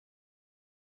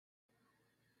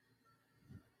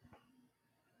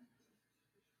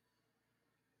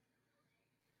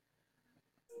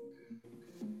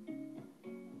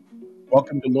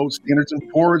Welcome to Low Standards and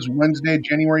Pours, Wednesday,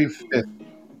 January 5th.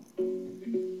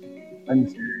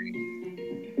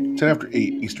 Wednesday, 10 after 8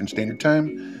 Eastern Standard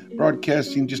Time,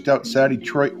 broadcasting just outside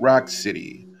Detroit Rock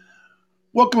City.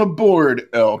 Welcome aboard,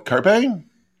 El Carpe.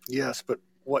 Yes, but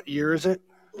what year is it?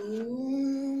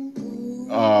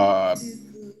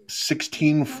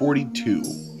 1642.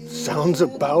 Sounds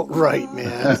about right,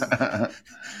 man.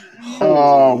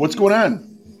 What's going on?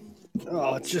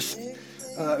 Oh, it's just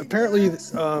apparently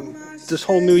this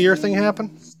whole New Year thing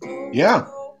happened, Yeah.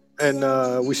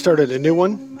 and we started a new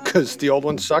one because the old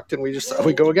one sucked, and we just thought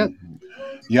we'd go again.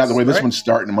 Yeah, the way this Right. one's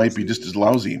starting, it might be just as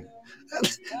lousy.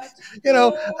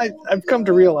 I've come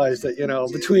to realize that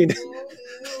between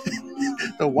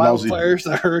the wildfires,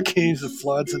 the hurricanes, the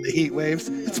floods, and the heat waves,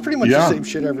 it's pretty much the same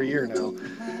shit every year now.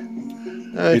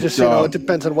 It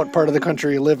depends on what part of the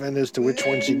country you live in as to which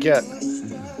ones you get.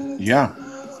 Yeah.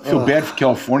 I feel bad for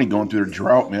California going through their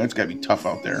drought, man. It's got to be tough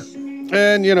out there.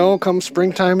 And, come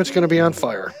springtime, it's going to be on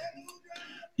fire.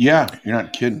 Yeah, you're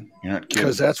not kidding.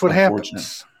 Because that's what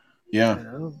happens. Yeah.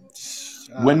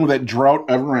 When will that drought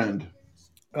ever end?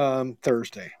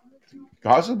 Thursday.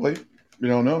 Possibly. We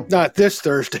don't know. Not this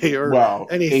Thursday or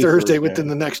any Thursday within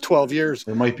the next 12 years.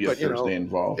 There might be a Thursday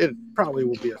involved. It probably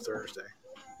will be a Thursday.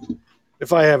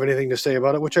 If I have anything to say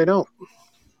about it, which I don't.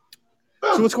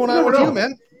 So what's going on with you,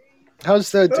 man?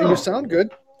 How's the? You sound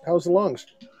good. How's the lungs?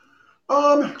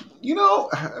 I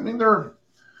mean, they're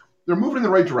moving in the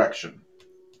right direction.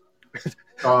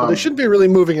 Well, they shouldn't be really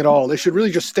moving at all. They should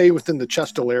really just stay within the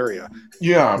chestal area.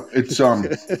 Yeah, it's I'm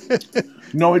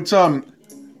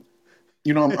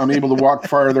able to walk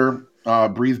farther,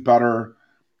 breathe better,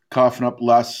 coughing up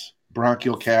less,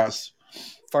 bronchial cas,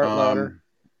 fart louder.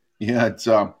 Yeah, it's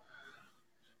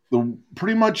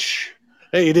pretty much.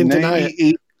 Hey, you didn't deny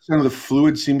it. 98% of the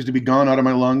fluid seems to be gone out of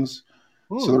my lungs.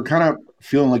 Ooh. So they're kind of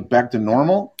feeling like back to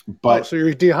normal. But so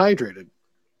you're dehydrated.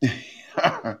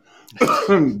 But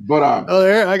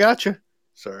there, I got you.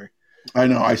 Sorry. I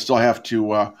know. I still have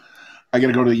to. I got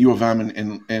to go to the U of M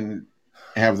and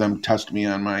have them test me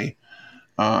on my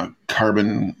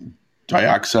carbon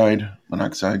dioxide,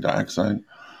 monoxide, dioxide.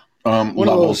 One levels.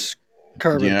 Of those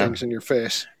carbon things in your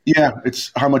face. Yeah,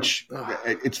 it's how much.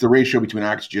 It's the ratio between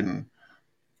oxygen and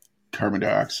carbon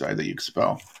dioxide that you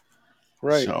expel.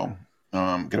 Right. So,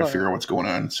 got to figure out what's going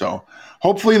on. So,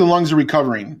 hopefully, the lungs are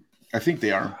recovering. I think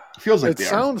they are. It feels like they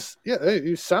are.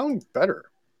 You sound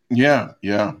better. Yeah.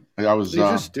 I was. You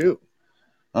just do.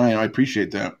 I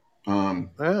appreciate that.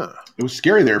 Yeah. It was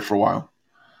scary there for a while.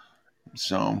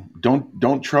 So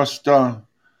don't trust your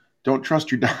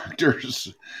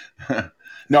doctors.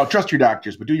 No, trust your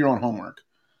doctors, but do your own homework.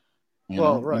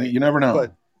 Right. You never know.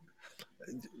 But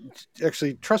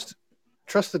actually, trust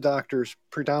the doctors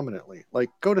predominantly. Like,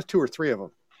 go to 2 or 3 of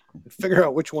them and figure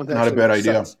out which one. Not a bad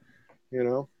idea.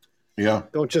 Yeah.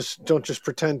 Don't just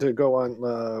pretend to go on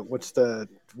what's the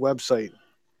website?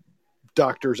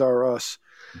 Doctors Are Us,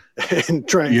 and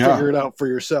try and figure it out for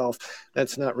yourself.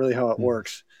 That's not really how it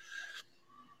works.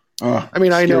 I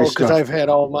mean, I know because I've had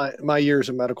all my years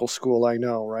of medical school. I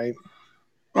know, right?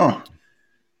 Oh.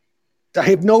 I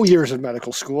have no years of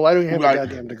medical school. I don't even have a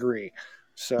goddamn degree.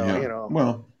 So,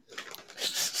 Well,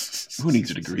 who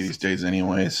needs a degree these days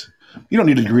anyways? You don't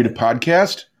need a degree to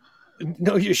podcast.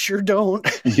 No, you sure don't.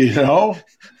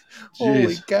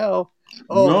 Holy cow.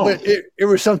 Oh, no. But it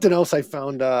was something else I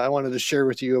found. I wanted to share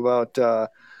with you about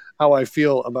how I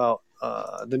feel about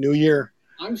the new year.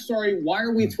 I'm sorry, why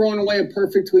are we throwing away a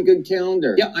perfectly good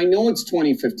calendar? Yeah, I know it's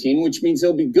 2015, which means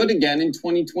it'll be good again in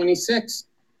 2026.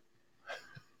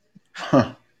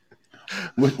 Huh.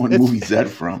 What movie is that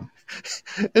from?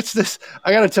 It's this.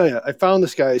 I got to tell you, I found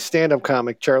this guy, stand-up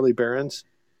comic, Charlie Behrens.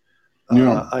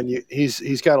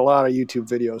 He's got a lot of YouTube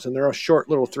videos, and they're all short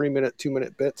little 3-minute,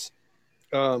 2-minute bits.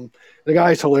 The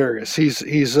guy's hilarious.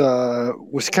 He's a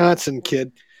Wisconsin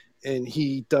kid, and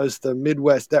he does the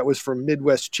Midwest. That was from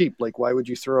Midwest Cheap. Like, why would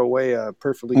you throw away a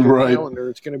perfectly good calendar?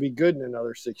 It's going to be good in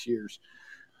another 6 years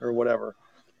or whatever.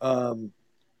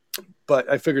 But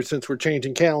I figured since we're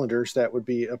changing calendars, that would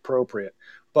be appropriate.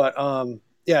 But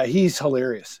he's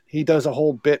hilarious. He does a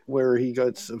whole bit where he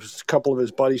gets a couple of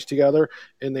his buddies together,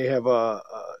 and they have what's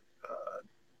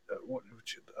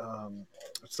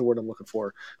the word I'm looking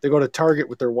for? They go to Target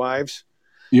with their wives.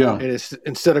 Yeah. And it's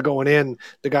instead of going in,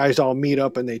 the guys all meet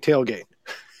up and they tailgate.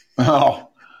 Oh,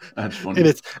 that's funny.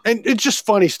 And it's just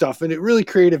funny stuff. And it really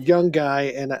creative young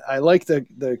guy. And I like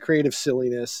the creative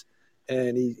silliness.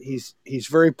 And he's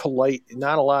very polite.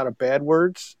 Not a lot of bad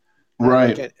words.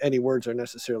 Right. Like any words are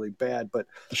necessarily bad, but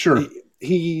sure.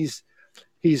 He's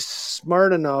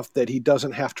smart enough that he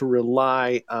doesn't have to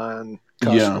rely on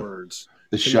cuss Yeah. words.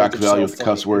 The to shock make value himself of the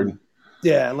cuss funny. word.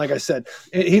 Yeah, and like I said,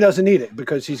 he doesn't need it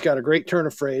because he's got a great turn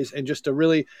of phrase and just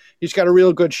he's got a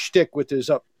real good shtick with his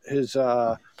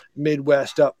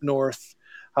Midwest up north,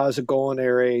 how's it going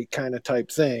area kind of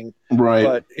type thing. Right.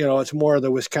 But it's more of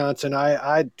the Wisconsin.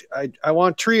 I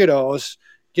want 3 of those.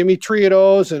 Give me 3 of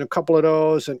those and a couple of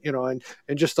those, and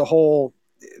and just the whole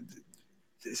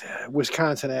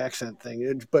Wisconsin accent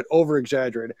thing, but over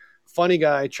exaggerated. Funny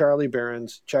guy, Charlie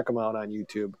Behrens. Check him out on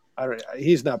YouTube.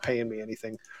 He's not paying me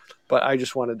anything, but I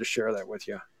just wanted to share that with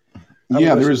you.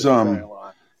 Yeah, there's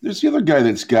the other guy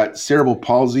that's got cerebral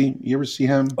palsy. You ever see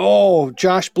him? Oh,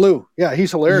 Josh Blue. Yeah,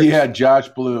 he's hilarious. Yeah, Josh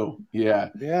Blue. Yeah.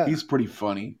 Yeah. He's pretty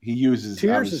funny. He uses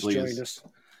Tears has obviously joined us.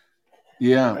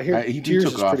 Yeah. I hear he Tears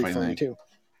took is off, pretty I funny think. too.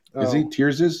 Is he?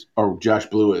 Tears is? Or Josh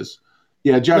Blue is?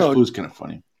 Yeah, Josh Blue's kind of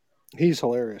funny. He's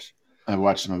hilarious. I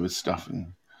watched some of his stuff,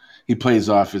 and he plays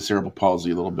off his cerebral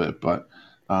palsy a little bit, but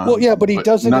but he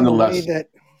does it in a way that.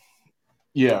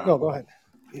 Yeah. No, go ahead.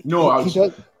 No, I was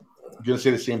going to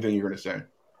say the same thing you're going to say.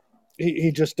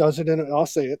 He just does it I'll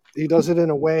say it. He does it in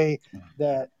a way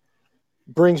that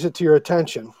brings it to your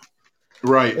attention.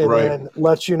 Right, and then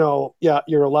lets you know,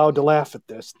 you're allowed to laugh at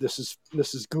this. This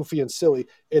is goofy and silly.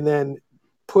 And then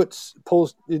pulls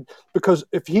it, because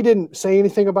if he didn't say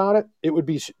anything about it, it would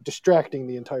be distracting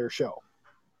the entire show.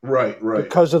 Right.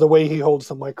 Because of the way he holds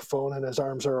the microphone and his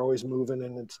arms are always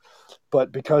moving,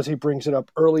 but because he brings it up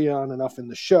early on enough in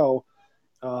the show,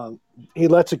 he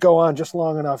lets it go on just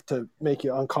long enough to make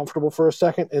you uncomfortable for a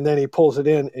second, and then he pulls it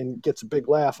in and gets a big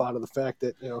laugh out of the fact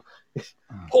that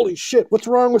holy shit, what's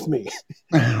wrong with me,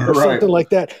 or something like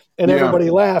that, and everybody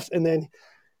laughs, and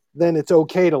then it's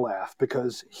okay to laugh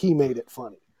because he made it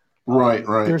funny. Right.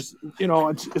 There's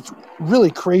it's really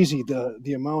crazy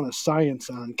the amount of science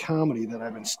on comedy that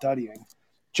I've been studying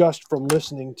just from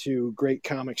listening to great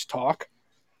comics talk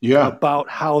about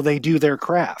how they do their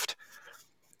craft.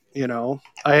 I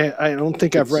don't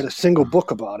think I've read a single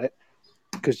book about it,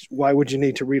 because why would you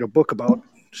need to read a book about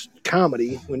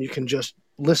comedy when you can just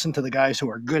listen to the guys who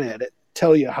are good at it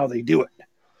tell you how they do it?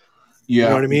 Yeah. You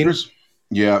know what I mean?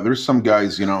 There's some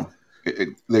guys,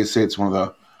 they say it's one of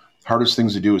the hardest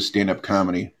things to do is stand-up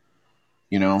comedy,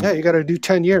 Yeah, you got to do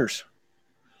 10 years.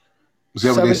 Is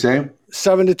that what they say?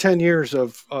 7 to 10 years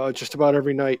of just about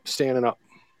every night standing up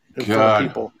in front of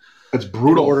people. That's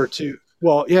brutal. In order to,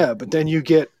 but then you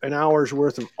get an hour's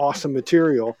worth of awesome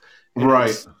material.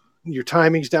 Right. Your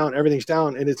timing's down, everything's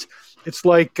down, and it's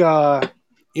like you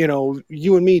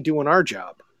and me doing our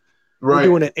job. Right.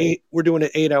 We're doing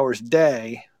it 8 hours a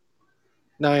day,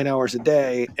 9 hours a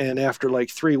day, and after like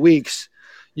 3 weeks,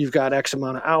 you've got X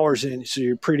amount of hours in, so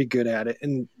you're pretty good at it.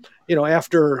 And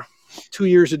after 2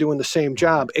 years of doing the same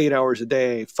job, 8 hours a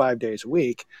day, 5 days a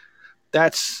week,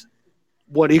 that's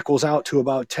what equals out to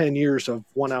about 10 years of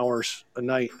 1 hour a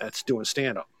night that's doing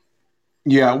stand-up.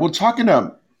 Yeah, well, talking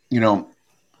to,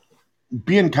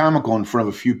 being comical in front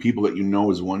of a few people that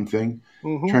is one thing.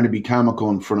 Mm-hmm. Trying to be comical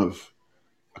in front of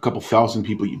a couple thousand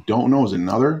people you don't know is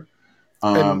another.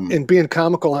 And being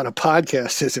comical on a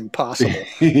podcast is impossible.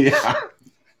 Yeah.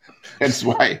 That's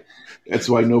why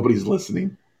nobody's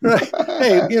listening. Right.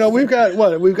 Hey, we've got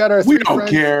our 3 We don't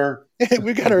friends. care.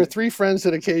 We've got our 3 friends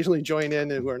that occasionally join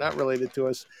in and who are not related to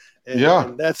us.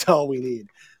 And that's all we need,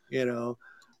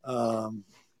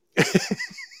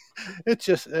 It's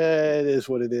just, it is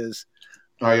what it is.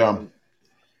 Go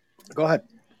ahead.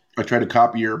 I tried to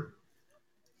copy your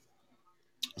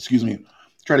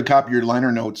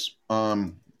liner notes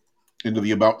into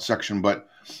the about section, but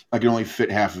I could only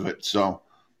fit half of it. So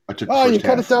I took the first you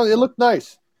cut half. it down. It looked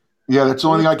nice. Yeah, that's the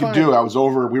only thing I could do.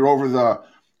 We were over the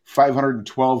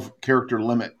 512 character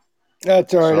limit.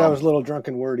 That's all right. I was a little drunk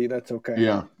and wordy. That's okay.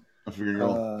 Yeah. I figured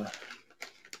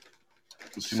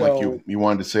it seemed like you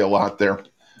wanted to say a lot there.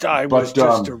 I was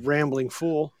just a rambling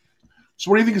fool. So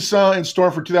what do you think is in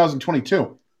store for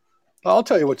 2022? I'll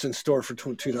tell you what's in store for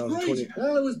 2020.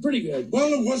 Well, it was pretty good. Well,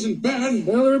 it wasn't bad.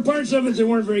 Well, there were parts of it that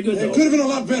weren't very good, though. It could have been a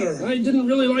lot better. I didn't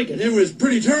really like it. It was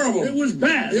pretty terrible. It was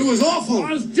bad. It was awful.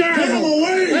 It was terrible. Get him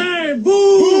away. Hey,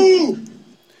 boo! Boo!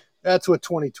 That's what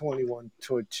 2021,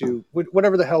 22,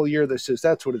 whatever the hell year this is,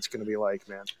 that's what it's going to be like,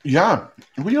 man. Yeah.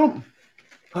 We don't.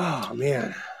 Oh,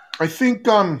 man. I think,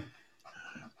 I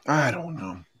don't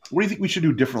know. What do you think we should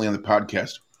do differently on the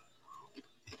podcast?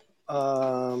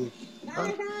 Bye-bye,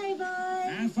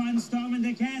 boys. Have fun storming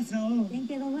the castle.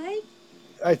 Think it'll work?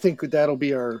 I think that'll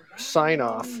be our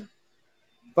sign-off.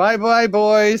 Bye-bye,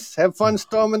 boys. Have fun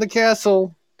storming the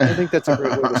castle. I think that's a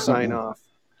great way to sign off.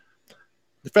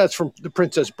 That's from The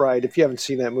Princess Bride. If you haven't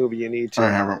seen that movie, you need to. I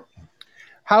haven't.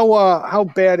 How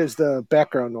bad is the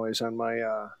background noise on my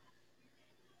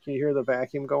Can you hear the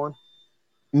vacuum going?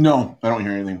 No, I don't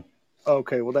hear anything.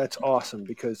 Okay, well that's awesome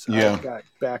because Yeah. I've got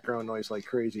background noise like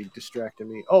crazy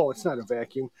distracting me. Oh, it's not a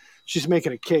vacuum. She's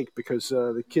making a cake because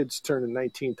the kid's turning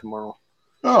 19 tomorrow.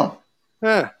 Oh,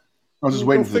 Yeah, I was just Go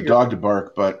waiting for the figure. dog to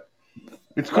bark, but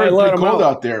it's I pretty let him cold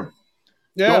out. out there.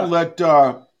 yeah. Don't let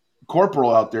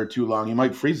Corporal out there too long. He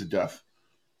might freeze to death.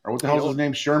 Or what the hell's his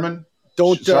name? Sherman?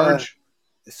 Don't Sarge?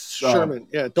 Sherman.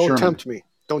 Yeah, don't Sherman. tempt me.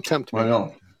 Don't tempt me. I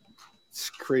know. This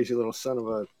crazy little son of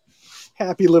a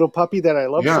happy little puppy that I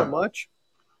love so Yeah. much.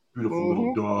 Beautiful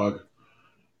little dog.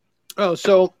 Oh,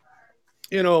 so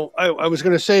I was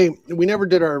going to say we never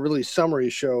did our really summary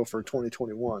show for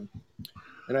 2021,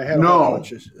 and I had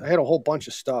a whole bunch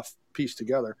of stuff pieced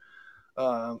together.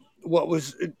 I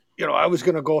was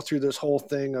going to go through this whole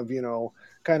thing of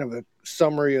kind of a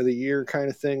summary of the year kind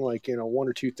of thing, like one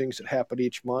or two things that happened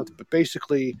each month, but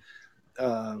basically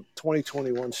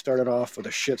 2021 started off with a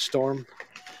shitstorm.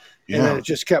 And then it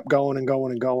just kept going and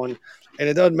going and going. And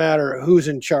it doesn't matter who's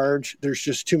in charge. There's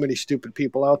just too many stupid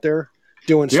people out there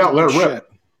doing stupid let it shit.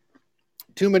 rip.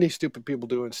 Too many stupid people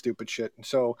doing stupid shit. And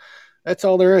so that's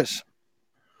all there is.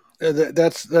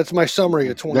 That's my summary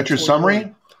of 2021. That's your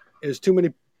summary? Is too many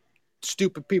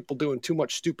stupid people doing too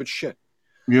much stupid shit.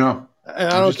 Yeah.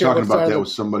 And I was just talking about that with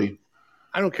somebody.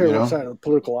 I don't care what side of the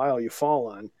political aisle you fall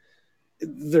on.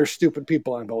 There's stupid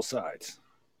people on both sides.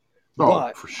 Oh,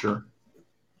 But for sure.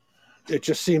 it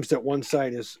just seems that one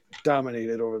side is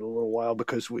dominated over the little while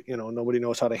because nobody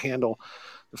knows how to handle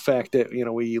the fact that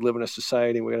we live in a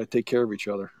society and we got to take care of each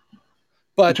other.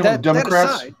 But that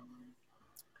aside,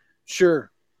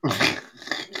 sure,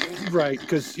 right?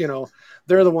 Because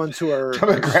they're the ones who are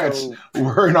Democrats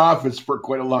were in office for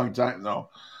quite a long time, though.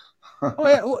 Oh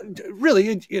yeah, well,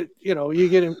 really, you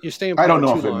stay in power I don't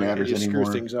know too if it long, matters you anymore.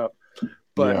 screw things up.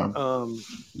 But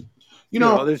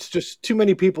yeah. there's just too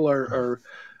many people are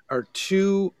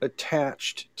too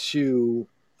attached to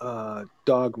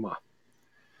dogma.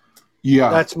 Yeah,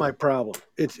 That's my problem.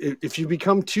 If you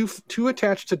become too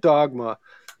attached to dogma,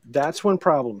 that's when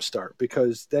problems start,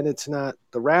 because then it's not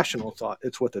the rational thought;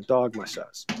 it's what the dogma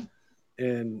says.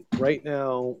 And right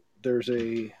now,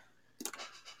 and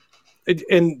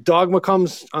dogma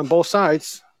comes on both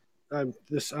sides. I'm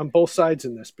on both sides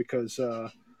in this because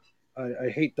I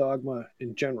hate dogma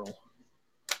in general.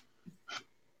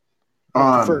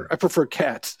 I prefer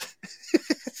cats.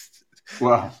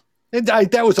 Well,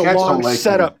 that was a cats long don't like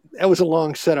setup. me. That was a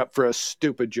long setup for a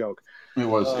stupid joke. It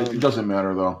was. It doesn't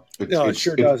matter though. It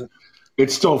sure doesn't.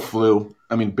 It still flew.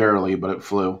 I mean, barely, but it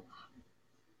flew.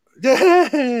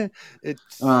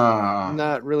 It's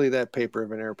not really that paper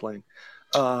of an airplane.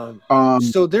 So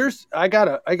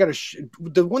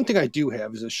the one thing I do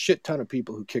have is a shit ton of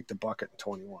people who kicked the bucket in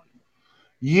 21.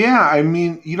 Yeah, I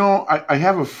mean, I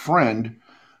have a friend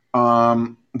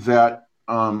that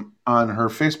on her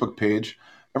Facebook page,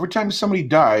 every time somebody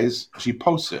dies, she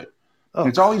posts it. Oh. And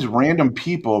it's all these random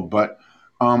people, but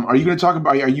are you going to talk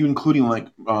about? Are you including like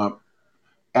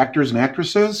actors and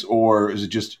actresses, or is it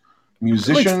just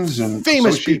musicians and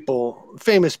famous people?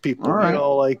 Famous people, all right.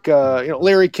 Like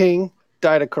Larry King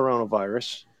died of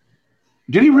coronavirus.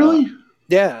 Did he really?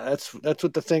 Yeah, that's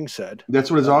what the thing said.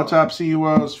 That's what his autopsy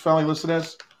was finally listed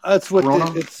as? That's what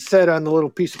it said on the little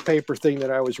piece of paper thing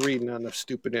that I was reading on the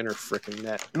stupid frickin'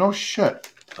 net. No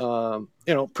shit.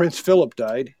 Prince Philip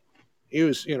died. He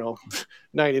was,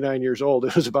 99 years old.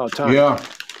 It was about time. Yeah.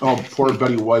 Oh, poor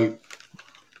Betty White.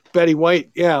 Betty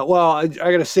White. Yeah. Well, I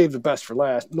got to save the best for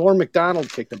last. Norm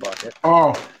Macdonald kicked the bucket.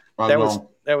 Oh, that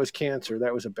was cancer.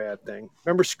 That was a bad thing.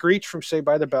 Remember Screech from Saved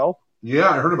by the Bell? Yeah,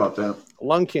 I heard about that.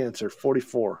 Lung cancer,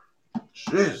 44.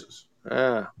 Jesus.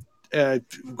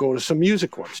 Go to some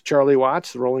music ones. Charlie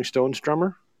Watts, the Rolling Stones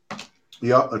drummer.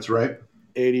 Yeah, that's right.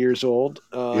 80 years old.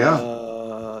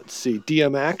 Let's see.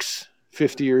 DMX,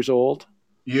 50 years old.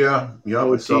 Yeah,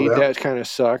 I saw that. That kind of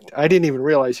sucked. I didn't even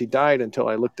realize he died until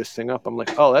I looked this thing up. I'm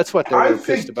like, oh, that's what they were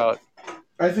pissed about.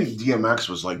 I think DMX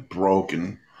was like broke,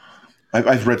 and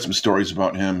I've read some stories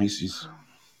about him. He's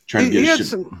trying to get his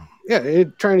shit.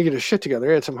 Trying to get his shit together.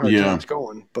 He had some hard times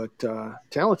going, but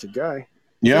talented guy.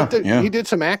 Yeah, He did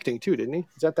some acting too, didn't he?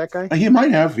 Is that guy? He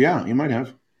might have. Yeah, he might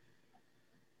have.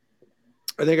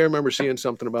 I think I remember seeing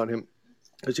something about him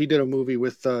because he did a movie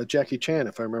with Jackie Chan,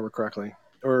 if I remember correctly,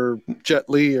 or Jet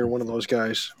Li, or one of those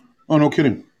guys. Oh, no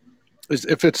kidding.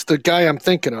 If it's the guy I'm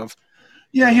thinking of.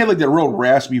 Yeah, he had like that real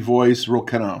raspy voice, real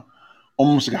kind of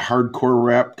almost like a hardcore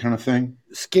rap kind of thing.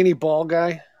 Skinny ball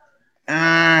guy.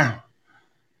 I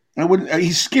wouldn't.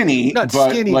 He's skinny, not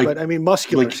skinny, but I mean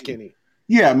muscular skinny.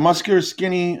 Yeah, muscular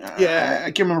skinny. Yeah, I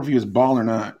can't remember if he was bald or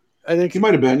not. I think he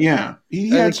might have been. Yeah, he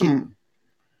had some.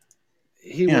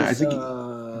 He was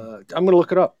I'm going to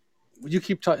look it up. You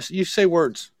keep talking. You say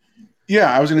words.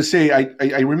 Yeah, I was going to say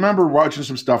I remember watching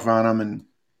some stuff on him, and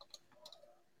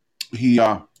he,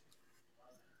 I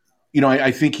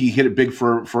think he hit it big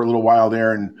for a little while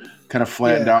there, and kind of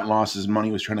flattened out and lost his money.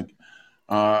 He was trying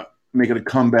to make it a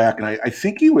comeback, and I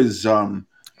think he was in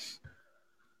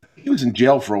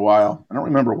jail for a while. I don't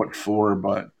remember what for,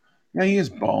 but yeah, he is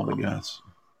bald, I guess.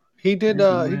 He did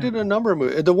a number of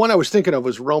movies. The one I was thinking of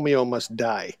was Romeo Must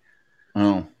Die.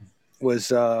 Oh, was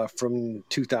from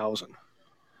 2000,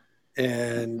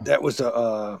 and that was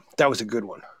a good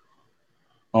one.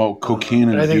 Oh, cocaine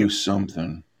induced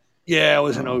something. Yeah, it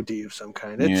was an OD of some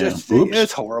kind.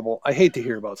 It's horrible. I hate to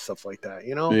hear about stuff like that.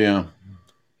 Yeah.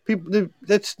 People,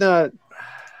 that's not.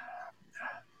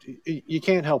 You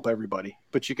can't help everybody,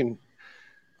 but you can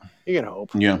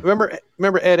hope. Yeah. Remember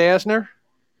Ed Asner?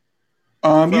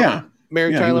 Yeah.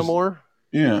 Mary Tyler Moore.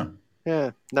 Yeah.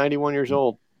 Yeah. 91 years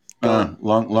old.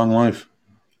 Long life.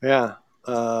 Yeah.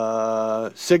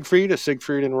 Siegfried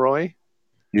and Roy.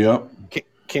 Yep.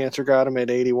 Cancer got him at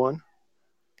 81.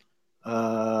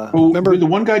 Remember the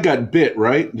one guy got bit,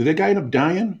 right? Did that guy end up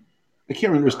dying? I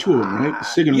can't remember. There's two of them,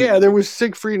 right? There was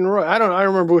Siegfried and Roy. I don't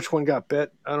remember which one got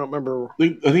bit. I don't remember.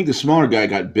 I think the smaller guy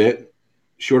got bit.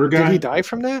 Shorter guy. Did he die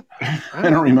from that? I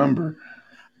don't remember.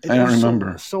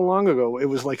 So long ago. It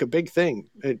was like a big thing.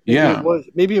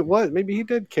 Maybe it was. Maybe he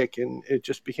did kick, and it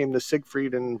just became the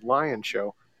Siegfried and Lion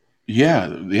show. Yeah,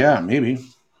 maybe.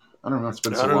 I don't know. It's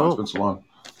been so long.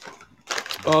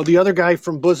 The other guy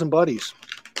from Bosom Buddies,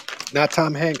 not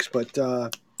Tom Hanks, but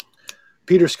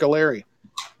Peter Scolari.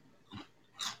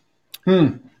 I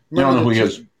don't know who he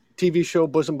is. TV show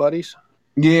Bosom Buddies.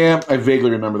 Yeah, I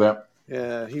vaguely remember that.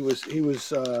 Yeah, he was. There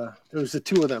was the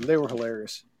two of them. They were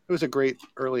hilarious. It was a great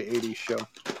early '80s show.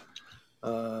 I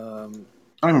don't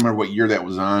remember what year that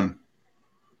was on.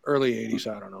 Early '80s.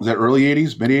 I don't know. Was that early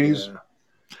 '80s, mid '80s?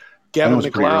 Yeah. Gavin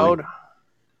McLeod.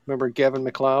 Remember Gavin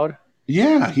McLeod?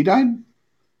 Yeah, he died.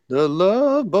 The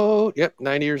Love Boat. Yep,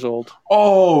 90 years old.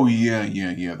 Oh yeah,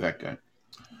 that guy.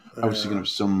 I was thinking of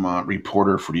some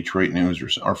reporter for Detroit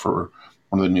News or for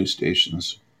one of the news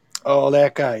stations. Oh,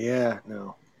 that guy. Yeah,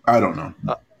 no. I don't know.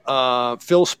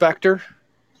 Phil Spector.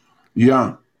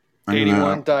 Yeah.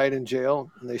 81 died in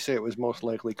jail, and they say it was most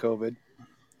likely COVID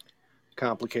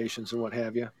complications and what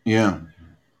have you. Yeah.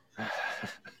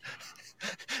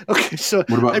 Okay, so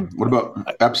what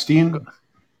about Epstein?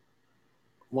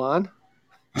 Juan?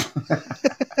 You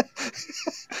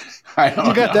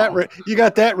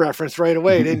got that reference right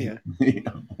away, didn't you?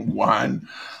 Yeah, Juan.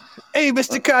 Hey,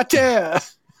 Mr. Carter.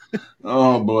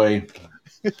 Oh boy.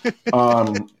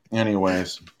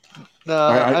 Anyways. No,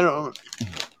 I don't know.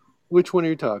 Which one are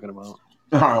you talking about?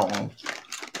 I don't know.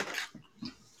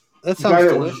 That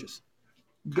sounds delicious.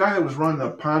 The guy that was running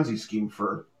the Ponzi scheme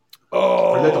for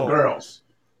little girls.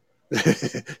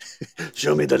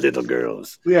 Show me the little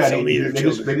girls. Yeah, Show me your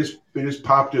children. They just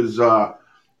popped his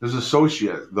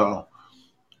associate, the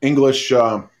English.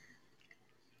 I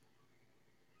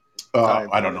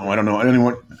don't know. I'm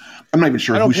not even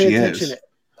sure who she is.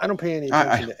 I don't pay any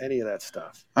attention to any of that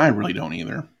stuff. I really don't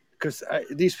either. Because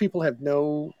these people have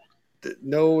no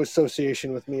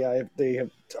association with me.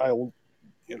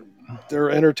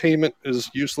 Their entertainment is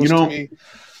useless to me.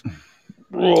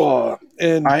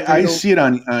 And I see it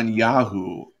on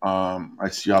Yahoo. I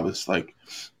see all this like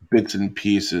bits and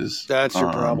pieces. That's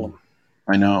your problem.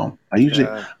 I know. I'm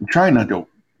trying not to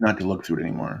look through it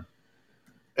anymore.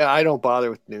 I don't bother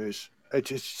with news. I'm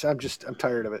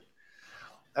tired of it.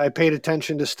 I paid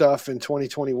attention to stuff in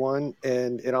 2021,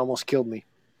 and it almost killed me.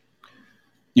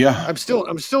 Yeah, I'm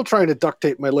still trying to duct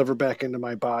tape my liver back into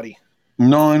my body.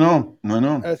 No, I know.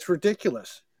 That's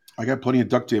ridiculous. I got plenty of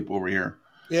duct tape over here.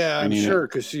 Yeah, I'm sure,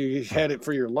 because you had it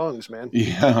for your lungs, man.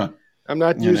 Yeah. I'm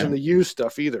not using the used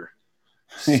stuff either.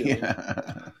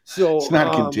 Yeah. So it's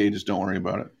not contagious. Don't worry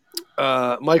about it.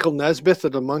 Michael Nesmith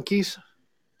of the Monkees.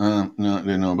 No, I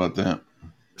didn't know about that.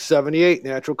 78,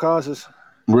 natural causes.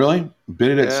 Really?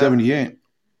 Bid it at 78.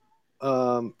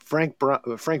 Frank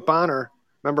Bonner.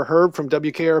 Remember Herb from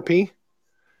WKRP?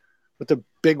 With the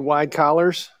big wide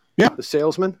collars? Yeah. The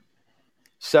salesman?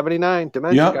 79.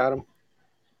 Dementia got him.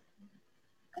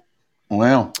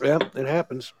 Wow. Yeah, it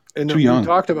happens. And Too young.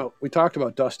 We talked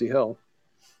about Dusty Hill.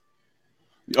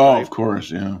 Oh, right? Of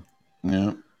course, yeah.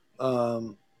 Yeah.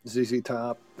 ZZ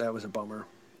Top, that was a bummer.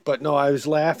 But no, I was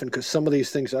laughing because some of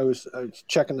these things, I was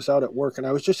checking this out at work, and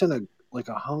I was just in a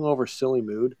hungover, silly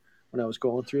mood when I was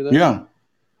going through this. Yeah.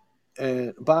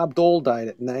 And Bob Dole died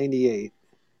at 98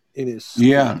 in his sleep.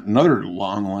 Yeah, another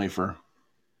long lifer.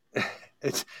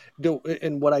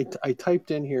 And what I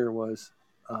typed in here was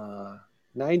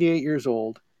 98 years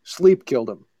old, sleep killed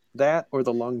him. That or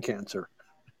the lung cancer.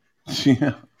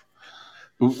 Yeah.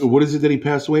 What is it that he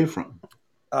passed away from?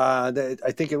 I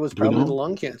think it was Do we probably know? the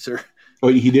lung cancer. Oh,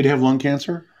 he did have lung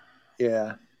cancer?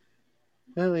 Yeah.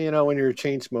 Well, you know, when you're a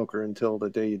chain smoker until the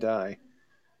day you die.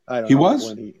 I don't He know was?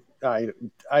 when he. I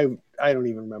don't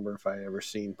even remember if I ever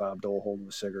seen Bob Dole holding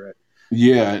a cigarette.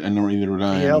 Yeah, I know either would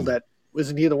I. He held that.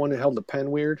 Wasn't he the one that held the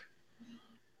pen weird?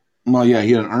 Well, yeah,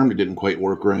 he had an arm that didn't quite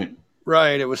work right.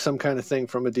 Right. It was some kind of thing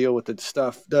from a deal with the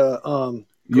stuff. The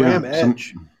Graham Yeah,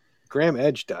 Edge. Graham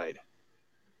Edge died.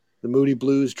 The Moody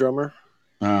Blues drummer,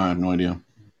 I have no idea.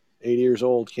 80 years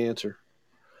old, cancer.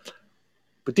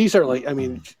 But these are like, I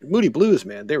mean, Moody Blues,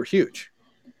 man, they were huge.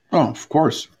 Oh, of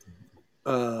course.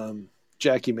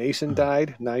 Jackie Mason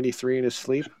died, 93 in his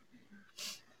sleep.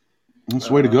 That's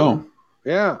the way to go.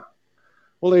 Yeah.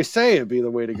 Well, they say it'd be the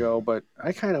way to go, but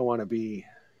I kind of want to be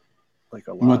like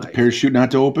alive. You want the parachute not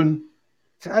to open?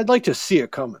 I'd like to see it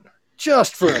coming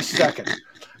just for a second.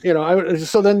 You know,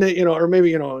 so then they, you know, or maybe,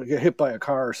 you know, get hit by a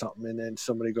car or something, and then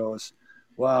somebody goes,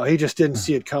 wow, he just didn't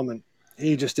see it coming.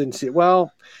 He just didn't see it.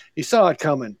 Well, he saw it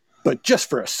coming, but just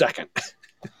for a second.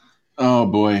 Oh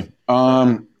boy.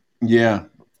 Yeah.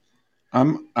 I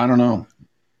don't know.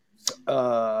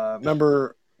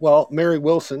 Mary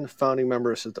Wilson, founding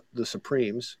member of the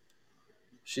Supremes,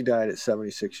 she died at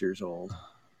 76 years old,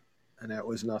 and that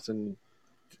was nothing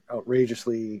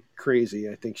outrageously crazy.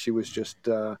 I think she was just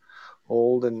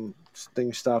old and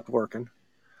things stopped working.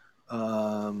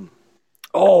 Remember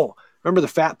the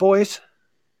Fat Boys?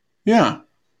 Yeah.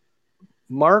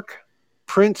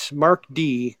 Prince Mark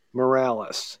D.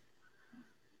 Morales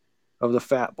of the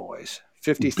Fat Boys,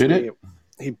 53. Bit it?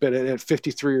 He bit it at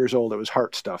 53 years old. It was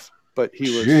heart stuff, but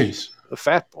he was Jeez. a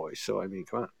Fat Boy. So, I mean,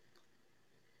 come on.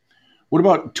 What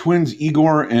about twins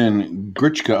Igor and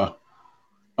Grichka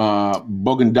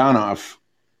Bogdanov?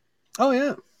 Oh,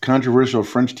 yeah. Controversial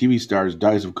French TV stars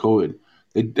dies of COVID.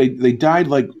 They died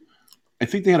like, I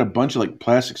think they had a bunch of like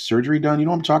plastic surgery done. You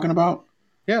know what I'm talking about?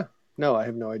 Yeah. No, I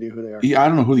have no idea who they are. Yeah, I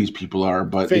don't know who these people are,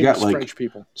 but they Famous got like French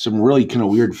people. some really kind of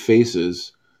weird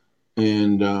faces.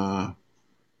 And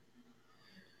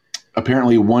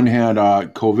apparently one had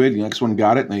COVID, the next one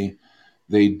got it, and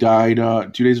they died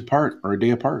 2 days apart or a day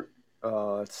apart.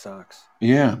 Oh, that sucks.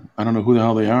 Yeah, I don't know who the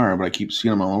hell they are, but I keep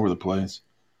seeing them all over the place.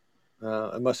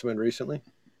 It must have been recently.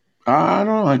 I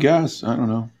don't know, I guess. I don't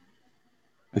know.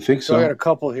 I think so. So I got a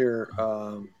couple here.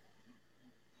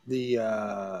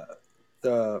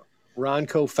 The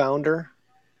Ronco founder.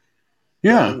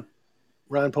 Yeah.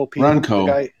 Ron Popeil.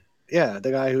 Ronco.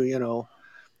 The guy who, you know,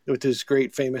 with his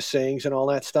great famous sayings and all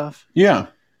that stuff. Yeah.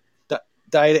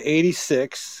 Died at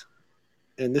 86,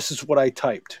 and this is what I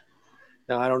typed.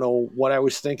 Now, I don't know what I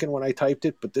was thinking when I typed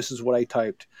it, but this is what I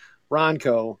typed.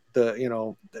 Ronco,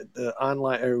 the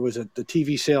online, or was it the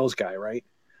TV sales guy, right?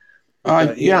 I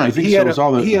think so. It was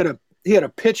all the, he had a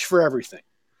pitch for everything.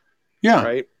 Yeah.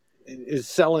 Right. Is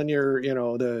selling your, you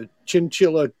know, the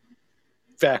chinchilla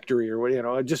factory or what, you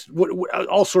know, just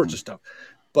all sorts of stuff.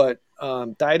 But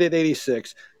died at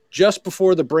 86, just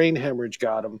before the brain hemorrhage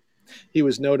got him. He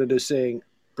was noted as saying,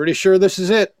 "Pretty sure this is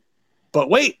it, but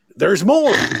wait, there's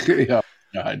more." Yeah,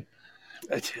 God,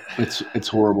 it's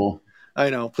horrible. I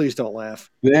know. Please don't laugh.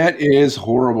 That is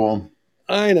horrible.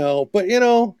 I know, but you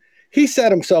know, he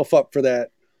set himself up for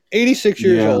that. 86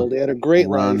 years old. He had a great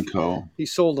Ronco. life. He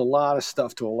sold a lot of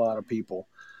stuff to a lot of people,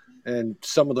 and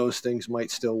some of those things might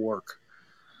still work.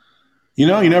 You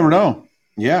know, you never know.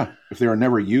 Yeah, if they were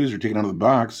never used or taken out of the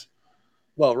box.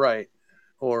 Well, right.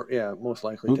 Or, yeah, most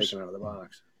likely Oops. taken out of the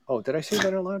box. Oh, did I say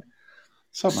that out loud?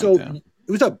 Something like that.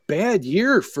 It was a bad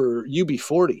year for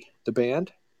UB40, the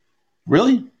band.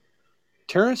 Really?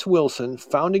 Terrence Wilson,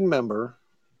 founding member,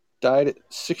 died at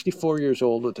 64 years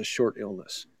old with a short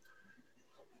illness.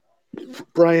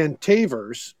 Brian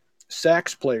Tavers,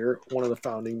 sax player, one of the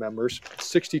founding members,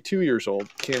 62 years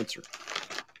old, cancer.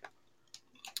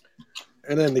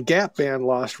 And then the Gap Band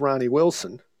lost Ronnie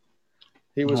Wilson.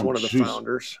 He was one of the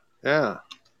founders. Yeah.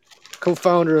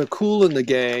 Co-founder of Kool and the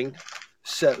Gang,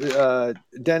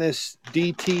 Dennis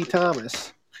D.T.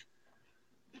 Thomas.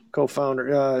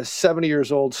 Co-founder, 70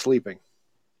 years old, sleeping.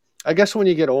 I guess when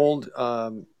you get old,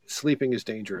 sleeping is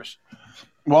dangerous.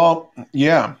 Well,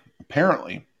 yeah,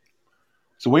 apparently.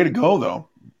 It's a way to go, though.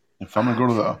 If I'm going to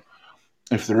go to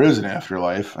if there is an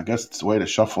afterlife, I guess it's the way to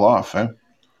shuffle off, eh?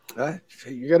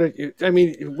 We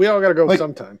all got to go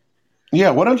sometime. Yeah,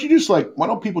 why don't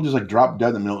people just drop dead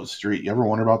in the middle of the street? You ever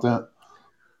wonder about that?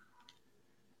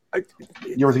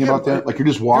 You ever think about that? Like you're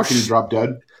just walking and drop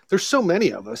dead? There's so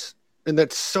many of us, and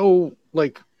that's so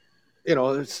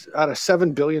it's out of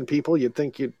 7 billion people, you'd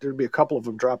think there'd be a couple of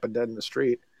them dropping dead in the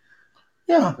street.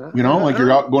 Yeah, like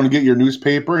you're out going to get your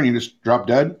newspaper and you just drop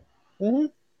dead. Mm-hmm.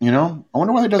 I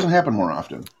wonder why that doesn't happen more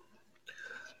often.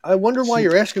 I wonder why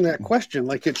you're asking that question.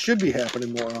 Like it should be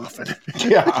happening more often.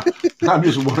 Yeah, I'm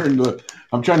just wondering.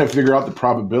 I'm trying to figure out the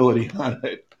probability on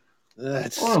it.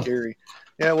 That's scary.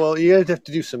 Yeah, well, you guys have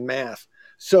to do some math.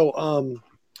 So,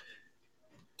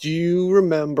 do you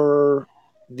remember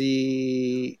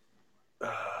the?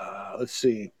 Let's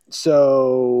see.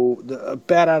 So, the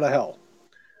Bat Out of Hell,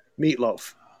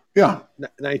 Meatloaf. Yeah,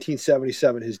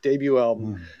 1977, his debut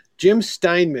album. Jim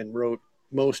Steinman wrote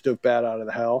most of Bat Out of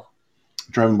the Hell.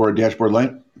 Driving by a dashboard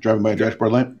light.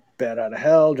 Bat Out of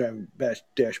Hell, Driving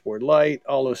Dashboard Light,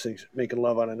 all those things. Making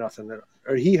Love Out of Nothing.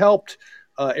 Or he helped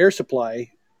Air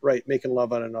Supply write Making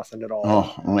Love Out of Nothing at All.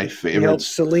 Oh, my favorite. He helped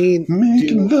Celine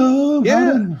Making Love.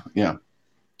 Yeah. Yeah.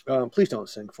 Please don't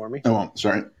sing for me. I won't.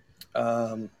 Sorry.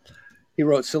 He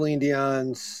wrote Celine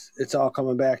Dion's It's All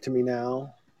Coming Back to Me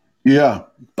Now. Yeah.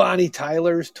 Bonnie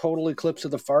Tyler's Total Eclipse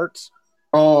of the Farts.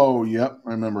 Oh, yep.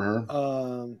 I remember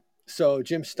her. So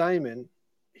Jim Steinman,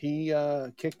 he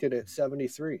kicked it at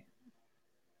 73.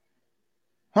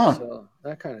 Huh. So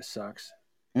that kind of sucks.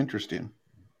 Interesting.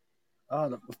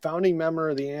 The founding member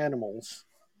of the Animals,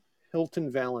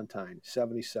 Hilton Valentine,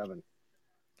 77.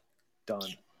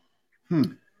 Done.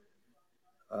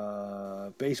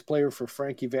 Bass player for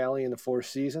Frankie Valli in the Four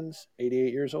Seasons,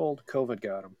 88 years old. COVID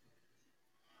got him.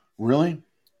 Really?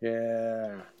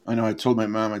 Yeah. I know. I told my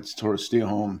mom, I told her to stay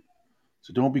home.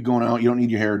 So don't be going out. You don't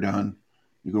need your hair done.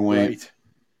 You can wait. Right.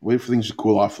 Wait for things to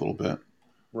cool off a little bit.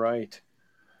 Right.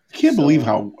 I can't believe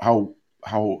how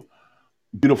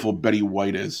beautiful Betty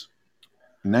White is.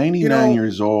 99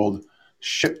 years old.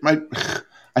 Shit, I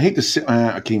hate to say.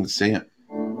 I can't even say it.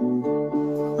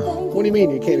 What do you mean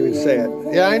you can't even say it?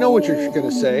 Yeah, I know what you're going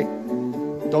to say.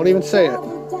 Don't even say it.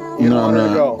 You don't want her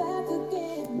to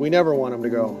go. We never want him to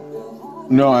go.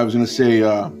 No, I was going to say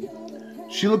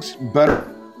she looks better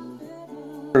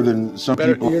than some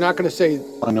people. You're not going to say.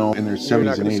 I know in their 70s you're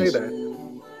not and going 80s. to say that.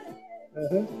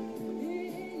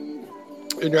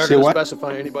 And you're not going to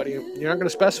specify anybody. You're not going to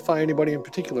specify anybody in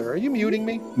particular. Are you muting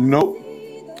me? Nope.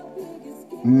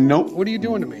 What are you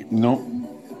doing to me? Nope.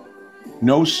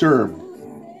 No, sir.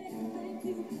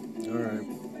 All right.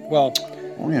 Well.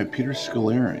 Oh yeah, Peter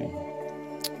Scolari.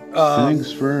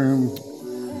 Thanks for.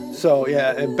 So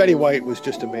yeah, and Betty White was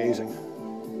just amazing.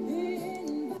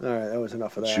 All right, that was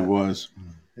enough of that. She was.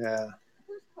 Yeah.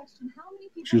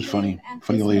 She was funny.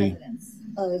 Funny lady.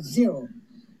 0.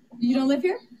 You don't live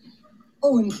here?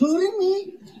 Oh, including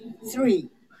me? 3.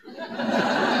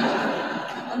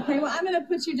 Okay, well, I'm going to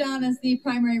put you down as the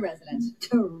primary resident.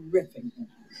 Terrific.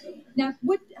 Now, how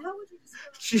would you...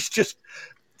 She just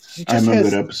I remember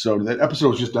that episode. That episode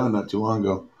was just done not too long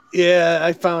ago. Yeah,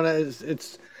 I found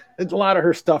it's a lot of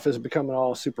her stuff is becoming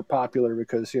all super popular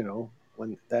because,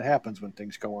 when that happens when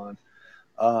things go on.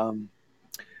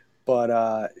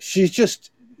 But she's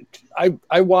just,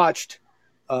 I watched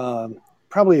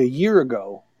probably a year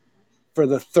ago for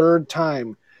the third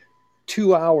time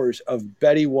 2 hours of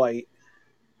Betty White.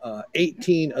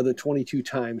 18 of the 22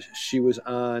 times she was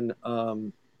on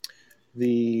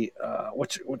the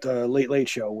Late Late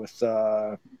Show with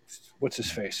what's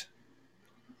his face?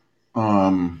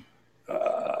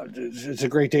 It's a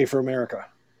Great Day for America.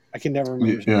 I can never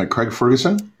remember his name. Craig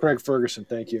Ferguson. Craig Ferguson,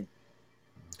 thank you.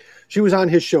 She was on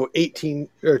his show 18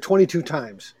 or 22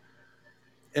 times,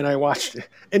 and I watched it.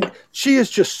 And she is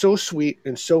just so sweet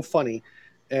and so funny.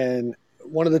 And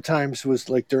one of the times was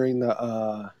like during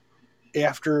the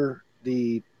after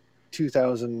the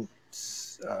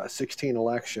 2016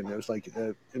 election. It was like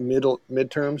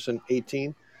midterms in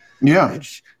 18. Yeah. And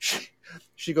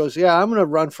she goes, yeah, I'm going to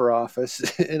run for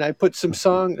office. And I put some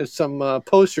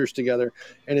posters together,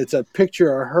 and it's a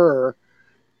picture of her,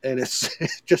 and it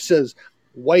just says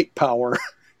white power.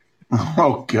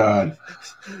 Oh, God.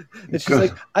 And she's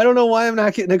like, I don't know why I'm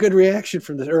not getting a good reaction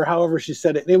from this, or however she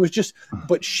said it. And it was just,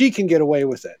 but she can get away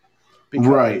with it.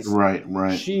 Right.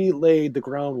 She laid the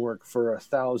groundwork for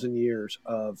 1,000 years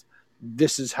of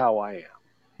this is how I am.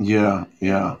 Yeah.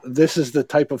 This is the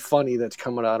type of funny that's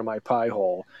coming out of my pie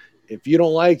hole. If you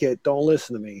don't like it, don't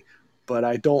listen to me. But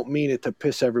I don't mean it to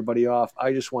piss everybody off.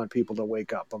 I just want people to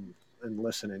wake up and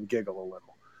listen and giggle a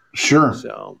little. Sure.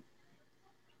 So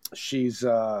she's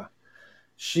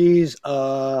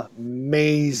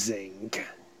amazing.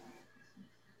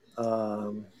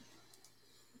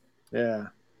 Yeah.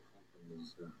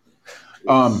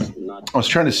 I was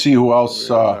trying to see who else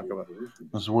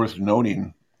was worth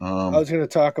noting. I was going to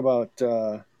talk about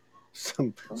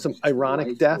some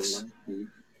ironic deaths.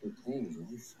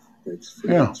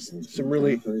 Yeah. Some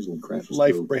really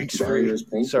life breaks free.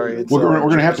 Sorry, it's, We're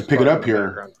gonna have to pick it up here.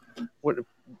 background. What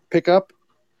pick up?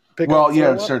 Pick Well, up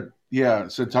yeah, follow-up?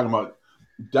 instead talking about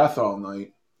death all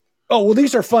night. Oh, well,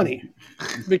 these are funny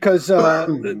because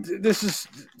this is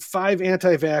 5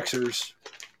 anti-vaxxers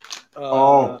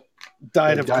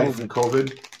died of Died COVID. from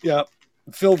COVID. Yep.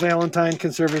 Phil Valentine,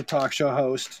 conservative talk show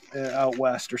host out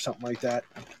west or something like that.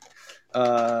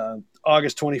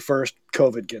 August 21st,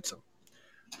 COVID gets him.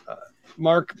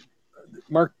 Mark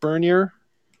Bernier,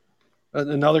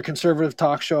 another conservative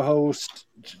talk show host,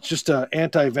 just an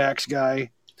anti-vax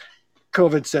guy.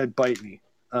 COVID said, bite me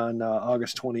on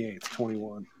August 28th,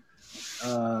 21.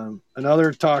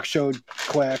 Another talk show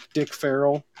quack, Dick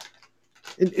Farrell.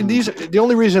 And these, the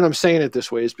only reason I'm saying it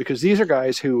this way is because these are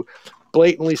guys who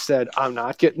blatantly said, I'm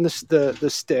not getting the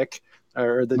stick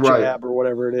or the jab or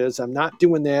whatever it is. I'm not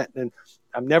doing that. And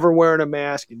I'm never wearing a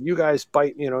mask. And you guys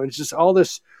bite, it's just all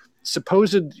this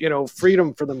supposed,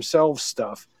 freedom for themselves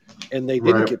stuff. And they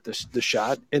didn't get the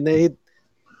shot, and they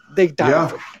died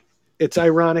of it. It's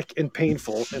ironic and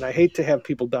painful. And I hate to have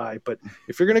people die, but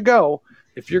if you're going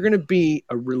to be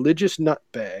a religious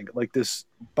nutbag like this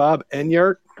Bob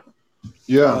Enyart,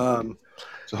 it's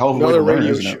a hell of a way another to learn,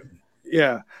 radio isn't show. it?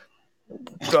 Yeah,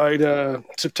 died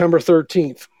September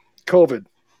 13th. COVID.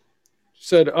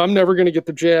 Said, I'm never going to get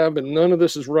the jab, and none of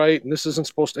this is right, and this isn't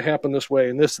supposed to happen this way,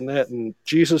 and this and that, and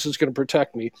Jesus is going to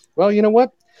protect me. Well, you know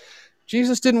what?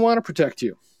 Jesus didn't want to protect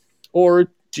you, or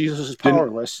Jesus is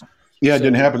powerless. It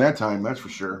didn't happen that time. That's for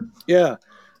sure. Yeah.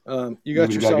 You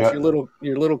got yourself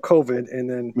your little COVID, and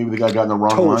then maybe the guy got in the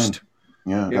wrong toast.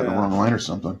 line. Got in the wrong line or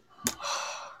something.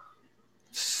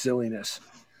 Silliness.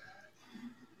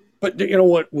 But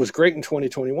what was great in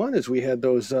 2021 is we had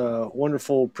those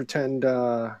wonderful pretend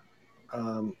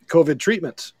COVID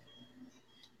treatments,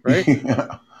 right?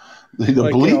 Yeah. The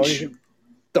bleach.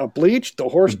 The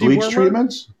horse bleach dewormer.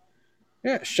 Treatments.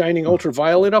 Yeah, shining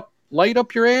ultraviolet light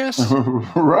up your ass.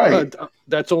 Right.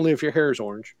 That's only if your hair's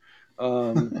orange.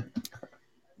 Then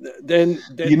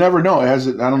you never know. I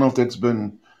don't know if that's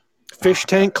been fish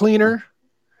tank cleaner.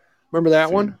 Remember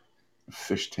that one?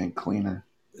 Fish tank cleaner.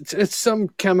 It's some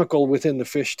chemical within the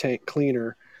fish tank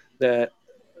cleaner that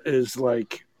is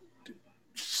like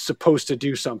supposed to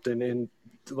do something. And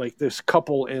like this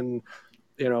couple in,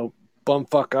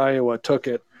 bumfuck Iowa took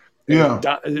it.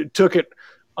 Took it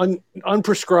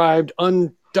unprescribed,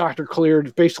 undoctor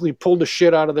cleared, basically pulled the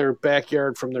shit out of their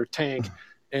backyard from their tank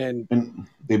and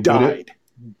they died.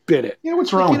 Bit it. Yeah,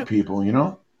 what's wrong with people, You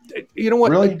know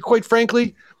what? Really? Quite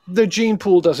frankly, the gene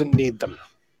pool doesn't need them.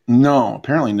 No,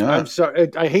 apparently not. I'm sorry.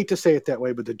 I hate to say it that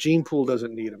way, but the gene pool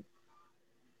doesn't need them.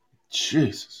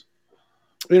 Jesus.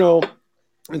 And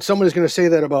someone is going to say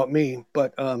that about me,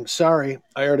 but sorry,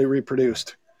 I already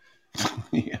reproduced.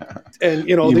 Yeah. And,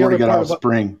 You've the already other got part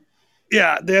offspring.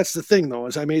 Yeah, that's the thing, though,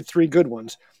 is I made 3 good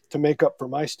ones to make up for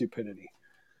my stupidity.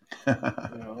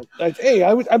 I'm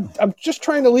just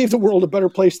trying to leave the world a better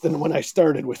place than when I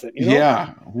started with it.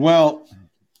 Yeah. Well.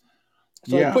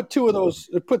 So I put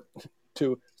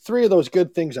 3 of those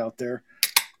good things out there,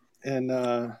 and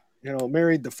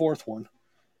married the 4th one.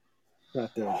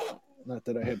 Not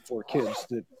that I had 4 kids.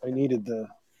 That I needed the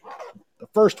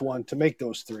first one to make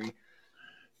those 3.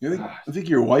 I think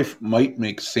your wife might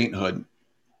make sainthood.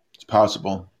 It's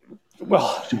possible.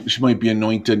 Well, she might be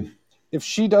anointed. If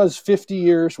she does 50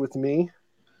 years with me,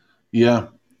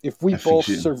 if we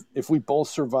both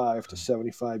survive to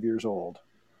 75 years old,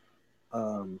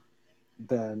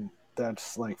 then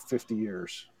that's like 50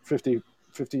 years,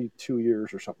 52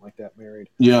 years or something like that married.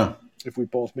 Yeah. If we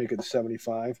both make it to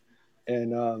 75.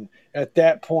 And at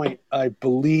that point, I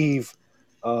believe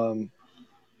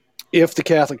if the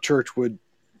Catholic Church would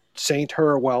saint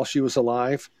her while she was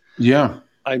alive,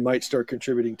 I might start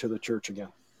contributing to the church again.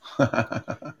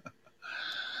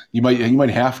 You might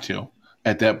have to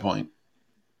at that point.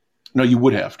 No, you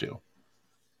would have to.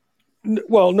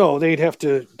 Well, no, they'd have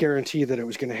to guarantee that it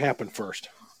was going to happen first.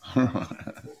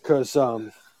 Because, I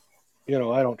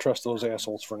don't trust those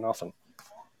assholes for nothing.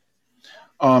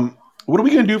 What are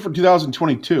we going to do for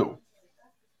 2022?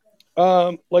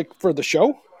 Like for the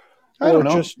show? I don't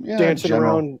know. Just dancing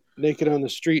around naked on the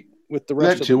street with the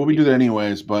rest that too. of the we do that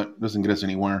anyways, but it doesn't get us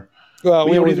anywhere. Well,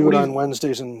 we only do it on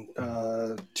Wednesdays and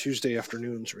Tuesday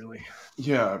afternoons, really.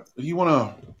 Yeah.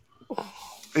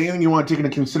 Anything you want to take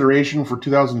into consideration for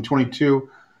 2022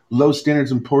 Low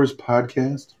Standards and Poor's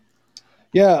podcast?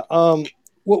 Yeah.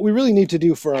 What we really need to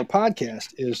do for our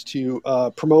podcast is to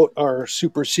promote our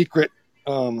super secret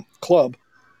club,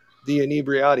 the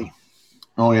Inebriati.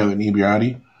 Oh, yeah, the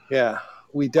Inebriati? Yeah.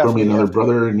 We definitely probably another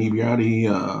brother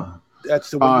Inebriati.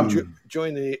 That's the one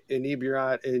join the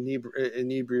inebriate,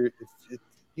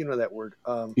 you know that word.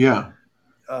 Yeah.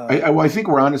 I think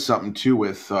we're onto something too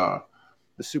with the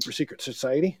super secret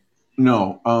society.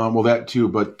 no, well that too,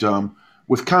 but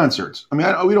with concerts. I mean,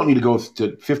 we don't need to go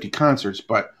to 50 concerts,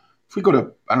 but if we go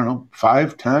to, I don't know,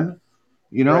 5, 10,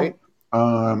 you know, Right.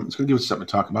 It's going to give us something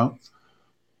to talk about.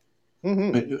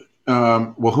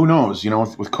 Mm-hmm. Well, who knows? You know,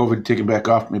 with COVID taking back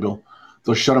off, maybe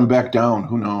they'll shut them back down.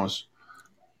 Who knows?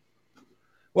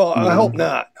 Well, I hope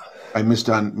not. I missed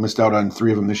out on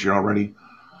 3 of them this year already,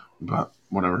 but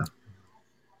whatever.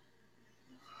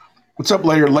 What's up,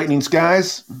 Lightning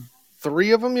Skies?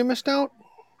 3 of them you missed out?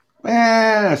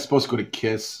 I'm supposed to go to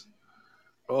Kiss.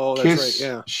 Oh, that's Kiss, right.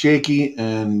 Yeah. Shaky,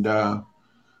 and the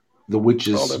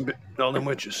Witches. All them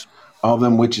witches. All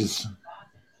them witches.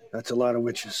 That's a lot of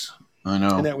witches. I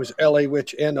know. And that was L.A.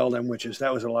 Witch and all them witches.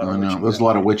 That was a lot of witches. I know. There's a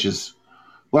lot of witches.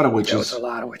 A lot of witches. That was a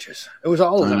lot of witches. It was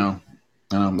all of them.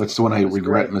 I know. That's the one I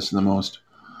regret great. missing the most.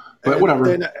 But And whatever.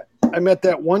 Then I met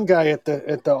that one guy at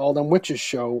the All Them Witches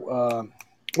show.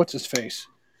 What's his face?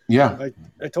 Yeah.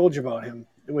 I told you about him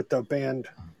with the band.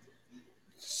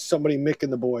 Somebody Mick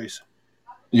and the Boys.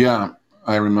 Yeah,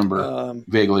 I remember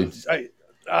vaguely.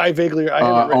 I vaguely. I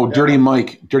have it written Dirty down.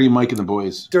 Mike and the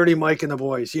Boys. Dirty Mike and the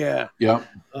Boys. Yeah. Yeah.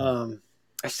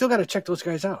 I still got to check those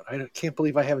guys out. I can't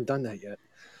believe I haven't done that yet.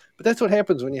 But that's what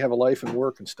happens when you have a life and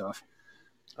work and stuff.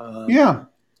 Yeah.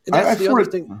 And that's I the other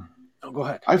thing. Oh, go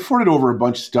ahead. I forwarded over a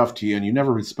bunch of stuff to you, and you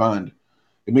never respond.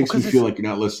 It makes me feel like you're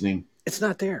not listening. It's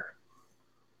not there.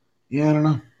 Yeah, I don't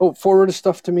know. Oh, forwarded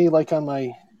stuff to me like on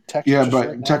my text. Yeah, just but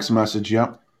right now? text message.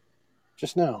 Yep.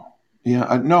 Just now.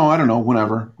 Yeah. No, I don't know.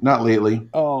 Whenever. Not lately.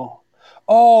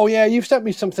 Oh, yeah. You've sent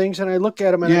me some things, and I look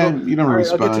at them, and Yeah, I go, you never all right,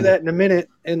 respond. I'll get to that in a minute.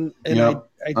 And Yep.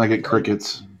 I I get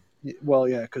crickets. Well,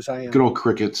 yeah, because I am. Good old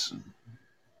crickets.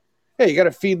 Hey, you got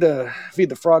to feed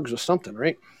the frogs with something,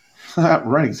 right?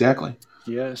 Right. Exactly.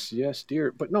 Yes,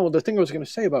 dear. But no, the thing I was going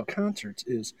to say about concerts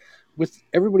is, with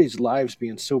everybody's lives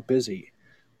being so busy,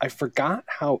 I forgot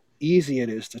how easy it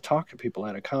is to talk to people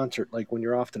at a concert. Like when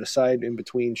you're off to the side in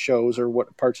between shows or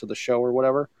what parts of the show or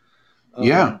whatever.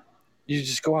 Yeah. You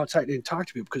just go outside and talk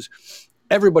to people because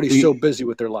everybody's so busy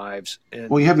with their lives. And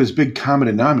Well, you have this big common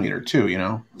denominator too. You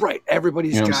know. right,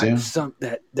 everybody's You know what I'm got saying? some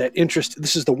that interest.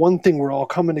 This is the one thing we're all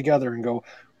coming together and go,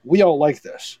 we all like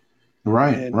this.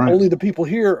 Right. And Right. only the people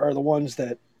here are the ones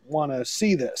that want to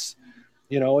see this.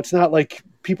 You know, it's not like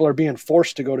people are being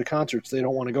forced to go to concerts they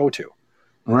don't want to go to.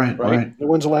 Right. Right? Right.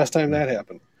 When's the last time that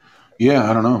happened? Yeah.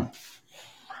 I don't know.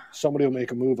 Somebody will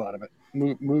make a move out of it.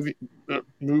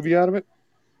 Movie out of it.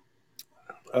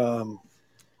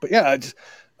 But yeah,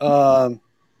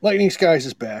 Lightning Skies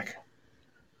is back.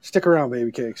 Stick around,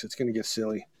 baby cakes. It's going to get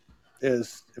silly,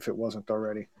 as if it wasn't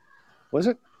already. Was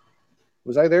it?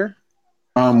 Was I there?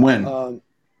 When?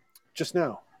 Just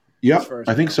now. Yeah, as far as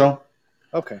I think so.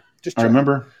 Okay, just I check.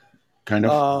 remember. Kind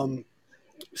of.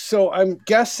 So I'm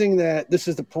guessing that this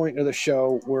is the point of the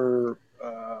show where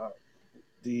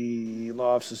the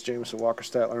law offices Jameson, Walker,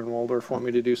 Statler, and Waldorf want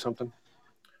me to do something.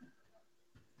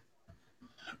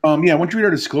 Yeah, why don't you read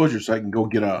our disclosure so I can go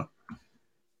get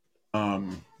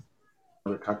another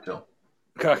cocktail.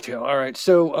 Cocktail. All right.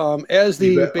 So as I'll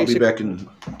the be basic back in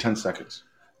 10 seconds.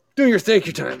 do your thank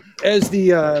you time. As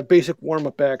the basic warm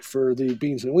up act for the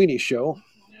Beans and Weenies show,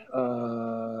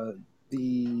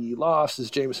 the law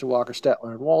offices Jameson, Walker,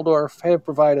 Statler, and Waldorf have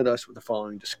provided us with the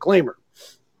following disclaimer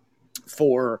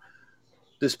for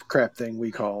this crap thing we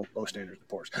call Low Standards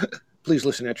Reports. Please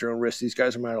listen at your own risk. These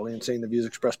guys are mildly insane. The views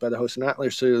expressed by the host are not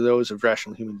necessarily those of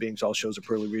rational human beings. All shows are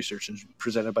poorly researched and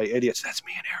presented by idiots. That's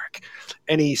me and Eric.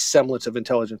 Any semblance of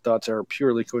intelligent thoughts are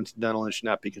purely coincidental and should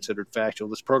not be considered factual.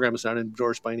 This program is not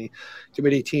endorsed by any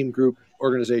committee, team, group,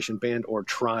 organization, band, or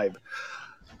tribe.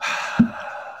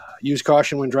 Use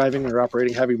caution when driving or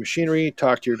operating heavy machinery.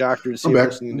 Talk to your doctor to see if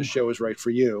listening to the show is right for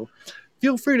you.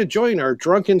 Feel free to join our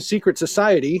drunken secret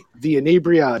society, the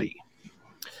Inebriati.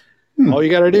 All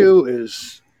you got to do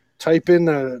is type in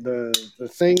the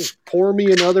thing, pour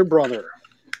me another brother.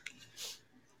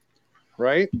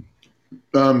 Right?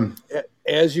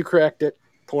 As you correct it,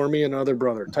 pour me another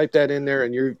brother. Type that in there,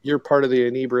 and you're part of the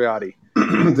Inebriati.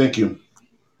 Thank you.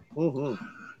 Mm-hmm.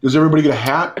 Does everybody get a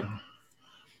hat?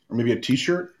 Or maybe a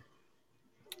t-shirt?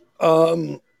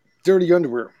 Dirty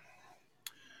underwear.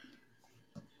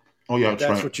 Oh, yeah, That's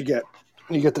right. what you get.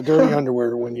 You get the dirty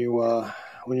underwear when you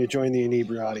join the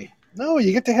Inebriati. No,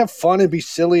 you get to have fun and be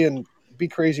silly and be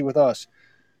crazy with us.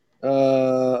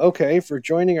 Okay, for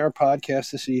joining our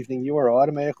podcast this evening, you are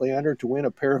automatically entered to win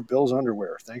a pair of Bill's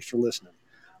underwear. Thanks for listening.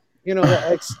 You know,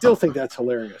 I still think that's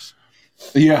hilarious.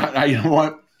 Yeah, you know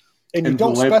what? And you And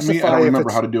don't for the life of specify me, I don't if remember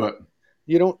it's, how to do it.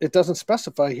 It doesn't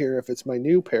specify here if it's my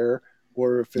new pair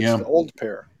or if it's the old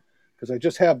pair, because I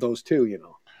just have those two,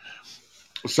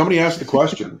 Somebody asked the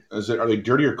question, are they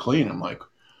dirty or clean? I'm like,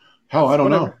 hell, I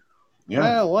don't know.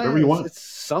 Yeah, whatever you want. It's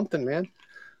something, man.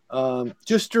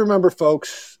 Just to remember,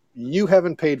 folks, you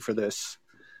haven't paid for this.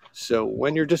 So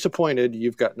when you're disappointed,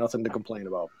 you've got nothing to complain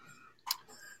about.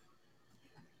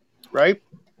 Right?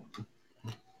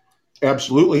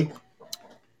 Absolutely.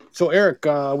 So, Eric,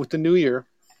 with the new year,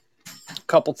 a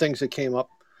couple things that came up.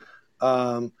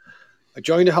 I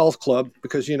joined a health club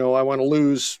because, I want to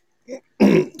lose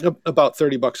about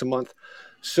 $30 a month.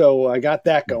 So I got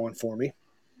that going for me.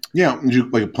 Yeah. Did you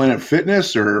like a Planet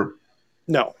Fitness or?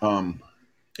 No.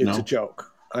 It's a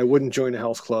joke. I wouldn't join a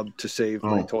health club to save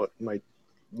my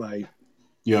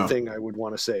thing I would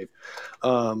want to save.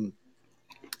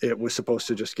 It was supposed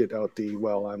to just get out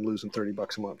I'm losing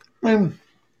 $30 a month.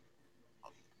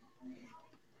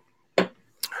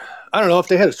 I don't know if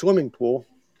they had a swimming pool.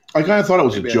 I kind of thought it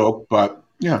was a joke, but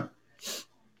yeah.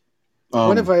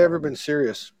 When have I ever been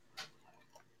serious?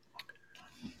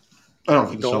 I don't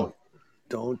think so.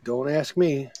 Don't ask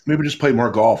me. Maybe just play more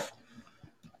golf.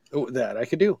 Oh, that I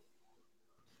could do.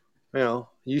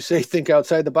 You say think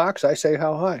outside the box. I say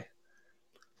how high.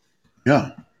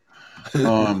 Yeah.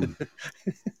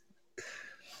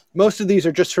 Most of these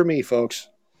are just for me, folks.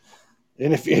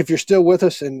 And if you're still with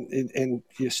us and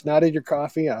you snotted your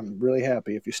coffee, I'm really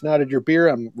happy. If you snotted your beer,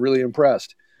 I'm really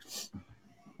impressed.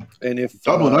 And if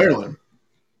Dublin, Ireland.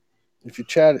 If you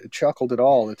chuckled at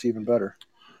all, it's even better.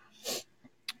 Is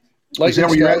that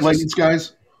where you're at, Lightning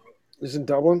Skies? Is in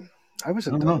Dublin? I was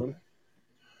in Dublin.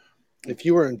 If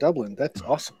you were in Dublin, that's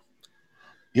awesome.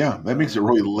 Yeah, that makes it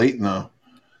really late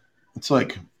it's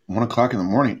like 1 o'clock in the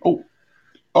morning.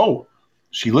 Oh,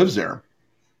 she lives there.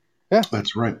 Yeah.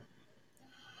 That's right.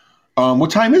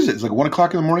 What time is it? It's like 1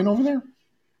 o'clock in the morning over there?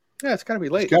 Yeah, it's got to be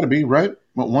late. It's got to be, right?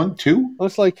 What, 1, 2? Well,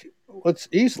 it's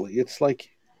easily. It's like,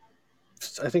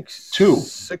 I think 2.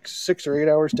 6 or 8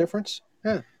 hours difference.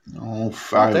 Yeah. No,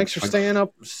 5. Well, thanks for staying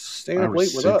up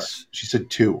late with us. She said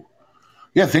 2.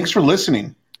 Yeah, thanks for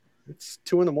listening. It's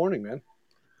 2 a.m, man.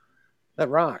 That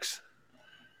rocks.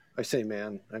 I say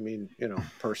man, I mean,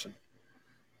 person,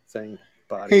 thing,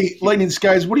 body. Hey, Lightning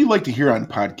Skies, what do you like to hear on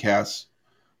podcasts?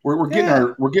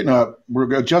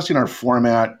 We're adjusting our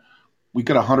format. We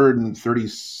got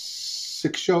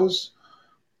 136 shows,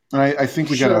 and I think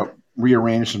we got to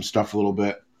rearrange some stuff a little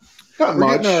bit. Not We're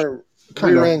much. Getting our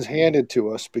rear ends handed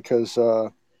to us because,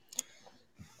 you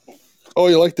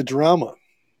like the drama.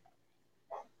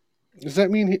 Does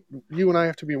that mean you and I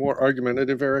have to be more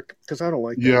argumentative, Eric? Because I don't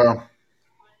like that. Yeah.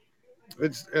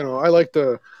 It's I like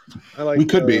we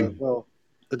could be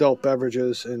adult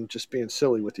beverages and just being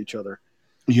silly with each other.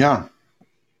 Yeah.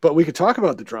 But we could talk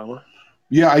about the drama.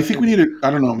 Yeah, I think we need I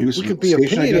don't know, maybe some could be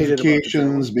station opinionated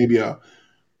identifications, maybe I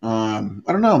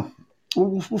don't know.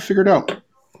 We'll figure it out.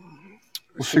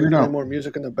 We'll figure it out. More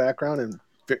music in the background and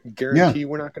guarantee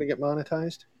we're not going to get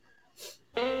monetized.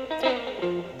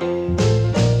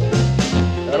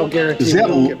 That'll guarantee we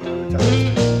don't get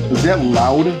monetized. Is that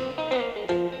loud?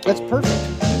 That's perfect.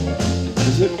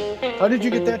 Is it? How did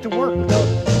you get that to work without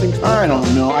things? I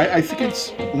don't know. I think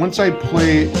it's once I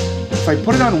play, if I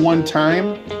put it on one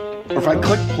time, or if I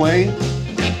click play,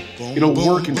 it'll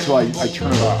work until I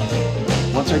turn it off.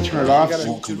 Once I turn it off, it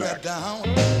won't come back.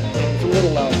 It's a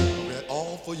little loud.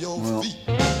 Well,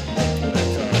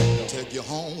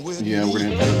 yeah, we're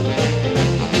gonna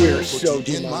have to. We're so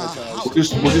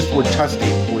demonetized. We're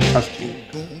testing. We're testing.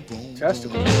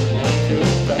 Testing. 1, 2.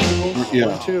 Yeah.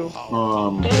 1, 2. Hold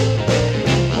on.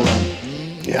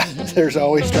 Yeah, there's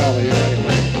always drama here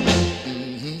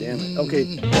anyway. Damn it. Okay,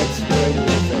 that's right in your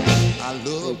face.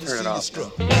 We'll turn it off.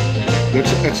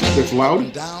 That's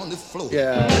loud?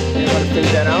 Yeah. You want to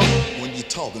fade that out? When you're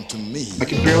talking to me, I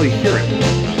can barely hear it.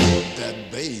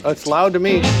 that baby. It's loud to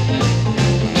me.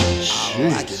 I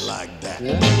like it like that.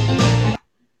 Yeah.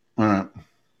 All right.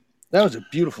 That was a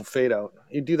beautiful fade out.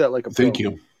 You do that like a pro. Thank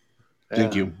you.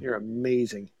 Thank you. You're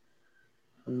amazing.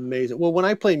 Amazing. Well, when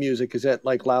I play music, is that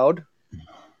like loud?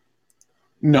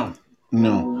 No.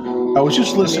 I was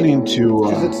just listening to.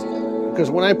 Because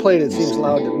when I play it, it seems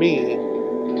loud to me,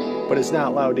 but it's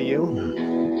not loud to you.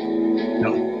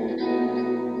 No.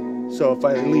 So if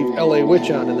I leave LA Witch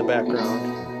on in the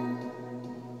background,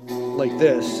 like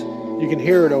this, you can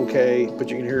hear it okay, but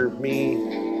you can hear me.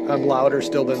 I'm louder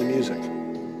still than the music.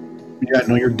 Yeah,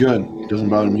 no, you're good. It doesn't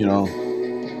bother me at all.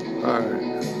 All right.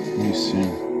 Let me see.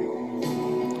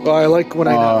 Well, I like when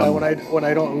I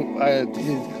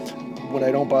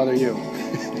don't bother you.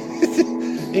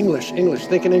 English,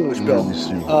 thinking English, Bill. Let me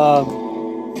see.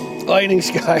 Lightning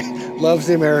Sky loves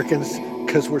the Americans.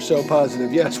 because we're so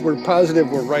positive. Yes, we're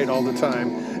positive we're right all the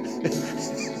time.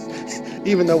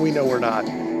 Even though we know we're not.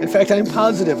 In fact, I'm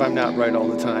positive I'm not right all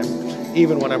the time,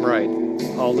 even when I'm right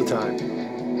all the time.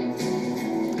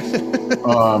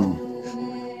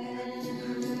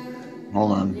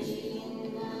 Hold on.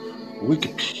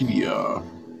 Wikipedia.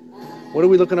 What are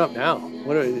we looking up now?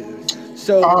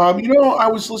 I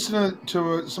was listening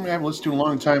to somebody I haven't listened to in a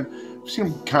long time. I've seen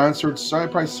him concerts. So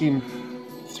I've probably seen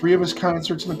 3 of his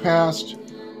concerts in the past.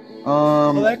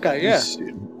 That guy, yeah.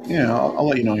 Yeah, I'll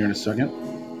let you know here in a second.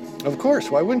 Of course,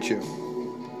 why wouldn't you?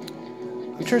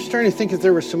 I'm just trying to think if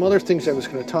there were some other things I was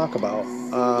going to talk about.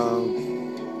 All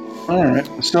right.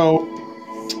 So,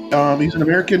 he's an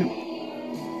American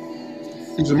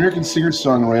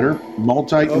singer-songwriter,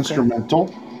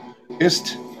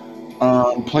 multi-instrumentalist,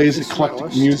 plays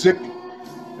eclectic music,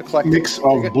 mix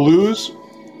of blues,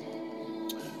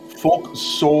 folk,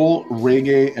 soul,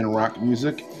 reggae, and rock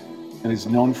music, and is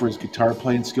known for his guitar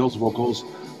playing skills, vocals,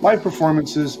 live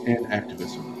performances, and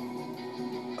activism.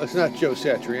 It's not Joe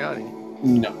Satriani.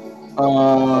 No.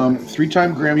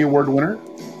 3-time Grammy Award winner,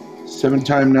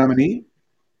 7-time nominee.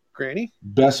 Granny?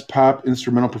 Best Pop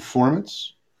Instrumental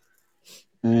Performance.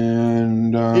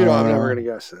 And I'm never going to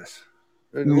guess this.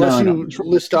 Unless you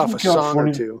list off a song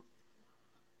or two.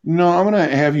 No, I'm going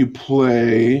to have you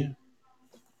play.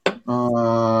 You're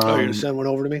going to send one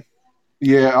over to me?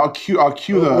 Yeah, I'll cue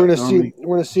the. We're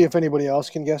going to see if anybody else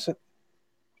can guess it.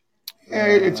 Yeah,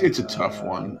 it's a tough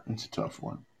one. It's a tough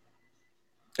one.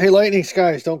 Hey, Lightning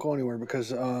Skies, don't go anywhere because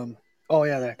that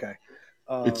guy.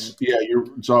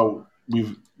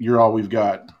 You're all we've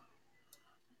got.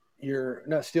 You're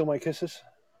not Steal My Kisses?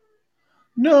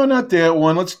 No, not that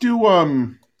one. Let's do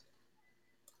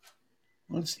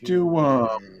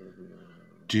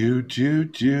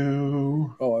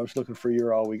do. Oh, I was looking for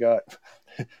You're All We Got.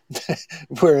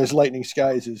 Whereas Lightning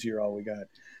Skies is You're All We Got.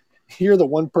 You're the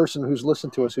one person who's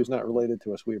listened to us who's not related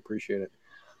to us. We appreciate it.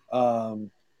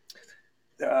 Burn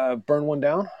One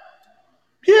Down?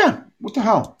 Yeah. What the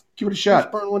hell? Give it a shot.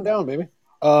 Let's burn one down, baby.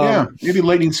 Yeah. Maybe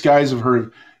Lightning Skies have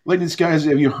heard. Lightning Skies,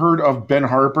 have you heard of Ben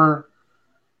Harper?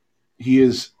 He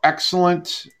is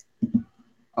excellent.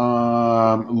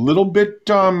 Little bit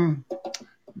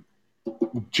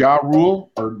Ja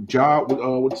Rule or Ja.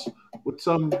 What's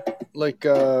like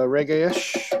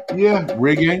reggae-ish? Yeah,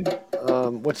 reggae.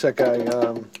 What's that guy?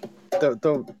 The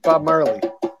Bob Marley.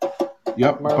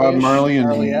 Yep, Bob Marley and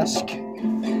Marley-esque.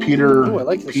 Peter. Oh, I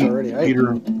like this already.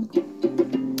 Peter.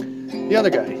 The other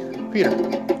guy, Peter.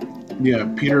 Yeah,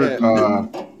 Peter.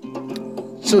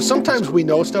 So sometimes we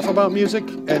know stuff about music,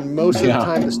 and most of the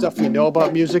time the stuff we know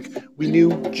about music, we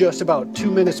knew just about 2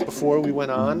 minutes before we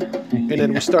went on, and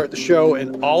then we start the show,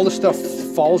 and all the stuff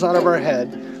falls out of our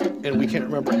head, and we can't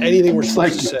remember anything we're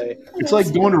supposed to say. It's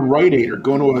like going to Rite Aid or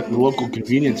going to a local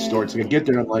convenience store. It's like I get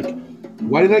there and I'm like,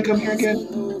 why did I come here again?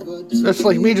 That's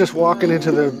like me just walking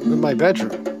into my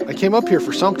bedroom. I came up here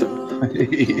for something.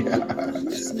 Yeah.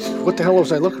 What the hell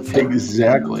was I looking for?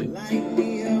 Exactly.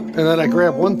 And then I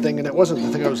grab one thing, and it wasn't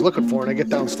the thing I was looking for. And I get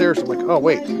downstairs, I'm like, oh,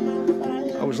 wait.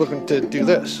 I was looking to do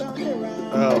this.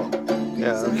 Oh,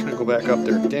 yeah, I'm going to go back up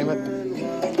there. Damn it.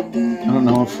 I don't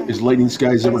know is Lightning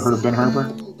Skies ever heard of Ben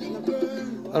Harper?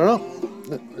 I don't know.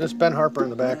 There's Ben Harper in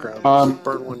the background.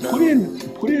 Burn one down.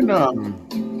 Put in,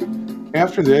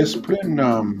 after this, hold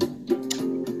on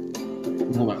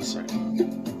a second.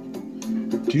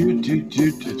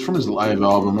 It's from his live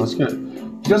album.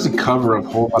 He does a cover of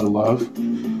Whole Lot of Love,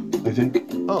 I think.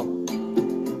 Oh.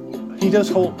 He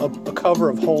does a cover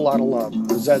of Whole Lot of Love.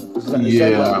 Is that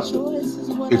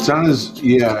it's on his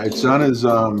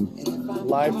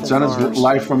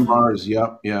Live from Mars.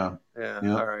 Yep. Yeah.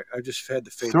 All right. I just had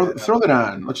to fade throw that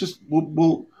on. Let's just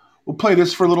we'll play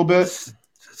this for a little bit. It's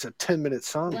a 10-minute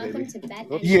song, baby.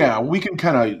 Yeah, we can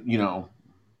kind of, you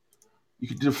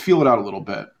can feel it out a little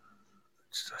bit.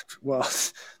 Well,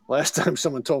 last time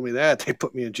someone told me that, they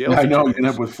put me in jail. I know, you end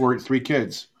up with 3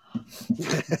 kids.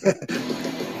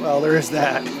 Well, there is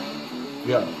that.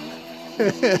 Yeah.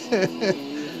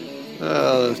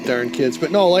 Oh, those darn kids.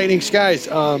 But no, Lightning Skies.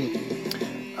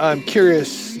 I'm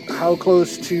curious, how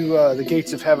close to the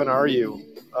gates of heaven are you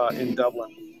in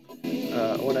Dublin?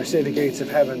 When I say the gates of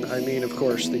heaven, I mean, of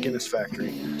course, the Guinness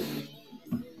factory.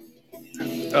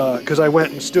 Because I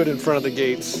went and stood in front of the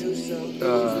gates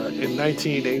in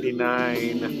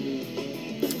 1989.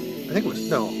 I think it was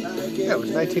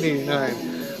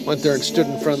 1989. Went there and stood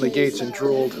in front of the gates and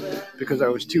drooled because I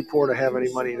was too poor to have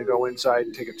any money to go inside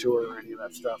and take a tour or any of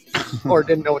that stuff. Or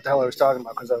didn't know what the hell I was talking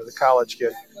about because I was a college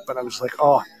kid. But I was like,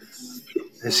 oh,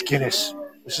 this Guinness,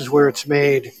 this is where it's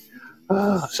made.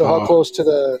 So how close to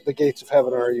the gates of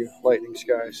heaven are you, lightning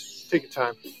skies? Take your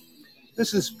time.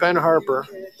 This is Ben Harper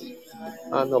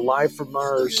on the Live from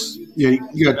Mars. Yeah,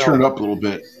 you got to turn it up a little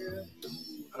bit.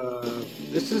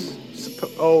 This is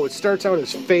it starts out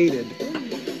as Faded,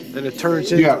 and it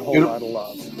turns into A Whole Lot of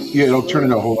Love. Yeah, it'll turn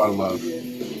into A Whole Lot of Love.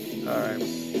 All right.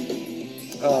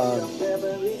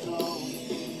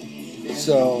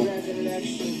 So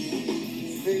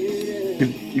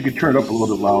you could turn it up a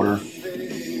little bit louder.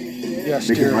 Yes,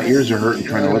 because my ears are hurting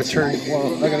trying to listen.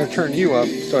 I gotta turn you up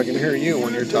so I can hear you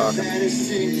when you're talking.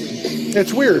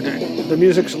 It's weird. The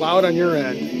music's loud on your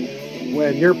end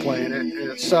when you're playing it,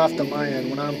 and it's soft on my end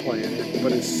when I'm playing it.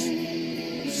 But it's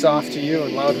soft to you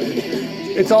and loud.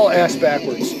 It's all ass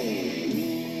backwards.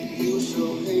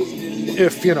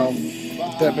 If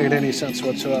that made any sense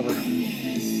whatsoever.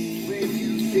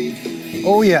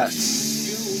 Oh yes.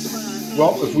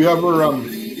 Well, if we ever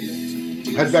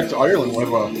head back to Ireland, we'll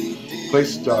have a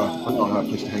place to, not a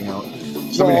place to hang out.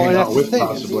 Somebody to hang out with,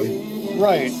 possibly.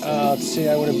 Right. Let's see,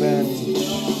 I would have been...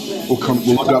 We'll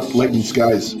look up Lightning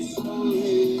Skies. I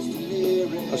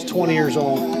was 20 years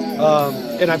old.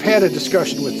 And I've had a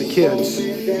discussion with the kids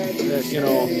that,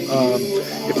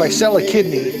 if I sell a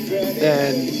kidney,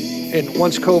 and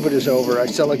once COVID is over, I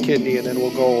sell a kidney and then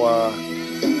we'll go,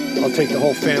 I'll take the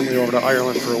whole family over to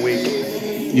Ireland for a week.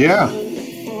 Yeah.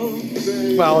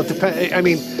 Well, it depends. I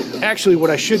mean, actually, what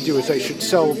I should do is I should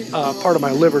sell part of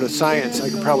my liver to science. I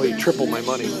could probably triple my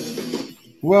money.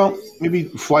 Well, maybe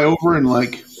fly over and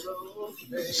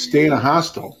stay in a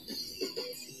hostel.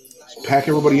 Just pack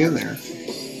everybody in there.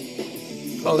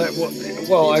 Oh,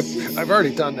 I've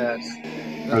already done that.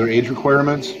 Are there age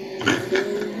requirements?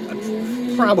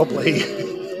 Probably.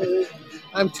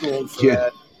 I'm too old for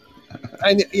that.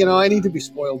 I need to be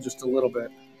spoiled just a little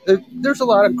bit. There's a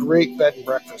lot of great bed and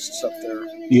breakfasts up there.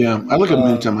 Yeah, I look at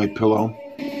Mint on my pillow.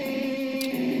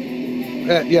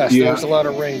 Yes, there's a lot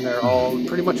of rain there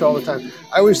pretty much all the time.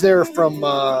 I was there from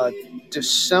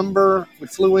December. We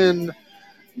flew in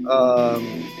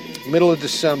middle of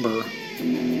December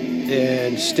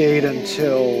and stayed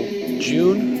until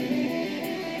June.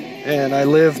 And I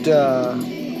lived on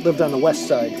the west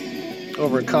side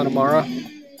over in Connemara.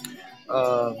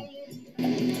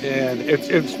 And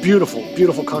it's beautiful,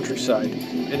 beautiful countryside.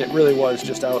 And it really was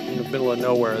just out in the middle of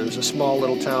nowhere. There's a small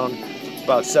little town,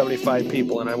 about 75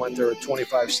 people, and I went there with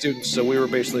 25 students, so we were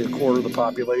basically a quarter of the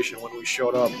population when we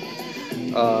showed up.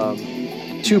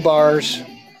 2 bars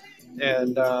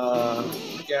and a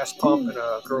gas pump and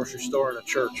a grocery store and a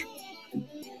church.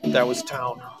 That was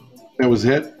town. That was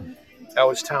it? That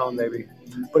was town, baby.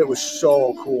 But it was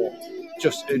so cool.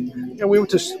 We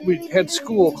had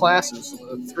school classes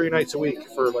 3 nights a week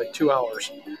for 2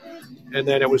 hours, and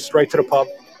then it was right to the pub.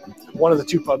 One of the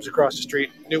 2 pubs across the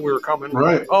street knew we were coming.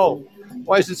 Right. Oh,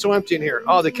 why is it so empty in here?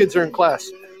 Oh, the kids are in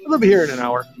class. They'll be here in an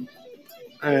hour.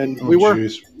 And we were.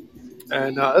 Geez.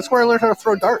 And that's where I learned how to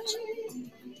throw darts.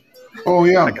 Oh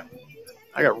yeah.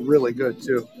 I got really good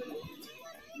too.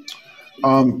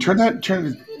 Turn up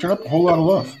A Whole Lot of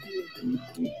Love.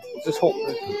 This whole.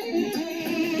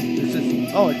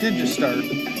 It did just start.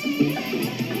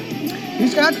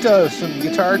 He's got some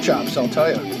guitar chops, I'll tell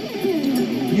you.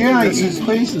 Yeah, he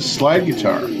plays the slide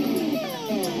guitar.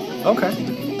 Okay.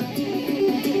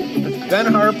 It's Ben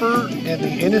Harper and the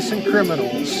Innocent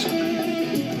Criminals.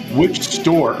 Which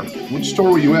store? Which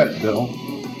store were you at, Bill?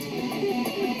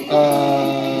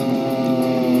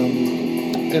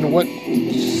 In what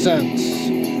sense?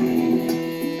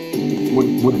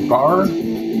 What bar?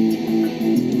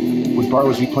 What bar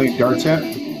was he playing darts at?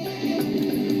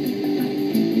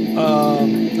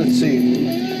 Let's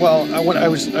see. Well, I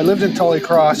lived in Tully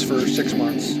Cross for 6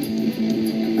 months,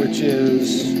 which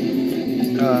is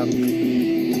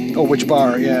which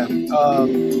bar? Yeah.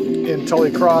 In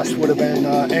Tully Cross would have been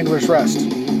Angler's Rest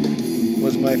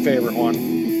was my favorite one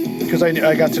because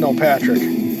I got to know Patrick,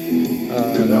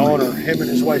 the owner. Him and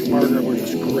his wife Margaret were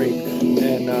just great,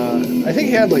 and I think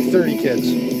he had 30 kids.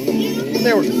 And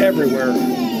they were everywhere.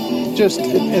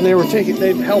 And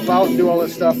they'd help out and do all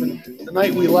this stuff. And the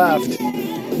night we left,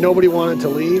 nobody wanted to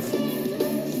leave.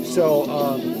 So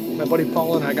my buddy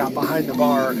Paul and I got behind the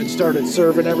bar and started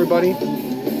serving everybody.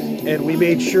 And we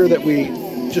made sure that we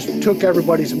just took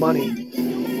everybody's money.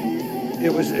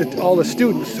 All the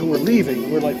students who were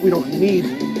leaving were like, we don't need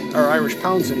our Irish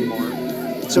pounds anymore.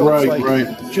 So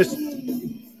right. Just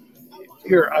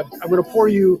here, I'm going to pour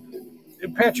you.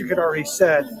 And Patrick had already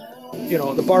said,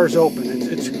 the bar's open.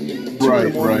 It's 2 in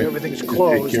the morning. Everything's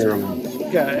closed. Take care of them.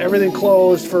 Yeah, everything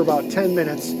closed for about 10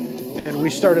 minutes, and we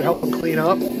started helping clean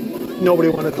up. Nobody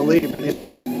wanted to leave.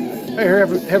 Hey,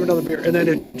 have another beer. And then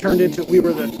it turned into we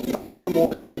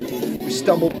we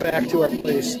stumbled back to our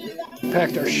place,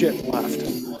 packed our shit, and left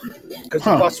because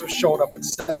the bus was showing up at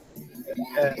 7.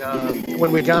 And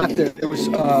when we got there, it was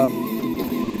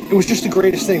just the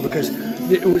greatest thing because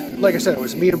it was, like I said, it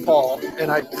was me and Paul,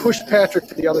 and I pushed Patrick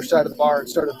to the other side of the bar and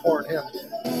started pouring him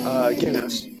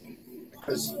Guinness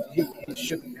because he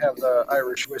shouldn't have the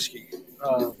Irish whiskey.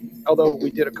 Although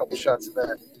we did a couple shots of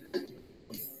that.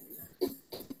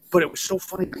 But it was so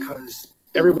funny because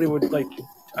everybody would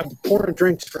I'm pouring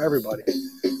drinks for everybody.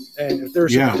 And if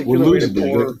there's a particular way to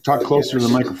pour, talk closer to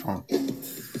the microphone.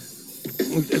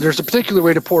 There's a particular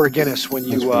way to pour a Guinness when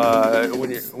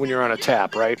you're on a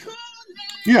tap, right?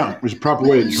 Yeah, there's a proper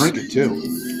way to drink it too.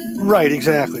 Right,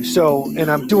 exactly. So, and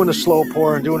I'm doing a slow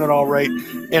pour and doing it all right.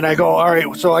 And I go, all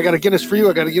right, so I got a Guinness for you.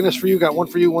 I got a Guinness for you. Got one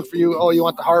for you, one for you. Oh, you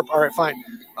want the harp? All right, fine.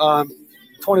 $20.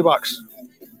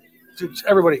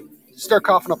 Everybody start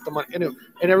coughing up the money. And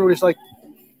everybody's like,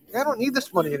 I don't need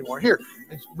this money anymore. Here.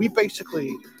 And we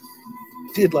basically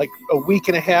did like a week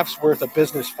and a half's worth of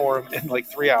business for him in like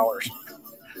 3 hours.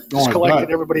 Just collected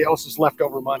everybody else's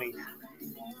leftover money.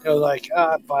 It was like,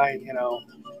 fine,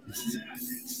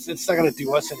 it's not going to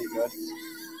do us any good.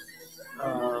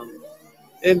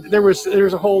 And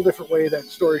there's a whole different way that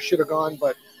story should have gone,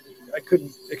 but I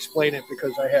couldn't explain it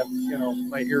because I have,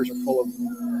 my ears are full of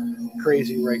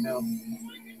crazy right now.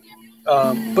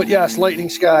 But yes, Lightning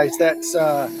Skies, that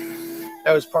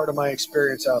was part of my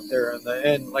experience out there.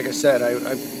 And like I said,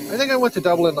 I think I went to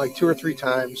Dublin like 2 or 3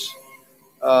 times.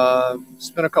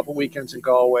 Spent a couple weekends in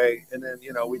Galway, and then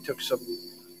we took some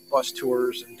bus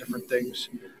tours and different things,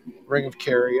 Ring of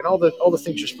Kerry, and all the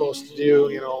things you're supposed to do.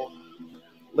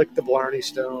 Lick the Blarney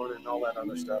Stone and all that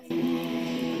other stuff.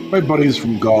 My buddy's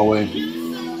from Galway.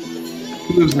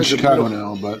 He lives in Chicago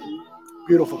now, but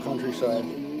beautiful countryside.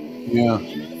 Yeah,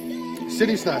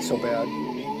 city's not so bad.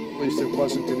 At least it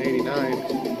wasn't in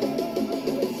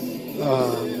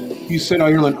 '89. You said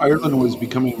Ireland was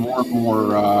becoming more and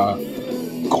more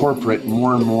corporate,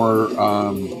 more and more,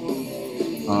 a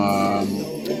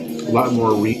lot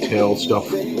more retail stuff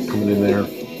coming in there.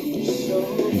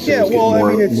 Yeah,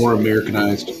 well, it's more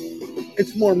Americanized.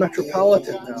 It's more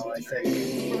metropolitan now, I think.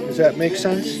 Does that make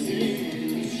sense?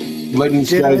 Lightning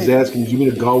Skies asking, did you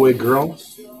meet a Galway girl?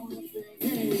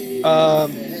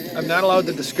 I'm not allowed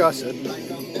to discuss it.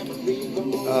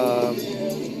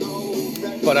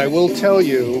 But I will tell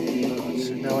you,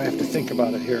 now I have to think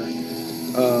about it here.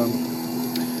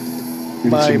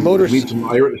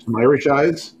 Some Irish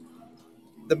eyes?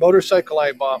 The motorcycle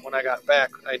I bought when I got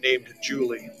back, I named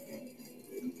Julie.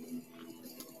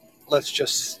 Let's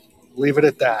just leave it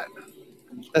at that.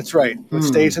 That's right. It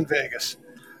stays in Vegas.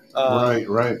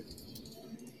 Right.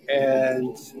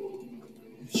 And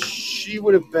she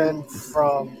would have been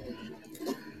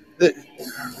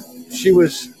she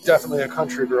was definitely a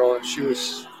country girl, and she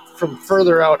was from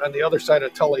further out on the other side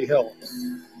of Tully Hill.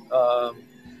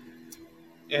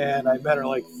 And I met her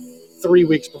like 3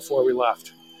 weeks before we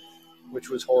left, which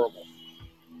was horrible.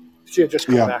 She had just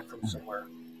come back from somewhere.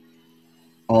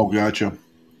 Oh, gotcha.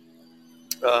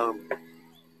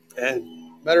 And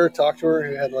met her, talked to her,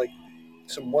 and had like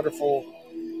some wonderful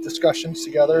discussions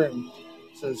together, and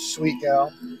she's a sweet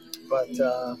gal, but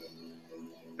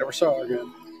never saw her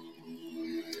again.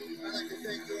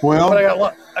 Well,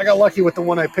 but I got lucky with the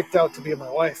one I picked out to be my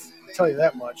wife. I'll tell you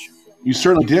that much. You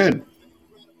certainly did.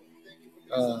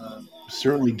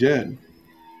 Certainly did.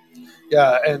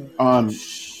 Yeah, and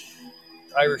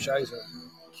Irish eyes are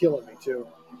killing me too.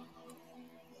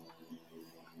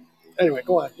 Anyway,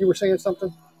 go on. You were saying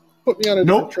something? Put me on a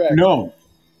different track. No.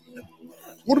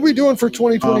 What are we doing for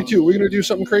 2022? Are we going to do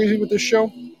something crazy with this show?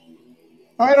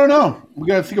 I don't know. We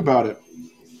got to think about it.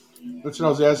 That's what I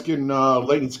was asking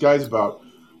Lightning Skies about.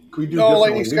 Can we do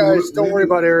Lightning Skies, don't worry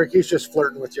about Eric. He's just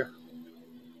flirting with you.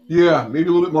 Yeah, maybe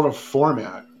a little bit more of a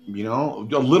format, a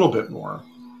little bit more.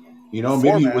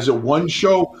 Maybe was it one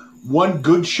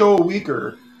good show a week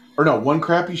or no, one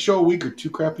crappy show a week or 2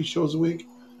 crappy shows a week?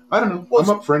 I don't know. Well, I'm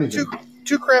up for anything.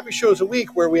 Two crappy shows a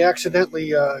week where we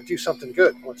accidentally do something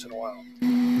good once in a while.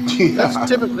 Yeah.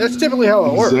 That's typically how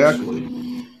it works. Exactly.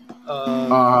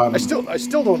 I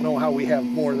still don't know how we have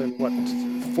more than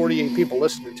 48 people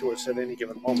listening to us at any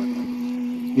given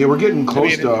moment. Yeah, we're getting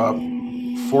close to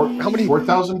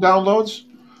 4,000 downloads,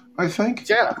 I think.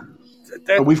 Yeah. I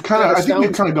think we've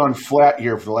kind of gone flat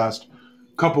here for the last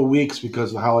couple of weeks because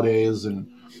of the holidays and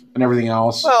everything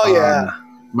else. Well, yeah.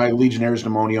 My Legionnaire's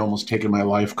pneumonia almost taken my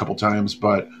life a couple times,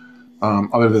 but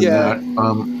other than that,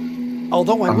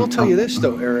 although I will tell you this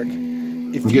though, Eric,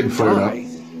 if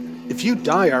you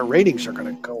die, our ratings are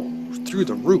going to go through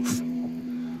the roof.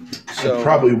 So it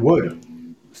probably would.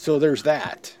 So there's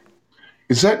that.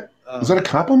 Is that Is that a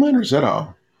compliment or is that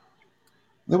a?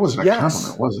 That wasn't a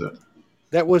compliment, was it?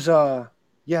 That was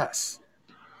yes.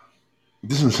 It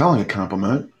doesn't sound like a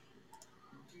compliment.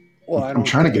 Well, I'm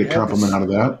trying to get a compliment out of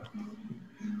that.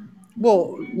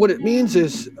 Well, what it means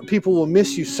is people will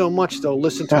miss you so much they'll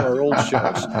listen to our old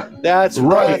shows. That's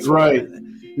right.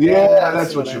 Yeah,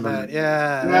 that's what you meant. meant.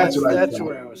 Yeah, that's what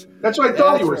I was. That's what I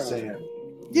thought you were saying.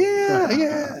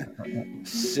 Yeah.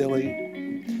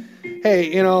 Silly.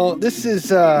 Hey, this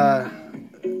is.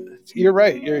 You're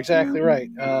right. You're exactly right.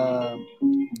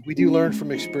 We do learn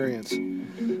from experience.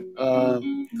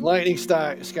 Lightning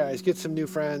Skies, get some new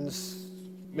friends.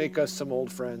 Make us some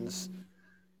old friends.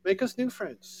 Make us new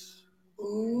friends.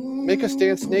 Make us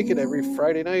dance naked every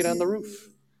Friday night on the roof.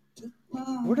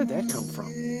 Where did that come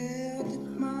from?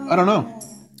 I don't know.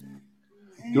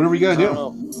 Do whatever you gotta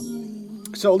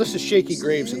do. So this is Shaky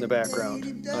Graves in the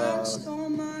background.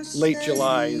 Late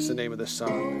July is the name of this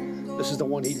song. This is the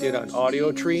one he did on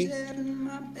Audio Tree.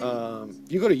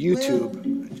 You go to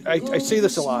YouTube. I say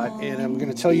this a lot, and I'm going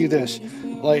to tell you this,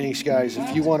 Lightning Skies.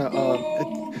 If you want to,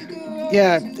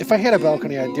 if I had a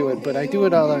balcony, I'd do it, but I do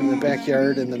it out in the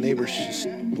backyard, and the neighbors just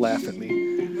laugh at me.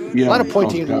 Yeah, a lot of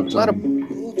pointing, just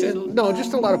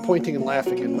a lot of pointing and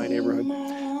laughing in my neighborhood.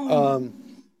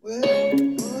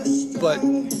 But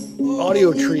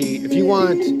Audio Tree, if you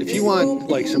want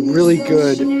like some really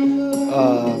good,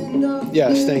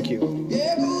 yes, thank you.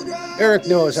 Eric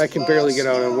knows I can barely get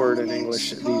out a word in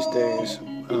English these days.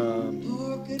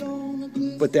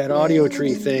 But that Audio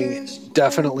Tree thing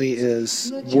definitely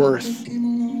is worth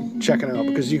checking out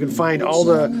because you can find all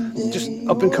the just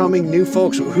up and coming new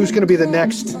folks. Who's going to be the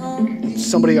next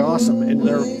somebody awesome? And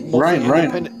they're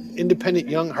mostly independent,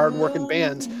 young, hardworking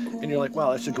bands. And you're like, wow,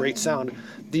 that's a great sound.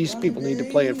 These people need to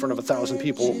play in front of 1,000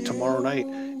 people tomorrow night,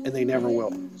 and they never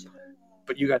will.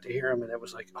 But you got to hear them, and it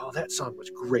was like, oh, that song was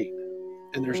great.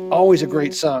 And there's always a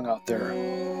great song out there.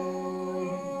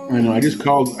 I know. I just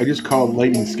called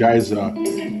Lightning Skies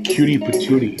cutie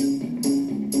patootie.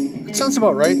 It sounds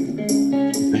about right.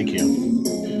 Thank you.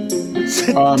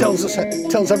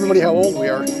 Tells everybody how old we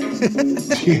are.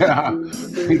 Yeah,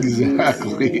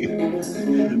 exactly.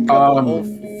 Old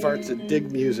farts that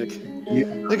dig music. Yeah.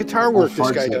 The guitar work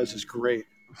this guy does is great.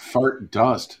 Fart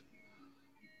dust.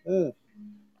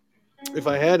 If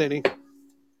I had any.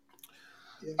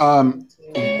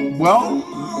 Well,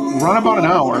 run about an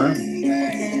hour.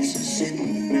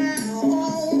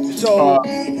 So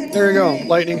there you go,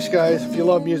 Lightning Skies. If you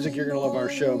love music, you're going to love our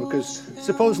show because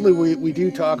supposedly we do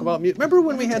talk about music. Remember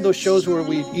when we had those shows where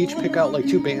we each pick out like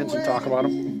 2 bands and talk about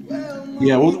them?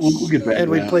 Yeah, we'll get back.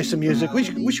 And we'd play some music. We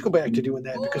should go back to doing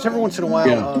that because every once in a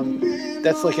while,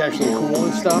 that's like actually cool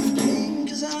and stuff.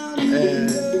 And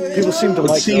people seem to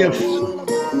like those.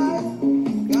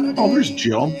 Oh, there's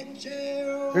Jill.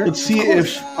 Let's see if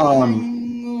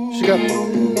she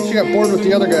got bored with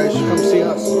the other guys. She comes see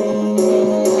us.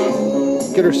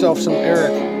 Get herself some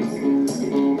Eric.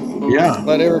 Yeah.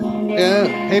 Let Eric. Yeah.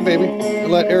 Hey, baby.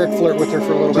 Let Eric flirt with her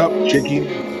for a little bit. What's up, chickie?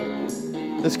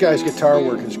 This guy's guitar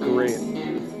work is great.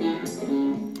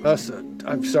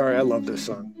 I'm sorry. I love this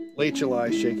song. Late July,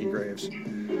 Shaky Graves.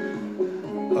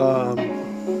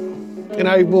 And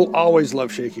I will always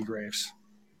love Shaky Graves.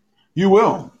 You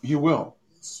will.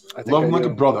 I love him like a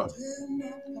brother.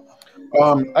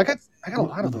 I got a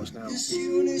lot of those now.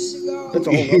 That's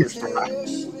a whole other story.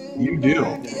 You do.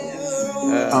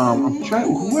 I'm trying.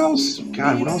 Who else?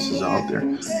 God, what else is out there?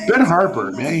 Ben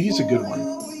Harper, man, he's a good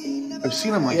one. I've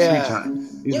seen him 3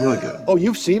 times. He's really good. Oh,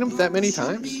 you've seen him that many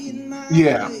times?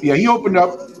 Yeah. He opened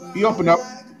up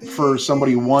for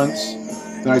somebody once.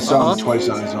 Then I saw him twice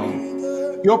on his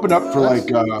own. He opened up for I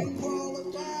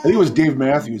think it was Dave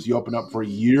Matthews. He opened up for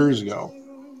years ago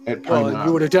at Pine Knob.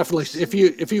 You would have definitely,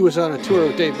 if he was on a tour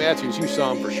with Dave Matthews, you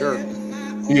saw him for sure.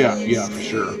 Yeah, for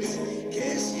sure.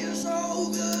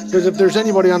 Because if there's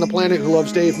anybody on the planet who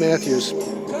loves Dave Matthews,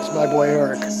 it's my boy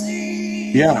Eric.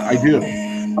 Yeah, I do.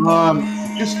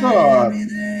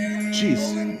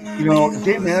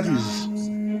 Dave Matthews,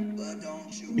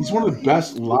 he's one of the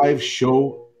best live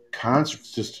show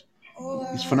concerts.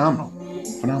 He's phenomenal.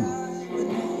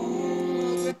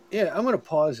 Yeah, I'm going to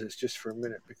pause this just for a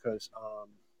minute because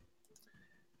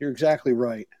you're exactly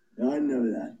right. I know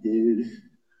that, dude.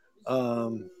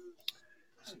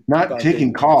 Not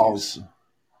taking calls.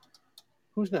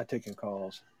 Who's not taking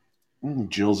calls?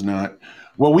 Jill's not.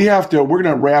 Well, we're going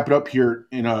to wrap it up here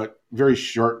in a very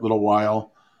short little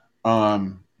while.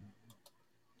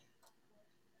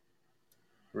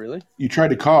 Really? You tried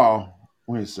to call.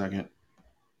 Wait a second.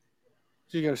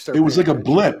 So you got to start. It was like a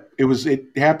blip.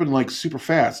 It happened like super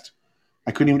fast.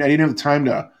 I didn't have time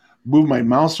to move my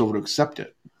mouse over to accept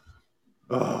it.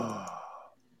 Oh.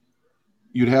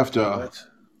 You'd have to. That's-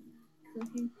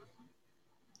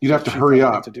 You'd have to She'd hurry probably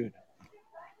have up. to do it.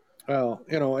 Well,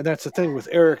 and that's the thing with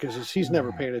Eric is he's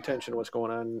never paying attention to what's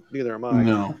going on. Neither am I.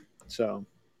 No. So,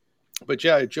 but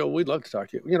yeah, Joe, we'd love to talk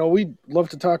to you. We'd love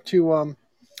to talk to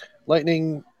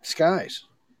Lightning Skies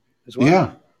as well.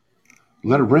 Yeah.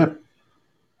 Let it rip.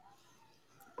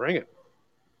 Bring it.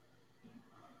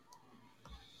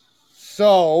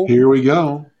 So Here we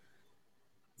go.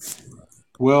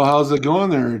 Well, how's it going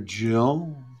there,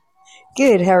 Jill?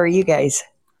 Good. How are you guys?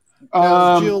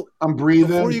 Jill, I'm before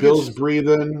breathing. you Bill's get-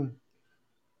 breathing.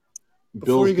 Before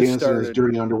Bill's you get dancing in his started-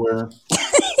 dirty underwear.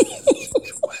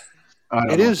 I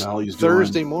don't it know is what the hell he's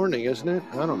Thursday doing. morning, isn't it?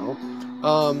 I don't know.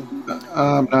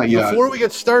 Not yet. Before we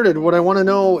get started, what I want to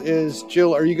know is,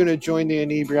 Jill, are you going to join the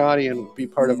Inebriati and be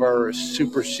part of our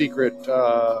super secret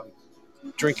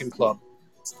drinking club?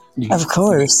 Of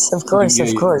course.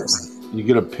 You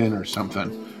get a pin or something.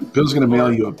 Bill's going to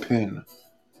mail you a pin.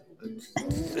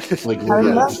 Like I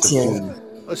would love just a to. pin.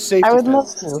 A safety I would pin.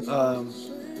 love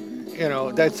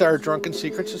to. That's our drunken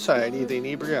secret society, the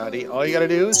Inebriati. All you got to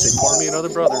do is say, pour me another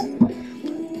brother.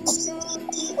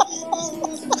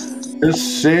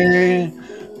 Just say,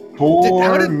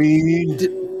 pour me.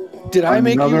 Did I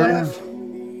make you another- laugh?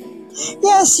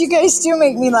 Yes, you guys do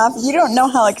make me laugh. You don't know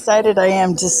how excited I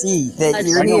am to see that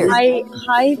you're here.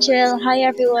 Hi, Jill. Hi,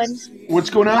 everyone. What's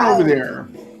going on over there?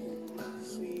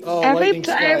 Oh, Lightning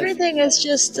Skies. Everything is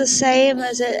just the same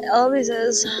as it always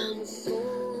is.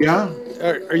 Yeah?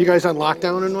 Are you guys on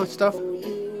lockdown and what stuff?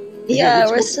 Yeah,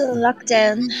 we're still locked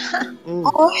down.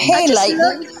 Oh, hey,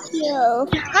 Lightning. You.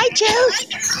 Hi,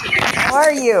 Jill. How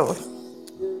are you?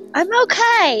 I'm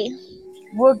okay.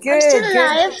 Well, good. I'm still good.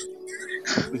 alive.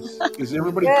 Is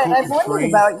everybody Good. COVID I've wondered free?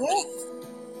 about you.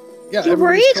 Yeah, You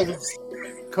everybody's worried?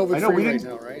 COVID I know, free we right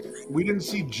didn't- now, right? We didn't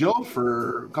see Jill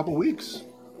for a couple weeks.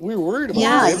 We were worried about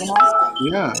Yeah, that.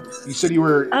 you know. Yeah. You said you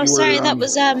were. Oh, you sorry. were, That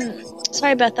was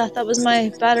Sorry about that. That was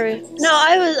my battery. No,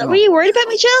 I was. Oh. Were you worried about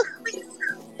me, Jill?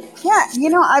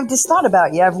 Yeah, I've just thought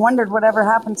about you. I've wondered whatever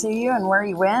happened to you and where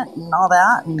you went and all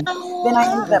that. And then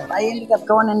I ended up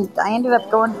going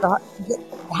to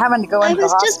having to go I into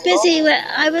was the just hospital.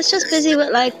 busy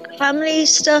with like family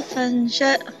stuff and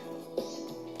shit.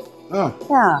 Oh,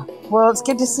 Yeah. Well, it's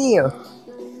good to see you.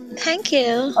 Thank you.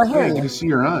 Oh, yeah. here. Good to see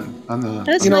you're on the.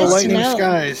 That's nice to Lightning know.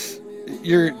 Skies,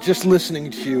 you're just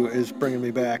listening to you is bringing me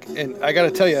back. And I got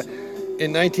to tell you,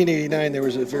 in 1989, there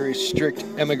was a very strict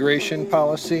immigration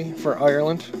policy for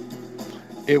Ireland.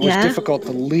 It was Yeah? difficult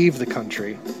to leave the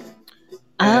country.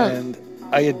 Oh. And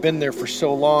I had been there for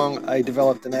so long, I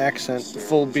developed an accent,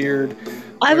 full beard.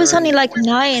 I was wearing- only like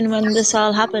 9 when this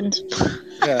all happened.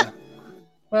 Yeah.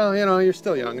 Well, you're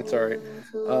still young. It's all right.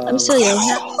 I'm still young.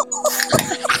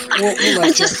 We'll I'm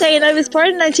let just saying, I was born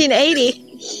in 1980.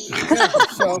 yeah,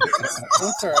 so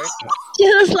that's all right. She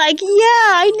was like,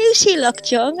 yeah, I knew she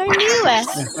looked young. I knew it.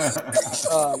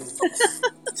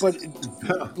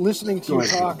 But listening to Go you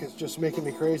ahead, talk is just making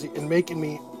me crazy and making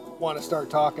me want to start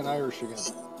talking Irish again.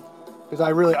 Because I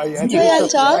had to Yeah, pick up the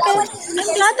talking. accent.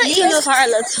 I'm glad that you love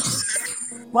Ireland.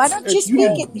 Why don't you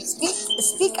You-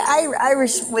 speak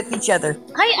Irish with each other?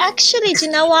 I actually, do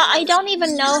you know what? I don't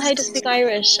even know how to speak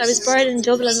Irish. I was born in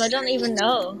Dublin. I don't even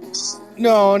know.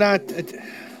 No, not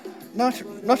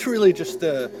really. Just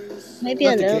Maybe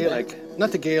not a the little bit. Gaelic,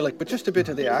 not the Gaelic, but just a bit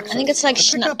of the accent. I think it's like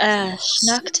picked up-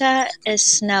 Shnachta is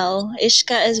snow,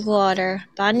 Ishka is water,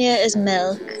 Banya is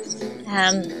milk.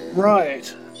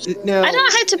 Right. Now, I don't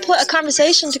know how to put a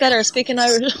conversation together speaking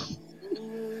Irish.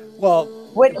 well,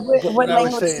 What what I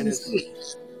was language do saying you is speak?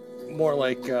 more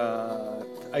like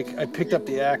I picked up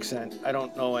the accent. I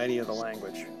don't know any of the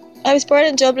language. I was born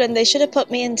in Dublin. They should have put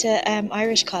me into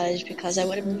Irish college because I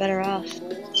would have been better off.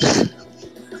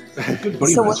 Good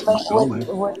buddy. So That's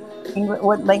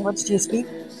what language do you speak?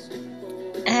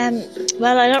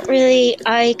 Well, I don't really.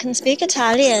 I can speak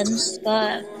Italian,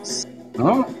 but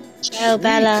Oh, ciao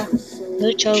bella,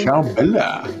 mucho, ciao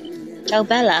bella. ciao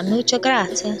bella, mucho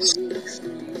grazie.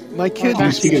 My kid Do you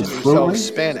is speak it teaching himself fluently?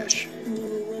 Spanish.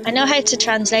 I know how to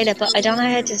translate it, but I don't know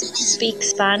how to speak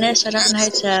Spanish. I don't know how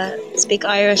to speak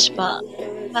Irish, but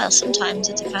well, sometimes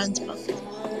it depends. But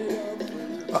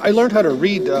I learned how to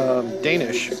read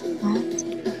Danish.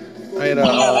 I had a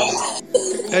hell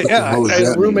is I had a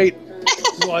that roommate.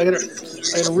 Well, I had a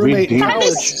roommate in Danish?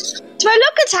 college. do I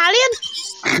look Italian?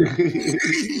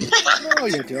 No,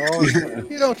 you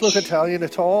don't. You don't look Italian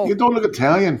at all. You don't look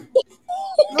Italian.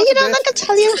 You don't look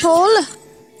Italian at all.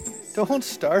 Don't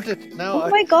start it now. Oh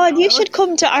my God, you should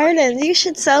come to Ireland. You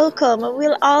should so come, and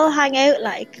we'll all hang out.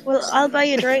 I'll buy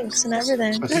you drinks and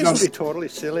everything. I This think would be totally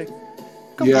silly.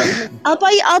 Yeah. I'll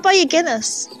buy you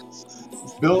Guinness.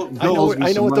 Bill I know owes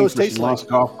me some what money those for some taste like. lost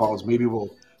golf balls. Maybe we'll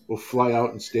fly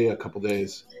out and stay a couple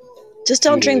days. Just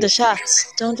don't drink the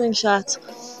shots. Don't drink shots.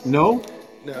 No.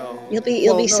 No.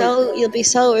 You'll so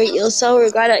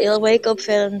regret it. You'll wake up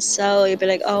feeling you'll be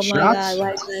like, oh my Shots? god,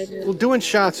 why did I do Well, doing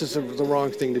shots is the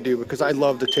wrong thing to do because I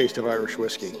love the taste of Irish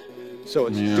whiskey. So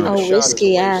it's doing a Oh, shot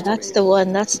whiskey, is a yeah, waste to that's me. the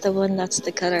one. That's the one. That's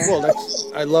the killer.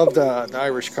 Well, I love the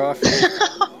Irish coffee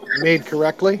made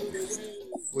correctly.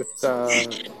 With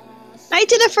I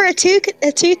did it for a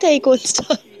toothache once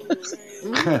time.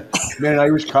 Man,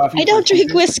 Irish coffee. I don't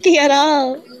drink whiskey at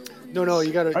all. no,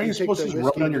 you gotta. Are you take supposed the to just whiskey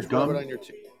rub it on and your just rub gum? it on your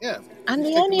yeah. I'm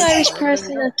the only Irish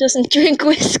person that doesn't drink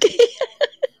whiskey.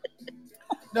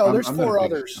 No, there's I'm not four a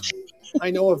big- others.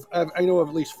 I know of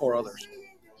at least four others.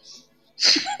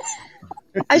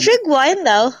 I drink wine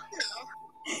though.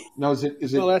 No, is it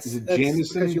That's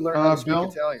Jameson, because you learn how to speak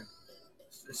Bill? Italian.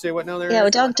 Say what now there? Yeah,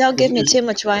 well, don't give me too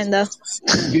much wine though.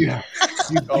 Yeah.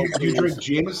 You drink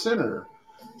Jameson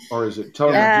or is it?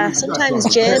 Yeah,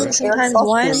 sometimes gin, sometimes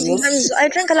wine, sometimes I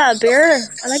drink a lot of beer.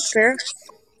 I like beer.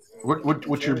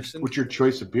 What's your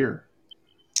choice of beer?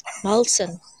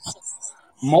 Molson.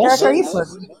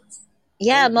 Molson?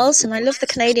 Yeah, Molson. I love the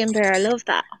Canadian beer. I love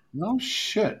that. No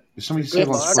shit. Somebody said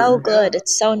It's so good.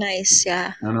 It's so nice.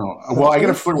 Yeah. I know. Well, I got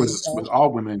to flirt with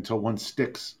all women until one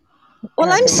sticks.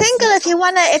 Well, I'm single. If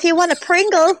you wanna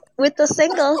Pringle with the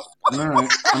single. All right.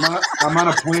 I'm on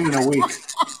a plane in a week.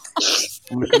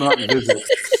 I'm gonna come out and visit.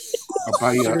 I'll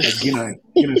buy you a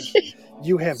Guinness.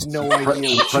 You have no idea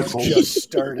what you just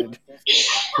started.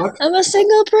 What? I'm a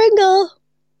single Pringle.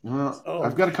 Well,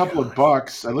 I've got a couple of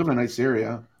bucks. I live in a nice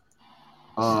area.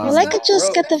 Well, I could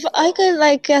just get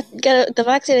the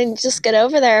vaccine and just get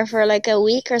over there for like a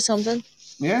week or something.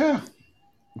 Yeah.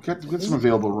 Got some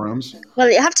available rooms. Well,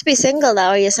 you have to be single though.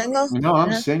 Are you single? No,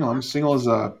 I'm single. I'm single as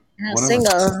a whatever.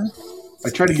 Single. I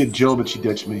tried to get Jill, but she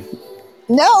ditched me.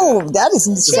 No, that is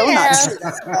so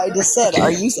not. I just said,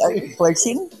 are you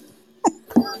flirting?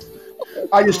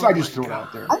 I just threw it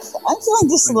out there. I'm feeling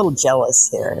just a little jealous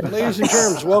here. Ladies and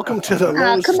germs, welcome to the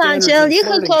come on, Jill. You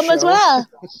can come as well.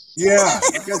 Yeah,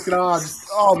 you guys can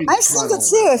all be I'm single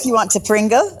too. If you want to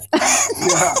Pringle.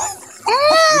 Yeah.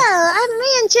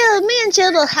 Oh, me and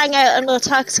Jill will hang out and we'll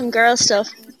talk some girl stuff.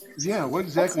 Yeah, what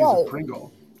exactly is a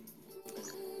Pringle?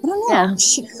 I don't know. Yeah.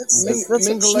 She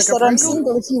Mingle said, like a I'm Pringle?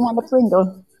 single if you want a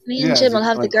Pringle. Me and Jim will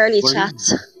have the girly flirting?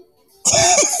 chats.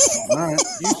 All right.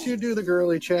 You two do the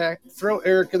girly chat. Throw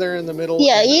Erica there in the middle.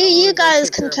 Yeah, and you I'll guys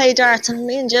take can care play darts and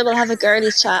me and Jim will have a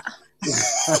girly chat.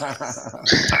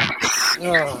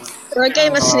 Oh, Or a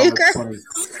game of snooker.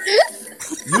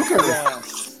 Snooker? yeah.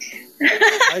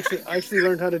 I actually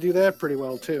learned how to do that pretty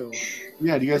well too.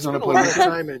 Yeah, do you guys know how to A lot of play?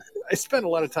 time I spent a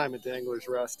lot of time at Dangler's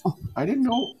Rest. I didn't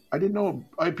know.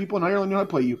 People in Ireland knew how to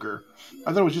play euchre.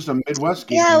 I thought it was just a Midwest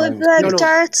game. Yeah, we play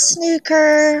darts,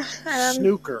 snooker,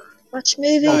 snooker. watch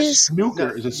No, movies.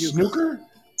 snooker. Is it snooker?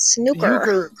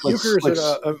 Snooker. Euchre is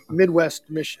a Midwest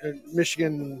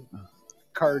Michigan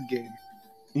card game.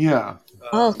 Yeah.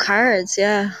 Oh, cards,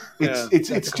 yeah.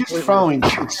 It's just following.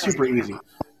 It's super easy.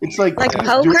 It's like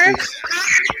poker?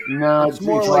 No, It's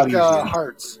more a lot like easier.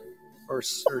 hearts or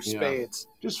spades.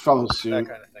 Just follow suit. That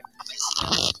kind of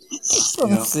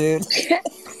thing. Yeah.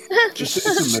 It's a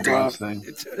Midwest thing.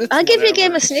 I'll give you a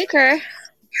game of snooker.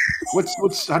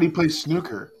 What's how do you play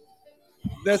snooker?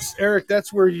 That's Eric.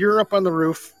 That's where you're up on the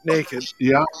roof naked.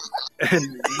 Yeah. And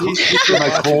Am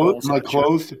I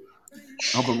clothed?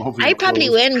 Hopefully I probably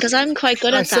win because I'm quite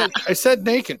good at that. I said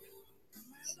naked.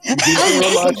 Naked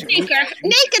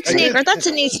snooker. That's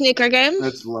a new snooker game.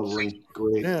 That's lovely.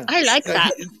 Great. Yeah. I like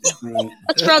that.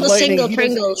 That's for all the Lightning, single he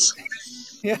Pringles.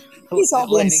 Yeah. He's all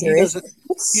being serious.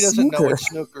 He doesn't know what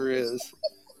snooker is.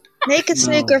 Naked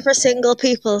snooker for single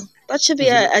people. That should be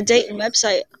a dating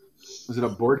website. Is it a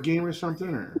board game or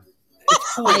something? Or?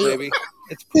 It's pool, baby.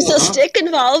 It's pool. There's a stick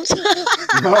involved.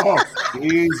 No,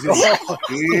 easy.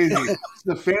 It's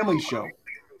the family show.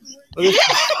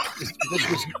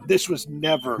 This was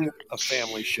never a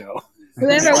family show.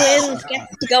 Whoever wins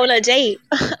gets to go on a date.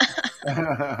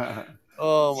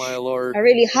 Oh my lord! A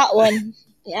really hot one.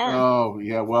 Yeah. Oh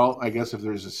yeah. Well, I guess if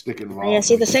there's a stick involved. Yeah.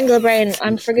 See, the single brain.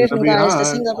 I'm forgiving It'll be guys. The hot.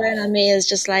 single brain on me is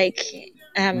just like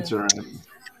That's all right.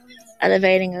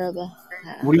 elevating a little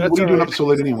bit. What are you doing up so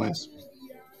late, anyways?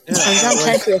 Yeah, I was on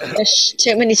plenty of fish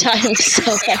too many times.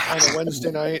 So on a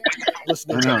Wednesday night,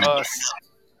 listening to us.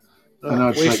 I know,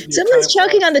 it's like, someone's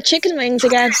choking on the chicken wings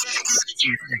again.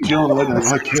 Jill and Linda,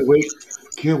 I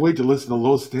can't wait to listen to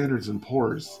Low Standards and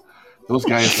Pours. Those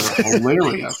guys are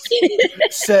hilarious.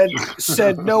 Said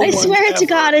no I one swear ever. to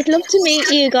God, I'd love to meet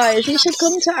you guys. You should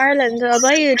come to Ireland. I'll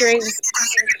buy you a drink.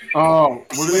 Oh,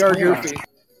 We are goofy.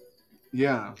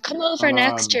 Yeah. Come over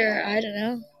next year. I don't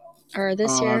know, or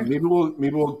this year. Maybe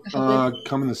we'll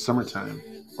come in the summertime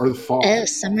or the fall. Oh,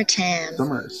 summertime.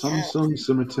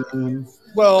 Summertime.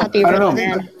 Well, I'll be I don't ready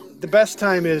know. then. the best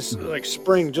time is like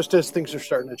spring, just as things are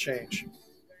starting to change.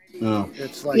 Oh.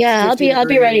 It's like Yeah, I'll 50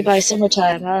 be ready by degrees.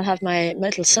 summertime. I'll have my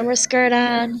little summer skirt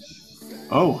on.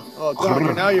 Oh.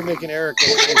 Doug, now you're making Eric.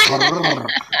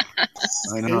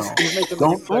 I know. He's making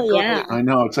Don't. Oh yeah. I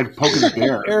know. It's like poking the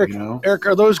bear. Eric, you know. Eric,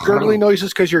 are those gurgly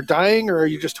noises because you're dying, or are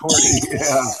you just horny?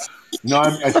 Yeah. No,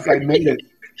 I think I made it.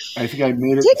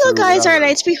 Tickle guys are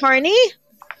allowed to be horny.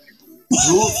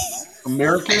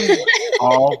 American.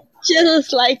 All.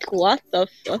 Jill's like, what the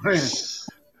fuck?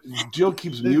 Jill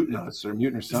keeps muting us or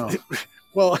muting herself.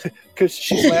 Well, because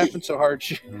she's laughing so hard.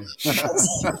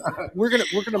 We're gonna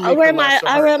make I wear her laugh so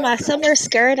I hard. wear my summer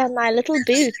skirt and my little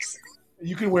boots.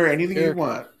 You can wear anything you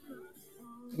want.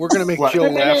 We're gonna make What? Jill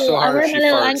laugh so I hard wear she my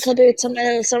little farts. ankle boots and my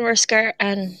little summer skirt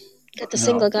and get the No.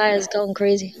 single guys going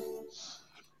crazy.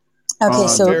 Okay,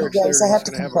 so Eric's guys, I literally have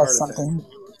to gonna have a confess heart attack. something.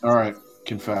 All right.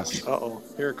 Confess. Uh-oh,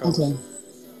 here it comes. Okay.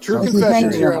 True Okay, confessions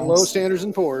thank here you. on Low Standards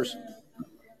and Pours.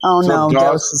 Oh What's no, up,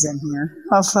 Doc? Dose is in here.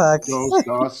 Oh fuck.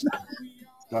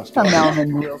 Dust. I'm now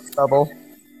in real trouble.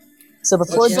 So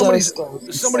before Somebody's, Dose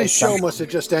goes, somebody's show must have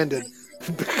just ended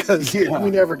because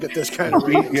we never get this kind of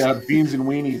readings. Yeah, beans and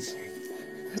weenies.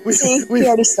 See, we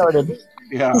already started.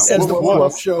 Yeah. As the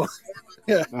warm-up show.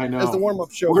 Yeah, I know. as the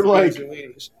warm-up show. We're for like, Beans and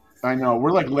Weenies. I know.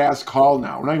 We're like last call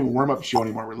now. We're not even warm-up show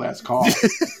anymore. We're last call. I've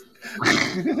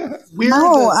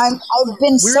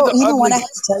been so. You know what? I have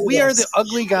to tell you we are this. the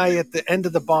ugly guy at the end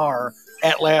of the bar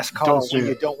at last call Don't say when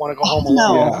you it. don't want to go home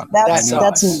No, alone. that's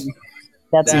us. me.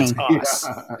 That's me. us.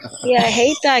 Yeah, I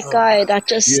hate that guy that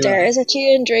just Yeah. stares at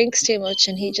you and drinks too much,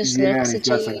 and he just Yeah, looks and at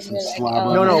he you. does, like, and some you're like, slobber.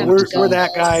 oh, No, I no, have we're to go.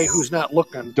 that guy who's not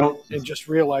looking Don't and just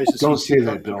realizes Don't he's say that,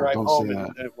 going to Bill. drive Don't home say and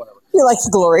that. whatever. You're like the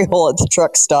glory hole at the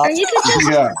truck stop. Or you could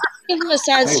just Yeah. give him a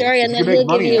sad Hey, story, and you then can make he'll give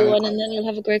money you out of one, it. and then you'll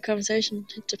have a great conversation.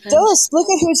 It depends. Dose, look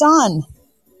at who's on.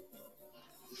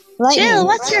 Lightning. Jill,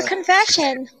 what's your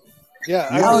confession? Yeah,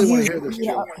 I Oh, really want you- to hear this,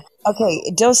 yeah. Jill.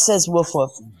 Okay, Dose says woof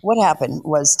woof. What happened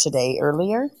was today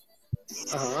earlier.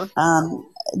 Uh-huh.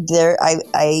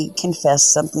 I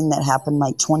confessed something that happened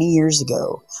like 20 years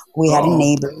ago. We had a Uh-oh.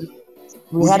 neighbor.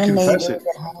 We Who'd had you a confess neighbor it?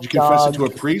 that had Did you a confess it dog to a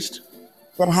priest?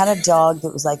 that had a dog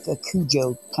that was like a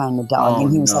Cujo kind of dog, Oh,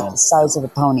 and he was no. like the size of a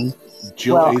pony.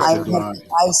 Jill Well, ate the dog.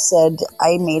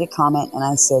 I made a comment, and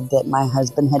I said that my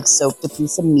husband had soaked a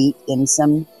piece of meat in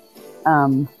some,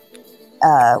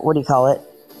 what do you call it?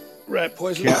 Rat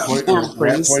poison. Rat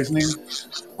poisoning?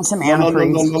 Some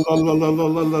antifreeze.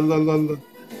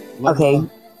 Okay,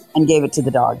 and gave it to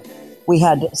the dog. We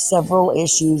had several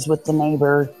issues with the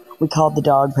neighbor. We called the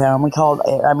dog pound.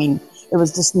 It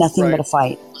was just nothing but a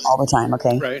fight all the time,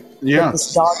 okay? Right. Yeah. But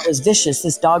this dog was vicious.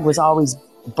 This dog was always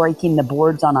breaking the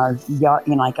boards on our yard,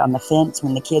 like on the fence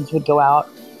when the kids would go out.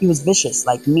 He was vicious,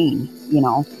 like mean,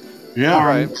 Yeah.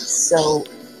 And Right. So,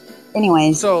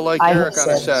 anyways. So, like I Eric had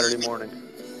on a said- Saturday morning.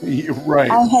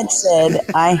 Right. I had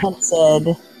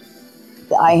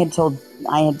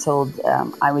told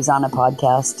I was on a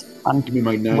podcast on Give me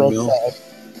my 9 with, mil.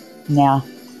 yeah,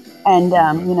 and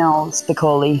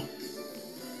Spicoli.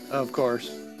 Of course.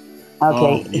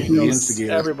 Okay, the he's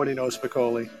instigator. Everybody knows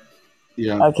Spicoli.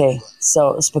 Yeah. okay.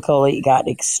 So Spicoli got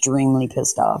extremely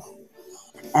pissed off,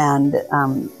 and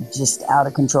just out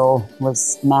of control.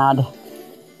 Was mad.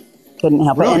 Couldn't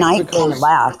help it, Really? and I Because- kind of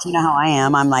laughed. You know how I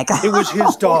am. I'm like, It was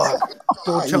his dog.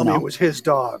 Don't tell me know. it was his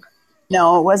dog.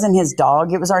 no, it wasn't his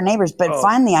dog. It was our neighbor's. But Oh.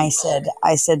 finally, I said,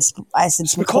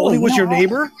 Spicoli was your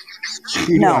neighbor?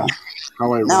 No.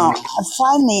 How I No,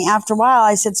 finally, after a while,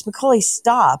 I said, Spicoli,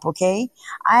 stop, okay?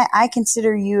 I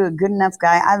consider you a good enough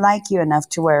guy. I like you enough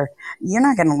to where you're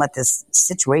not going to let this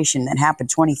situation that happened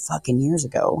 20 fucking years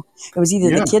ago. It was either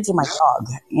the kids or my dog,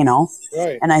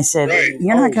 Right. And I said,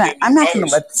 I'm not going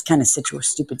to let this kind of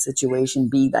stupid situation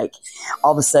be like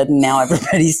all of a sudden now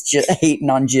everybody's hating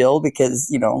on Jill because,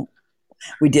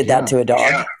 we did that to a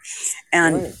dog.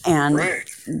 And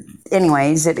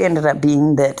anyways, it ended up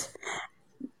being that.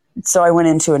 So I went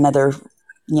into another,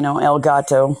 El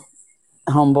Gato,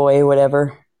 homeboy,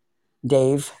 whatever,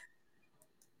 Dave.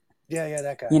 Yeah,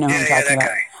 that guy. You know who I'm talking about.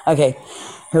 Okay.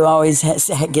 Who always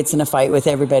gets in a fight with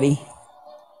everybody.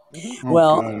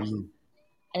 Well, And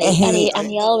he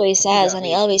always says,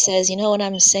 you know what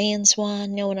I'm saying,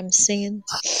 Swan? You know what I'm saying?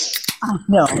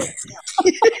 no.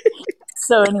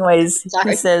 So anyways,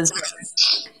 Sorry. he says,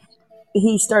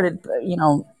 he started,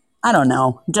 I don't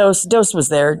know. Dose was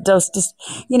there. Dose just,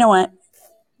 you know what?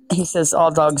 He says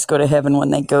all dogs go to heaven when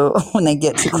they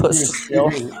get too close to Jill.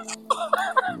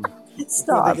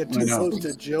 Stop. When they get too close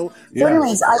to Jill. So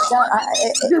anyways,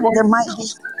 there might be,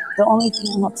 the only thing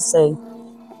I have to say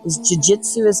is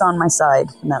jiu-jitsu is on my side,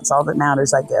 and that's all that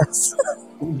matters, I guess.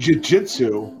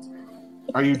 Jiu-jitsu?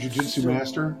 Are you a jiu-jitsu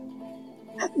master?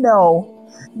 No,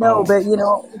 but you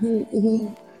know, he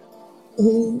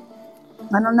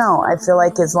I don't know. I feel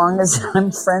like as long as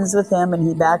I'm friends with him and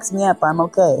he backs me up, I'm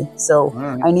okay. So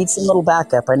right. I need some little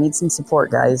backup. I need some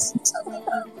support, guys.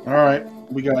 All right,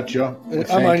 we got you.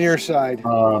 I'm on your side.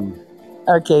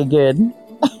 Okay, good.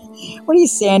 What are you,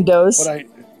 Sandos? But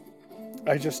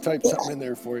I just typed something in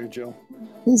there for you, Jill.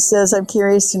 He says, I'm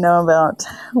curious to know about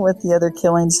what the other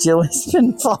killings Jill has been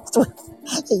involved with.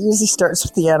 It usually starts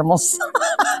with the animals.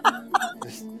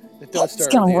 It does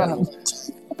start with the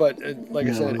animals. But like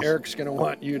I said, Eric's going to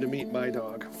want you to meet my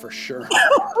dog for sure.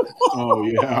 Oh,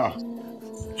 yeah.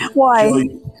 Why?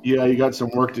 Jill, yeah, you got some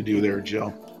work to do there,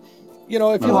 Jill. You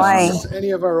know, if you listen to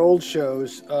any of our old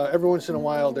shows, every once in a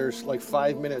while there's like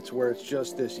 5 minutes where it's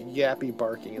just this yappy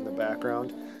barking in the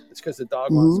background. It's because the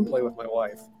dog wants to play with my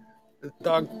wife. The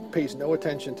dog pays no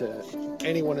attention to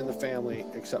anyone in the family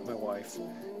except my wife.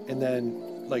 And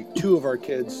then, like, 2 of our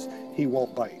kids, he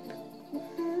won't bite.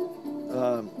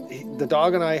 The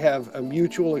dog and I have a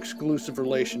mutual exclusive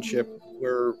relationship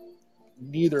where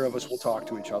neither of us will talk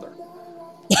to each other.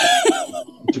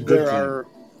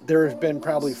 There has been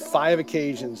probably 5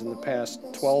 occasions in the past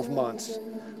 12 months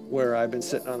where I've been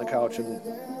sitting on the couch and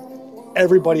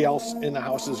everybody else in the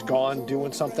house is gone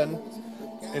doing something,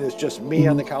 and it's just me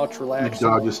on the couch relaxing.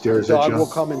 The dog just stares at you. The dog will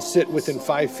come and sit within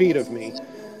 5 feet of me,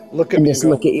 look at and me, just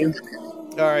look at you.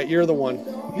 All right, you're the one.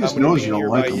 He just knows you don't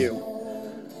like him.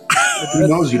 He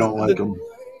knows you don't like him.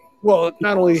 Well,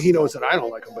 not only he knows that I don't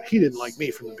like him, but he didn't like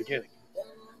me from the beginning.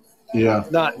 Yeah.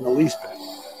 Not in the least bit.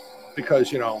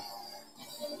 Because, you know.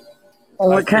 Well,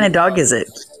 what kind of dog is it?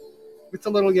 It's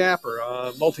a little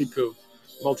yapper,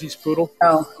 Maltese poodle.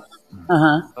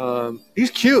 Oh. He's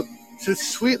cute. It's a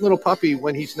sweet little puppy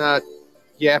when he's not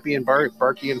yappy and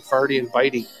barky and farty and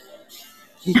bitey.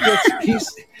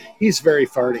 He's very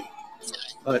farty.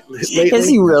 Lately, is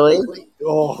he really?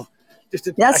 Oh.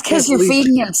 That's because you're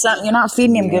feeding him something. You're not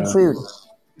feeding him good food.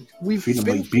 We've feed him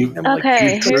been like beef.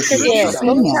 Okay, here's the deal.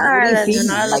 Come to Ireland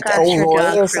and I'll look after your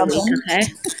dog for a week, okay?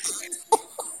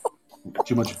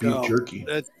 Too much beef jerky.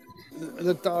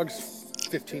 The dog's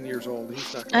 15 years old.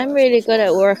 He's not. I'm really good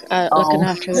at work looking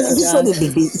after the dog.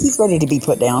 He's ready to be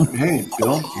put down. Hey,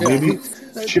 Bill, maybe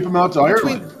ship him out to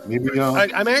Ireland. Maybe.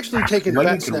 I'm actually taking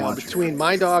bets now between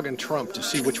my dog and Trump to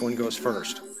see which one goes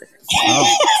first.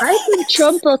 I think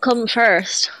Trump will come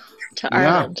first to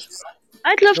Ireland.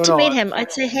 I'd love to meet him.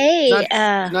 I'd say, hey,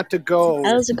 not to go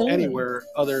how's it going? Anywhere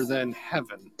other than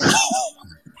heaven.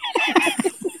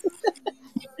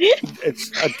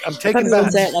 I'm taking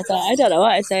bets. Say it like that. I don't know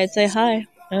what I'd say. I'd say hi.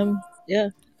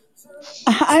 Yeah.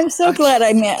 I'm so glad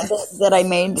I made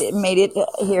it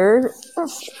here.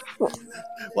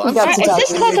 Well, is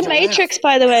this called the Matrix,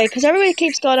 by the way? Because everybody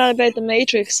keeps going on about the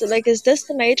Matrix. So, like, is this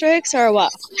the Matrix or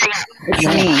what? It's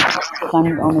me.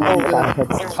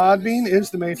 Podbean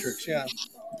is the Matrix. Yeah.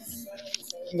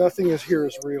 Nothing is here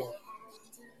is real.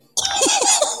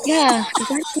 Yeah,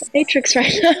 because I'm in the Matrix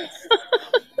right now.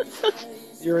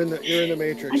 You're in the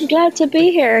Matrix. I'm glad to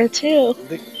be here too.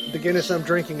 The Guinness I'm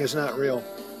drinking is not real.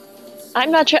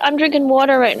 I'm not. I'm drinking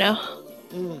water right now.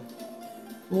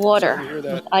 Water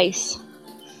with ice.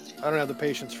 I don't have the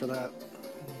patience for that.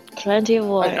 Plenty of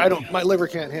water. I don't. My liver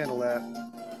can't handle that.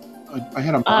 I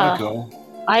had a Monaco.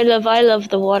 I love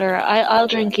the water. I'll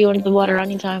drink you into the water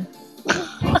anytime.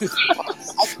 I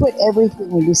quit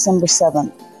everything on December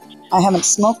 7th. I haven't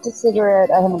smoked a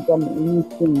cigarette. I haven't done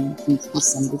anything since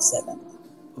December 7th.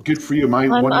 Good for you.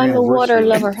 I'm a water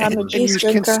lover. I'm a juice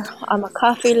drinker. I'm a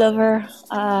coffee lover.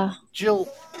 Jill,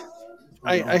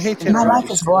 I hate to. My life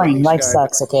is boring. Life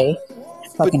sucks. Okay.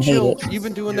 Fucking Jill, hate it. You've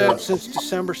been doing that since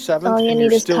December 7th, All you and need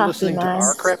you're is still coffee, listening to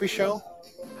our crappy show.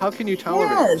 How can you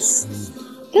tolerate Yes.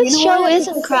 This show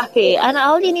isn't crappy, and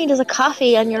all you need is a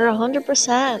coffee, and you're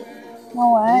 100%. You know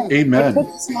what? Amen. I put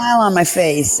a smile on my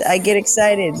face. I get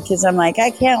excited because I'm like,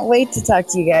 I can't wait to talk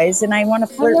to you guys, and I want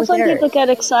to flirt with when Eric. people get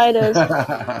excited.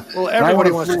 Well,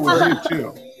 everybody wants to flirt with you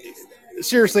too.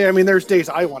 Seriously, I mean, there's days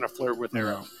I want to flirt with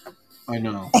Eric. I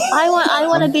know. I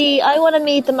want to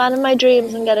meet the man of my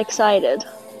dreams and get excited.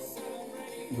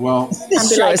 Well, and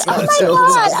be like, oh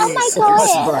my god.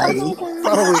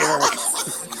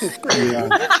 Probably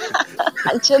Eric.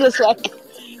 And Jill is like,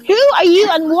 who are you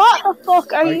and what the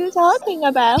fuck are you talking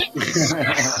about?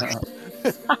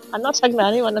 I'm not talking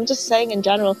about anyone. I'm just saying in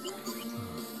general.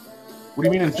 What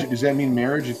do you mean? Does that mean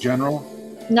marriage in general?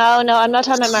 No, I'm not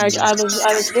talking about marriage. I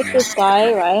was with this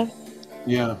guy, right?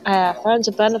 Yeah. Friends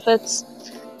with benefits.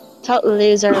 Total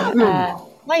loser.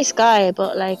 Nice guy,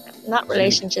 but like not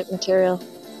relationship material.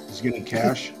 He's getting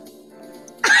cash.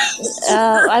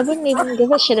 I wouldn't even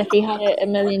give a shit if he had $1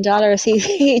 million.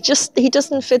 He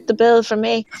doesn't fit the bill for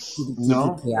me.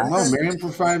 No, marry him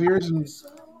for 5 years and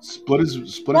split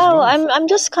his. No, wealth. I'm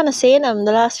just kind of seeing him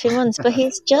the last few months, but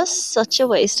he's just such a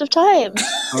waste of time.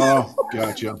 Oh,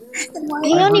 gotcha.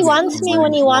 He only wants me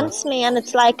when he wants me, and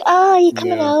it's like, oh, you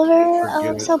coming over? Oh,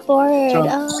 I'm so bored.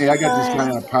 Hey, I got this guy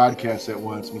on a podcast that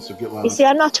wants me, so get lost. You see,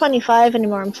 I'm not 25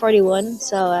 anymore. I'm 41,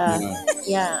 so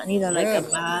yeah, I need a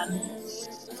man.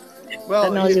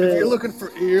 Well, if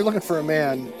you're looking for a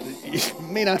man, you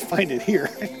may not find it here.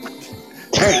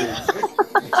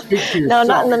 No,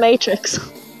 not in the Matrix.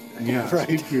 Yeah, right.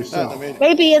 Speak for yourself.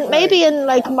 Maybe in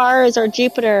like Mars or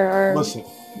Jupiter or Listen.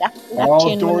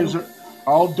 Neptune.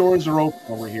 All doors are open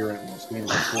over here at Los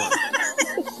Angeles Report.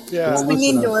 Yeah,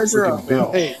 swinging doors are open.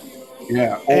 Bill. Hey,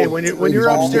 yeah. Hey, when you're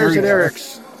upstairs at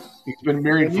Eric's, he's been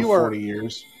married for 40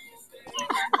 years.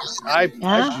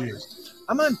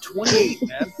 I'm on 28,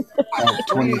 man.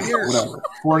 28 years. Whatever.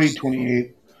 40,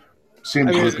 28. Same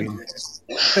grouping.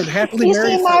 Been happily You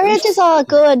married see, marriage is all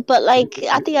good, but like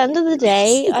at the end of the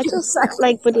day, I just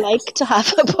like would like to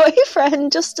have a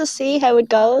boyfriend just to see how it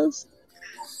goes.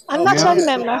 I'm not talking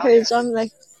about marriage. I'm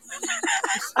like,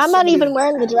 I'm not even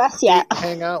wearing the dress yet.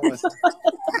 Hang out with.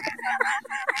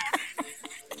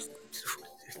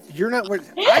 You're not wearing.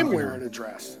 I'm wearing a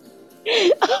dress.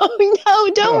 Oh no!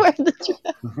 Don't wear the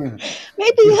dress.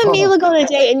 Maybe you and me will go on a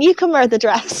date, and you can wear the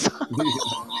dress.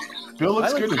 Bill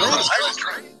looks good in a dress.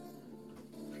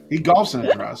 He golfs in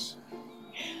a dress.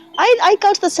 I'd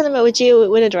go to the cinema with you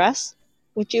with a dress.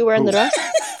 Would you wearing the dress?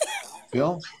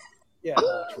 Bill? Yeah.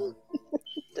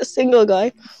 The single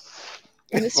guy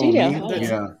in the studio.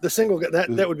 The single guy.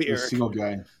 That would be Eric. The single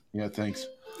guy. Yeah, thanks.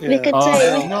 Yeah. We could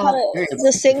say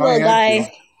the single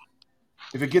guy.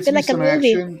 If it gets me like some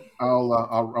action,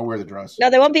 I'll wear the dress. No,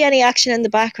 there won't be any action in the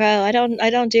back row. I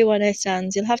don't do one night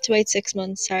stands. You'll have to wait 6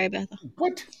 months. Sorry about that.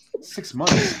 What? 6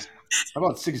 months? How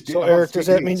about 6 days? So Eric, does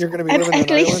that mean you're going to be living at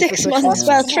least 6 months?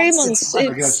 Well, 3 months.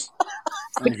 It's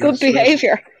good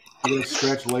behavior. I'm going to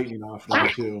stretch lightning off now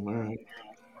too. All right.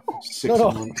 6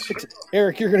 months.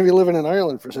 Eric, you're going to be living in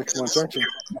Ireland for 6 months, aren't you?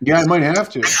 Yeah, I might have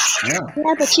to. Yeah.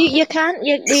 Yeah, but you can't do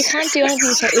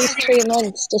anything for at least 3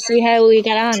 months to see how we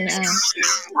get on.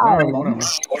 Whatever.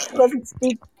 He doesn't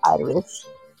speak Irish.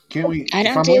 Can we? I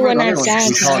don't do one night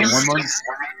stands. 1 month.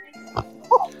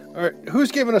 All right,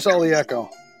 who's giving us all the echo?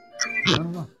 I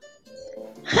don't know.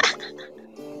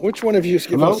 Which one of you is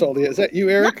giving us all the? Is that you,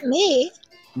 Eric? Not me.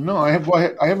 No, I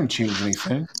haven't changed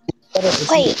anything.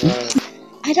 Wait,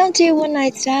 I don't do one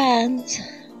night stands.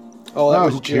 Oh, that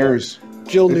was who cares?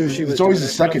 Jill knew she was. It's always the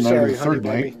second night or the third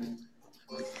night,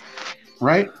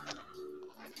 right?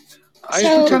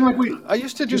 I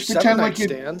used to do 7 night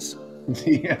stands.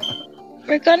 Yeah.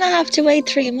 We're gonna have to wait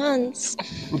 3 months.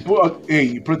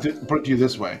 Hey, put it to you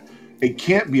this way: it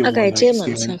can't be a okay, 1 night 2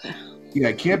 months. stand. Okay. Yeah,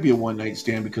 it can't be a 1 night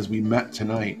stand because we met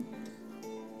tonight.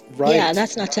 Right. Yeah,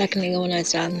 that's not technically a one night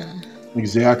stand then.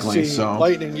 Exactly. See, so,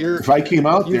 Lightning, if I came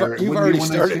out there, you've already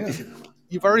started.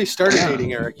 You've already started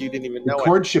dating, Eric. You didn't even know the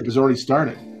courtship has already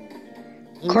started.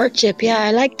 Courtship, yeah,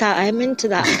 I like that. I'm into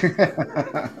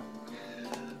that.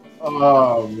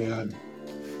 Oh man.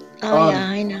 Oh yeah,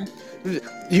 I know.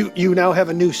 You now have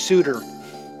a new suitor.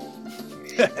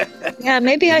 Yeah,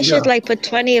 maybe I should like put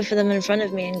 20 of them in front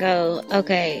of me and go,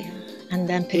 okay, and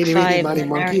then pick 5 and then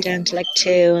narrow it down to like 2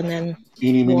 and then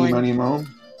Eeny, meeny, 1. miny, moe.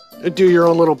 Do your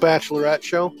own little bachelorette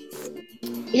show.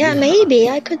 Yeah, maybe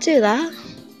I could do that.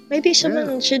 Maybe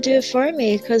someone should do it for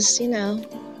me because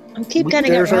I'm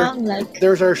getting it wrong.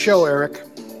 There's our show, Eric.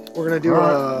 We're gonna do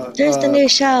There's the new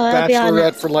show. I'll be on Bachelorette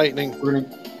it. for Lightning. We're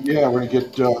gonna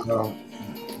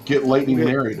get Lightning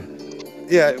married.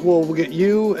 Yeah, we'll get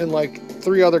you and like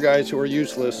 3 other guys who are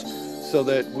useless, so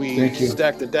that we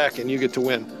stack the deck and you get to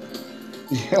win.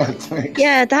 Yeah, thanks.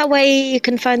 Yeah, that way you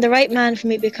can find the right man for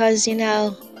me because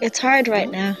it's hard right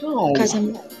now. Because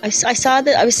I saw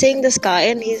that I was seeing this guy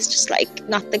and he's just like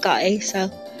not the guy.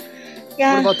 So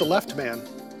yeah. What about the left man?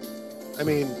 I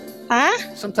mean,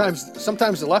 sometimes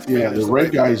the left man. Yeah, the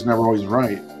right guy is never always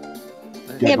right.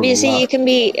 Yeah, but you see, you can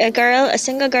be a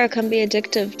single girl can be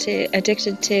addicted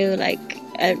to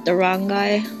like the wrong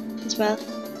guy as well.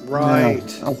 Right.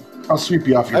 Yeah, I'll sweep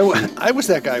you off your feet. I was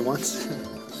that guy once.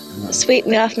 Sweep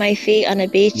me off my feet on a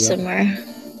beach somewhere.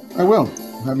 I will.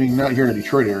 I mean, not here in the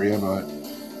Detroit area, but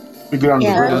we go down to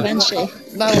the river. Eventually.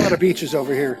 Not a lot of beaches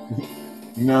over here.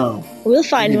 No. We'll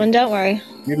find one. Don't worry.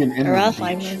 Maybe an inland Or I'll beach.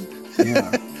 find one.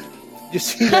 Yeah. You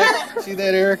see that? See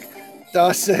that, Eric?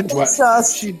 Dawson,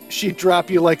 she'd drop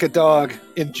you like a dog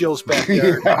in Jill's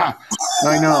backyard. Yeah,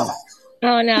 I know.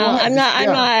 Oh no, Well, I'm not.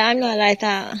 yeah. I'm not like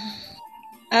that.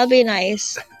 I'll be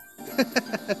nice. I'm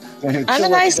a She'll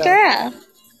nice let you down. girl.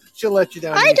 She'll let you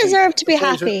down. I easy. deserve to be The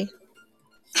poison- happy.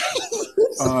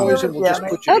 The poison will just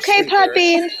put you to Okay, sleep, Eric.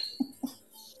 Podbean.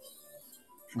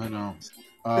 I know.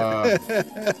 I'm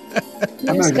I'm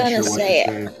not just even gonna sure what say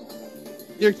to it. say.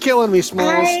 You're killing me,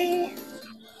 Smalls.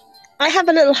 I have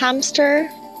a little hamster.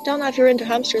 Don't know if you're into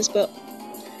hamsters, but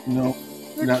No,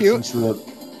 They're not cute. since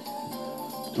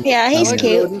the. yeah, I he's like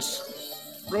cute.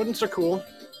 rodents. Rodents are cool.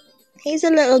 He's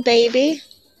a little baby.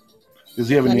 Does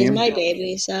he have a Well, he's name? my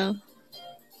baby, so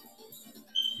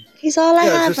he's all I Yeah,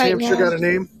 have has this right hamster now. got a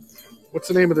name? What's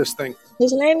the name of this thing?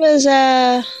 His name is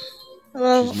well,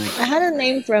 She's making- I had a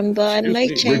name for him, but I Excuse might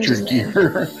me. change his Richard name.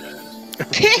 Gere.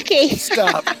 Picky.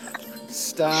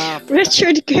 Stop.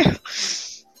 Richard Gere.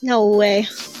 No way.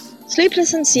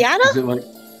 Sleepless in Seattle?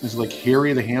 Is it like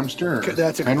Harry the hamster? Or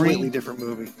That's a Henry? completely different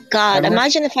movie. God, Henry?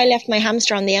 imagine if I left my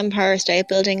hamster on the Empire State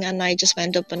Building and I just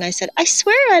went up and I said, I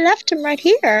swear I left him right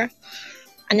here.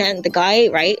 And then the guy,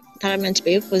 right, that I meant to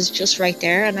be with was just right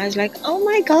there. And I was like, oh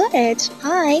my God,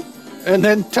 hi. And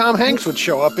then Tom Hanks would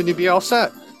show up and you'd be all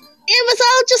set. It was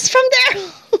all just from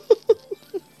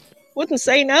there. Wouldn't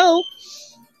say no.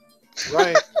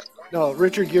 Right. No,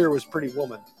 Richard Gere was Pretty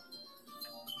Woman.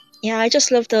 Yeah, I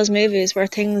just love those movies where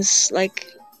things like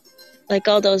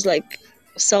all those like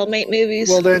soulmate movies.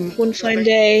 Well, then, One Fine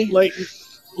Day.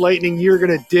 Lightning, you're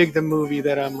going to dig the movie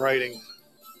that I'm writing.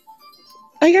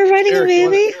 Oh, you're writing a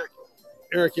movie?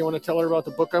 Eric, you want to tell her about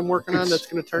the book I'm working on that's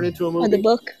going to turn into a movie? Oh, the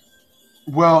book?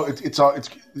 Well, it's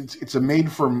a movie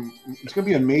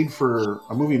made for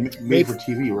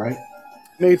TV, right?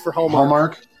 Made for Hallmark.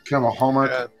 Hallmark, kind of a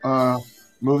Hallmark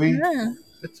movie. Yeah.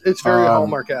 It's very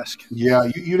Hallmark-esque. Yeah,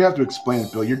 you'd have to explain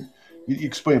it, Bill. You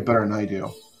explain it better than I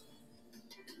do.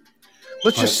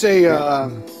 Let's just say,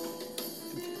 don't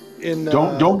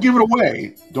give it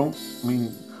away.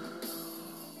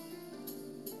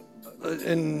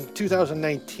 In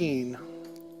 2019,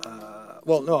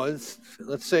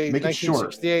 let's say Make it short.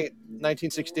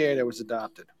 1968, I was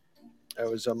adopted. I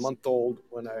was a month old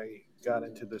when I got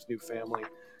into this new family,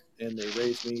 and they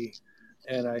raised me,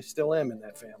 and I still am in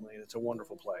that family, and it's a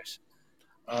wonderful place.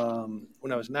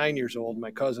 When I was 9 years old,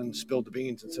 my cousin spilled the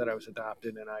beans and said I was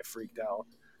adopted, and I freaked out.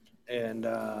 And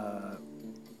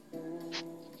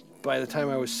by the time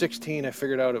I was 16, I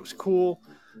figured out it was cool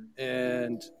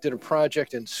and did a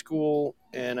project in school.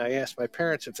 And I asked my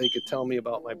parents if they could tell me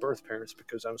about my birth parents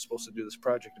because I was supposed to do this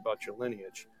project about your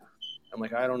lineage. I'm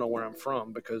like, I don't know where I'm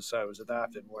from because I was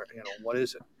adopted. What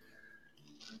is it?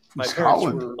 My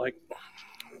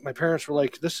parents were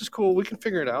like, this is cool. We can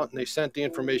figure it out. And they sent the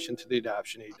information to the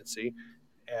adoption agency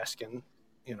asking,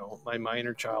 my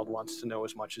minor child wants to know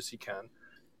as much as he can.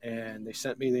 And they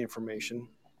sent me the information.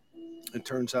 It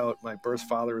turns out my birth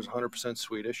father is 100%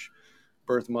 Swedish.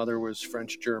 Birth mother was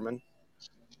French-German,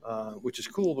 which is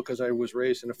cool because I was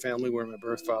raised in a family where my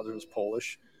birth father was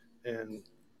Polish and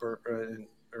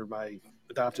my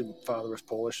adopted father was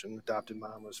Polish and adopted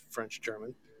mom was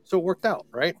French-German. So it worked out,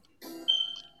 right?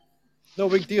 No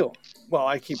big deal. Well,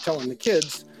 I keep telling the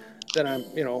kids that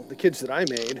the kids that I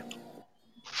made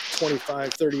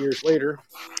 25, 30 years later,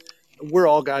 we're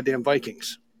all goddamn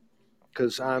Vikings.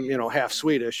 Because I'm, half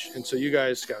Swedish, and so you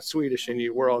guys got Swedish, and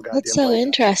we're all goddamn That's so Vikings.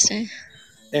 interesting.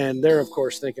 And they're, of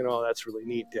course, thinking, oh, that's really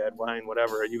neat, Dad, wine,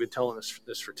 whatever. You've been telling us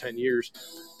this for 10 years.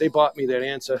 They bought me that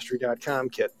Ancestry.com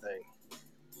kit thing.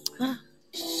 Huh.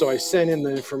 So I sent in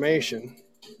the information,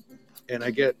 and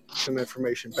I get some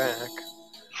information back.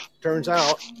 Turns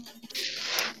out,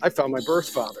 I found my birth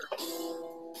father.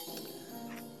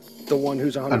 The one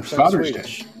who's 100% Father's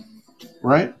Swedish. Day.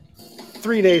 Right?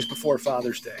 3 days before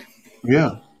Father's Day.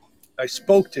 Yeah. I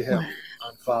spoke to him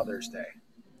on Father's Day,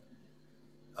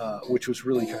 which was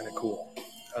really kind of cool.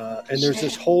 And there's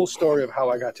this whole story of how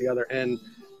I got together. And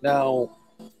now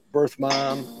birth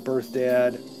mom, birth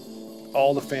dad,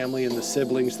 all the family and the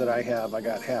siblings that I have, I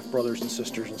got half brothers and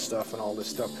sisters and stuff and all this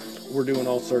stuff. We're doing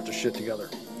all sorts of shit together.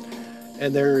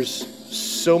 And there's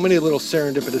so many little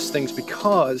serendipitous things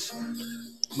because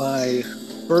my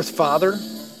birth father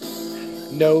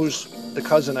knows the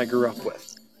cousin I grew up with.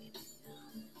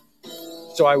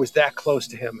 So I was that close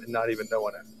to him and not even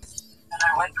knowing it.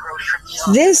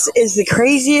 This is the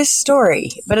craziest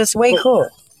story, but it's way cool.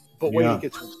 But wait,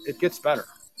 it gets better.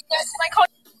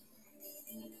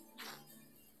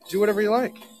 Do whatever you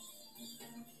like.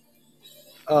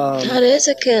 That is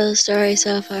a cool story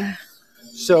so far.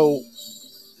 So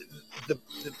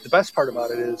the best part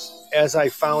about it is, as I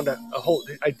found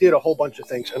I did a whole bunch of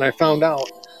things, and I found out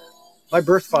My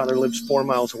birth father lives 4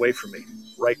 miles away from me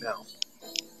right now.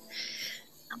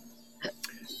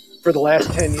 For the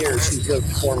last 10 years, he's lived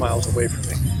 4 miles away from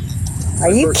me.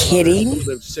 Are you kidding?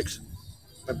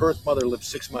 My birth mother lived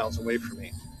 6 miles away from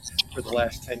me for the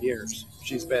last 10 years.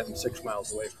 She's been 6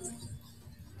 miles away from me.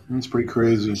 That's pretty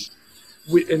crazy.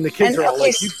 And the kids are all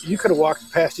like, you could have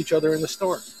walked past each other in the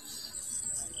store.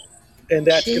 And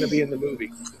that's going to be in the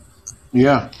movie.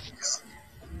 Yeah.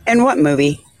 And what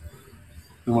movie?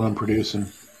 The one I'm producing.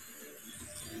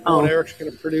 The one Eric's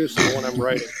going to produce and the one I'm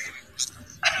writing.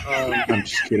 I'm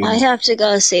just kidding. I have to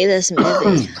go see this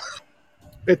movie.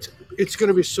 It's going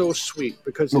to be so sweet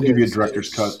because we'll give you a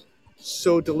director's cut.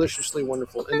 So deliciously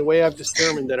wonderful. And the way I've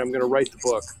determined that I'm going to write the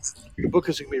book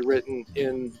is going to be written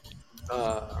in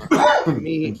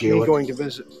me going to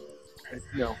visit.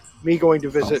 Me going to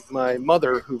visit my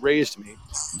mother who raised me,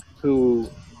 who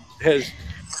has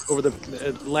over the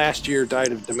last year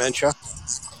died of dementia.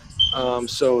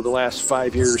 So the last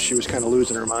 5 years she was kind of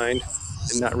losing her mind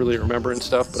and not really remembering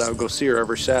stuff. But I would go see her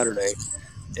every Saturday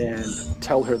and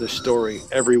tell her the story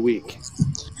every week.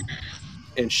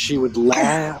 And she would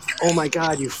laugh. Oh my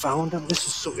God, you found him? This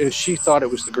is so. And she thought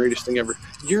it was the greatest thing ever.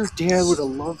 Your dad would have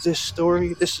loved this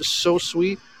story. This is so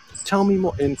sweet. Tell me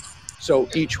more. And so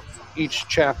each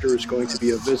chapter is going to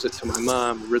be a visit to my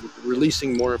mom,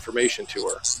 releasing more information to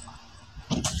her.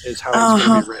 Is how it's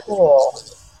going to be written. Cool.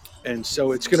 And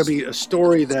so it's going to be a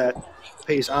story that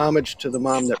pays homage to the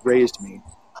mom that raised me,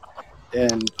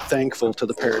 and thankful to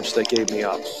the parents that gave me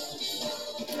up.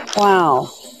 Wow.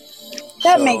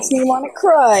 That makes me want to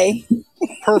cry.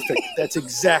 Perfect. That's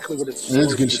exactly what it's. It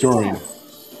is a good story.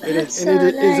 It is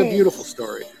a beautiful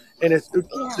story. And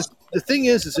the thing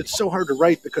is it's so hard to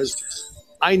write because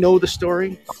I know the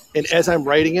story, and as I'm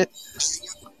writing it,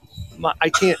 I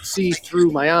can't see through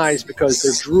my eyes because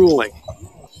they're drooling.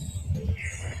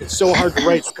 It's so hard to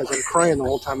write because I'm crying the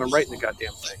whole time I'm writing the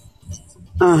goddamn thing.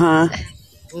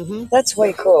 Mm-hmm. That's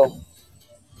way cool.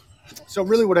 So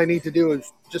really what I need to do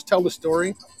is just tell the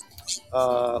story,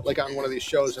 like on one of these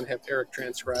shows, and have Eric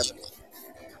transcribe it.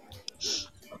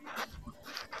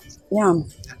 Yeah.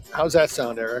 How's that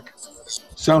sound, Eric?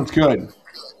 Sounds good.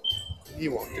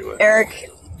 You won't do it. Eric.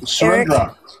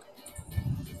 Surrendra.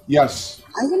 Yes.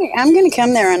 I'm gonna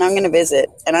come there and I'm gonna visit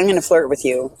and I'm gonna flirt with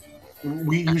you.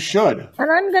 You should. And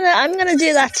I'm gonna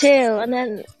do that too. And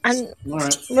then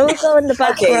right. We'll go in the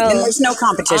back row. Then there's no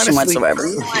competition whatsoever.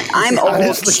 You know what? I'm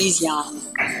old. She's young.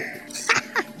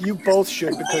 You both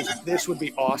should, because this would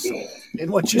be awesome. And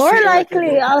once you more see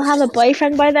likely, I'll have a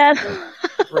boyfriend by then.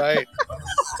 Right.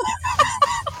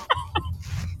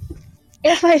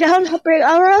 If I don't,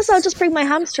 or else I'll just bring my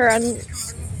hamster and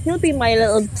he'll be my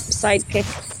little sidekick.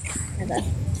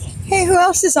 Hey, who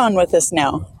else is on with us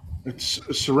now? It's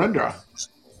Surrendra.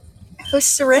 Who's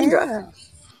Surrendra?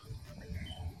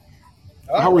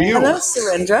 How are you? Hello,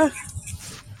 Surrendra.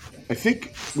 I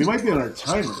think we might be on our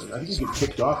timer. I think we get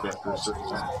kicked off after a certain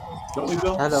time. Don't we,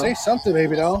 Bill? Hello. Say something,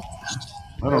 Baby Doll.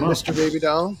 I don't know. Mr. Baby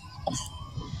Doll.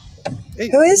 Hey,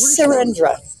 who is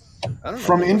Surrendra? I don't know.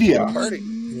 From India.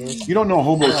 Yes. You don't know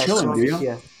Hobo Chillin', do you?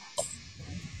 Yeah.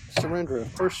 Surrendra.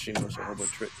 Of course she knows Hobo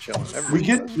Chillin'. We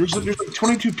get there's like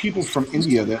 22 people from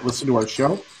India that listen to our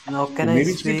show. Now can and I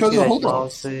maybe it's speak because of right Hobo. now?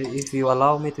 So if you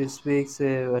allow me to speak,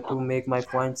 to make my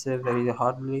points very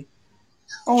hardly.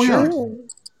 Oh yeah.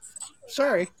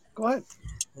 Sorry. Go ahead.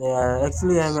 Yeah,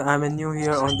 actually, I'm new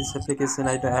here on this application.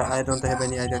 I don't have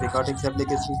any other recordings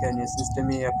application. Can you assist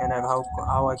me?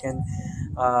 How I can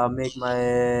make my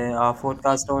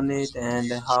podcast on it,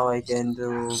 and how I can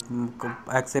do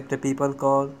accept the people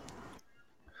call.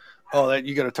 Oh, that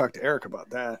you got to talk to Eric about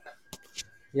that.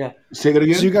 Yeah. Say that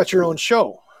again. So you got your own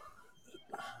show.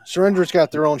 Surrendra's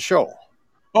got their own show.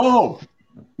 Oh,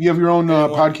 you have your own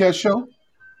podcast show?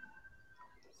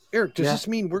 Eric, does this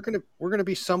mean we're gonna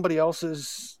be somebody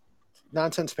else's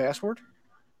nonsense password?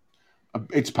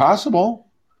 It's possible.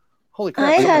 Holy crap!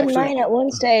 I had mine at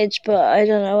one stage, but I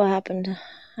don't know what happened.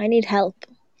 I need help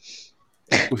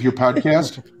with your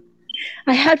podcast.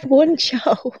 I had one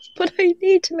show, but I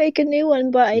need to make a new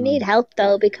one. But I need help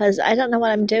though, because I don't know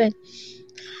what I'm doing.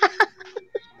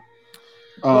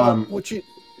 What you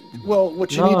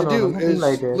need to do is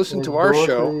listen to our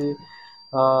show.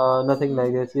 Nothing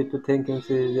like that. You have to think and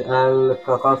say, Al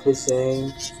Prakash is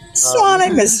saying, Swan, I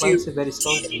miss you. Very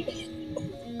strong.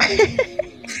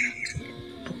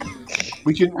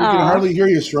 We can hardly hear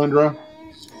you, Surrendra.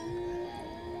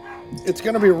 It's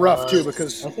going to be rough too,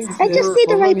 because I just need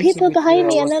the right people behind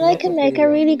me, and then I can make a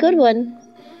really good one.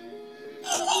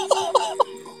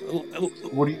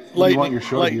 What do you want your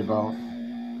show to be about?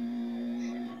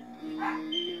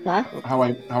 What? How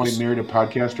I married a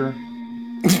podcaster?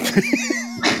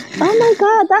 Oh my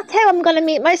god, that's how I'm going to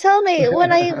meet my soulmate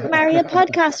when I marry a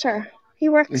podcaster. He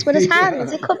works with his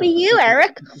hands. It could be you,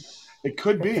 Eric. It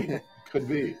could be. Could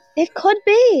be. It could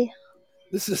be.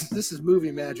 This is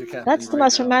movie magic happening. That's the right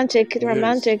most now.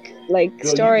 romantic like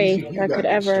Bill, story you that got could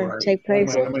that ever story. take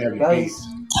place I might have you Guys,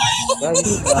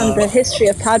 on the history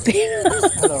of Podbean.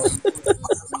 hello.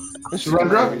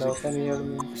 Surrendra? Hello, can you hear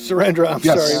me? Surrender. I'm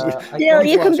Yes. sorry. I Jill,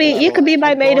 got- you can be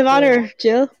my maid of honor,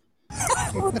 Jill.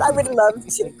 I would love I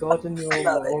to. got a new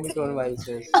Omicron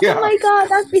viruses. Yeah. Oh my god,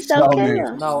 that'd be so Soulmate.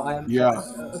 cool. Now I am Yeah.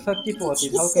 50-40. How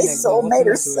Is can he I go? soulmate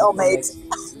or cellmate?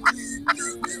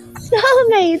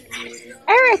 Soulmate.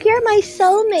 Eric, you're my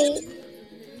soulmate.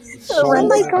 Oh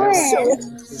my god.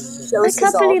 I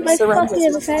can't believe I fucking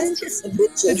have found you.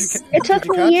 It took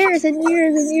me years and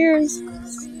years and years.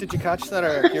 Did you catch that,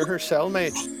 Eric? You're her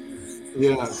cellmate.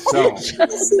 Yeah. So.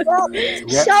 Soulmate.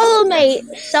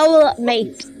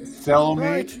 Soulmate.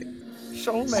 Cellmate.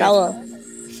 Soulmate. Soul.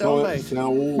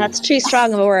 Cellmate. That's too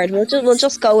strong of a word. We'll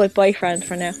just go with boyfriend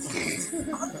for now.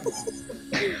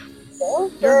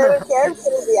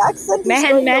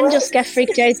 Men just get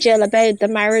freaked out, Jill, about the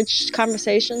marriage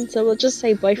conversation, so we'll just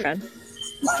say boyfriend.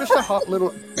 Just a hot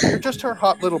little. You're just her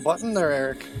hot little button there,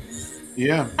 Eric.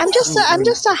 Yeah. I'm just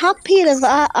a hot peat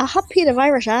of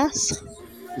Irish ass.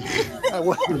 I've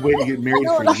been waiting to get married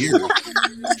for years.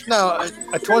 No,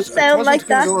 it wasn't Sound like going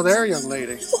that. to go there, young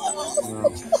lady. It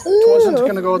Ooh, wasn't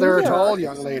going to go there at all,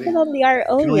 young lady. Put on the Irish.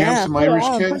 Oh Can we have yeah, some put Irish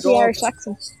on, kids? put the Irish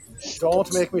accent.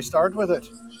 Don't make me start with it.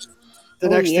 The Oh,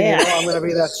 next thing yeah. you know, I'm going to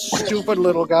be that stupid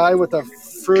little guy with the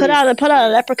fruity. Put on a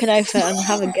leprechaun outfit and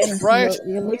have a Guinness. Right.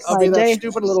 You'll make I'll my be that day.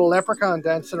 stupid little leprechaun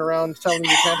dancing around telling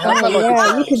you can't have my Oh lucky yeah,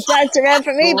 charms. you can dance around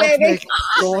for me, baby.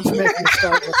 Don't make me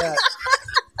start with that.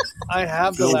 I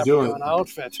have the Don't do leprechaun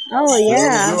outfit. Oh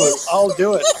yeah. I'll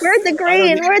do it. Where's the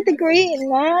green? Where's the green,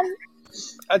 man?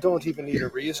 I don't even need a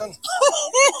reason.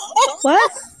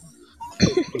 What?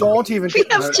 Don't even. We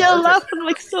have Jill laughing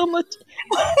like so much.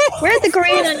 Where's the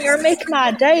green on your make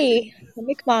my day?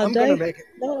 Make my I'm day. gonna make it.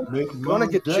 No. I'm gonna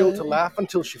get Jill to laugh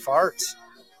until she farts.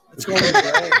 It's going to be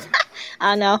great.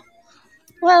 I know.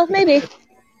 Well, maybe.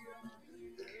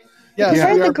 Yeah,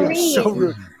 Where's we the are being green? so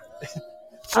rude.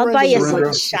 I'll buy you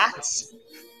Surrender. some shots.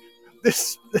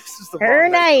 This is the Aren't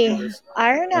wrong night I?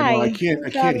 Aren't I? I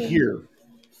can't hear.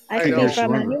 I I could know. be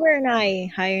from anywhere and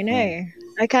I know.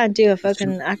 I can't do a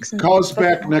fucking accent. Call us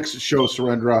back next show,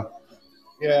 Surrendra.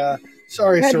 Yeah.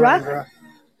 Sorry, Red Rock? Surrendra.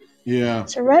 Yeah.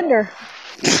 Surrender.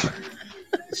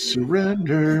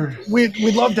 Surrender. We'd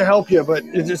love to help you, but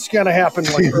it's gonna happen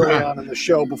like early on in the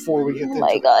show before we get Oh into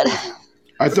my god.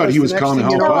 I thought he was the next calling to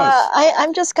thing you help know, us.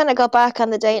 I'm just gonna go back on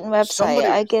the dating website. Somebody-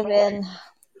 I give in.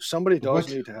 Somebody does What?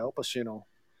 need to help us, you know.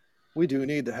 We do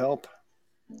need the help.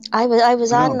 I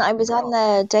was I on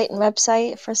know. the dating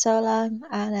website for so long,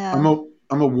 and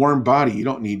I'm a warm body. You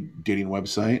don't need a dating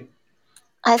website.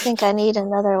 I think I need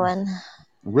another one.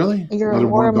 Really? You're Another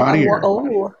warm body?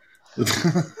 Oh,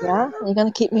 yeah. You're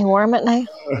gonna keep me warm at night.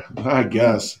 I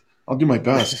guess. I'll do my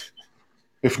best.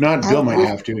 If not, Bill might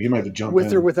have to. He might have to jump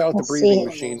With in. or without the Let's breathing see.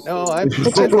 machine. No, I'm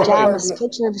Put your pajamas.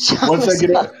 Put your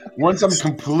pajamas. Once I'm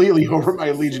completely over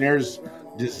my Legionnaire's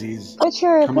disease, Put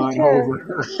your come on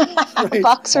over.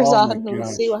 boxers Oh, on my and we'll God.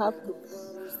 see what happens.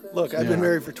 Look, I've been Yeah.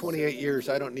 married for 28 years.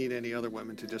 I don't need any other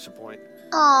women to disappoint.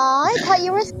 Aw, I thought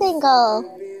you were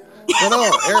single.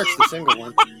 No, Eric's the single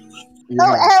one.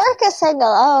 Oh, Eric is single.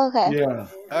 Oh, okay. Yeah.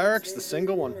 Eric's the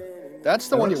single one. That's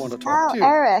the one you want to talk Oh, to.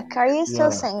 Eric, are you still Yeah.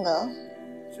 single?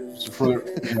 For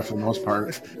the most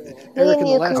part. and Eric, in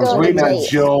the you last can I was go on a waiting on date.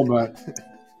 Jill, but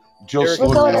Jill Eric, slowed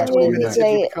We'll me go to after the doing movie that. Did you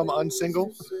date. become unsingle?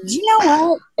 Do you know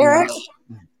what, Eric?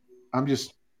 I'm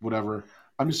just whatever.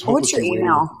 I'm just What's your hopelessly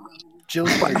email?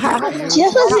 Jill's gonna get you. Jill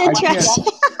is I interested.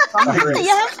 waiting. You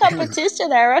have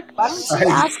competition, Eric. Why don't you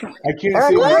ask me? I can't Eric,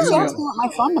 say why my don't you ask me email. what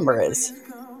my phone number is?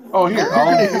 Oh, here,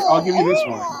 I'll give you this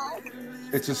one.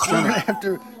 It's a We're gonna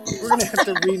Senate. have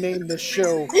to rename this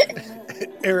show.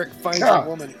 Eric finds Yeah. a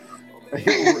woman.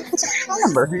 Phone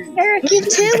number. Eric, you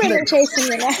two women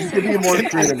chasing you now. You could be more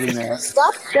creative than that.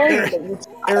 Stop saying that you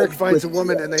Eric finds a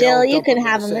woman and they Jill, all you dump can him on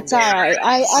have the him. same It's day. all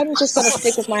right. I'm just gonna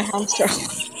stick with my hamster.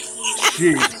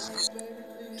 Jeez.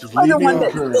 Just are leave the me one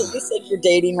that alone. you said you're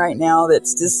dating right now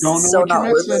that's just Don't know so what you're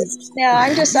not worth missing. it. Yeah,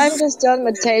 I'm just done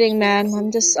with dating, man.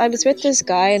 I was with this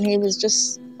guy and he was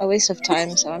just a waste of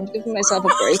time. So I'm giving myself a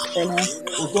break for now.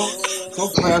 Well,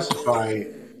 don't classify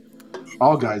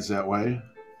all guys that way.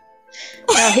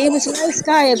 No, he was a nice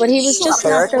guy, but he was just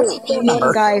not Eric, the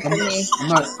one guy for me.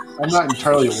 I'm not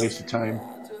entirely a waste of time.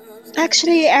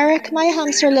 Actually, Eric, my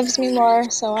hamster loves me more,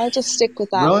 so I'll just stick with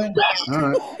that. Really?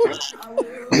 All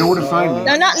right. You know where to find me.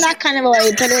 No, not in that kind of a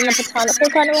way, but in a botanical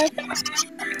kind of way.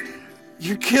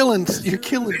 You're killing Jill. You're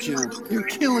killing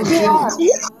Jill.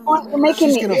 Yeah, you're making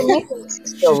She's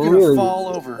she's gonna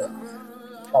fall over.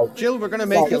 Jill, we're gonna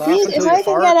make you laugh If until I you can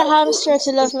fart. get a hamster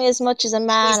to love me as much as a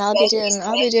man, I'll be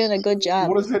doing a good job.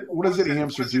 What does a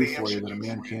hamster do for you that a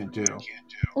man can't do?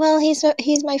 Well, he's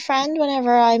my friend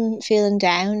whenever I'm feeling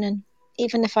down, and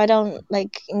even if I don't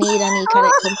like need any kind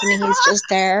of company, he's just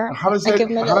there. How does I that- give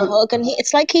him a how little does- hug, and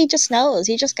it's like he just knows.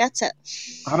 He just gets it.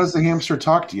 How does the hamster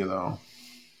talk to you though?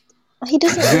 He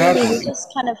doesn't really. He just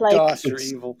kind of like. Gosh, you're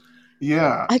evil.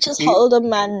 Yeah. I just hold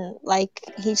him, and like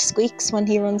he squeaks when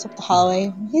he runs up the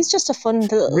hallway. He's just a fun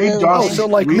little. Read little Dawson's,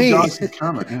 thing. like read me. Dawson's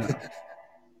comment, yeah.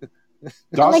 And I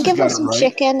Dawson's give him got it some right.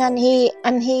 chicken, and we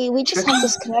just have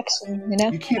this connection, you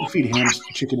know. You can't feed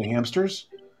chicken to hamsters.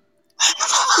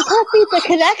 You can't beat the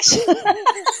connection.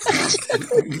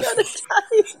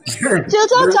 Jill,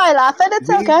 don't die laughing. It's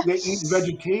okay. They eat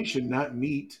vegetation, not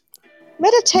meat.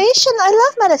 Meditation. I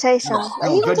love meditation. Are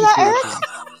you into that,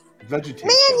 Eric? Vegetation.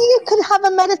 Man, you could have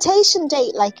a meditation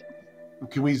date. Like,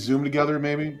 Can we Zoom together,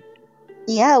 maybe?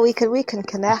 yeah, we can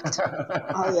connect.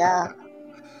 Oh yeah,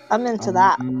 I'm into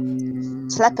that.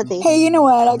 Telepathy. Hey, you know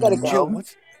what? I gotta go. Jill,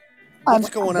 what's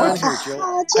going on here, Jill?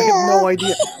 Oh, I have no Jill.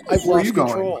 idea. I've Where are lost you going?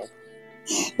 control.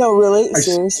 No, really,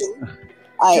 seriously.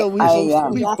 Jill, we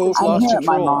both I'm lost here at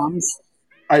my control. mom's.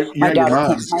 Your My daughter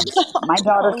mom's. my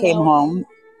daughter came home.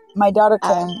 My daughter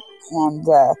came, and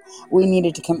we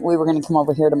needed to come. We were going to come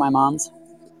over here to my mom's.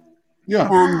 Yeah.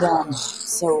 And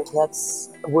so that's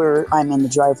where I'm in the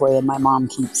driveway, and my mom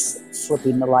keeps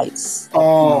flipping the lights.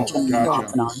 Oh, turning them off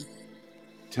gotcha. and on.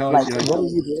 Tell Like, you. what are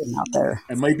you doing out there?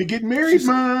 I might be getting married,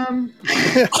 Mom.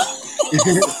 I'm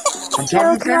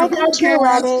Jill, talking to can I go to your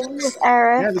wedding with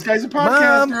Eric? Yeah, this guy's a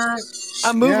Mom, podcaster.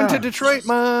 I'm moving Yeah. to Detroit,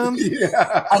 Mom.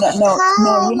 Yeah. I don't know. Hi,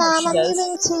 No, you know Mom. what she I'm does.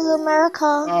 moving to America.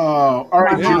 Oh, all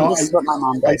right, My mom, Jill. this is what my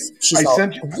mom does. She's I all,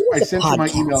 sent you my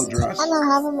email address. I don't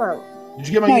have a mom. Did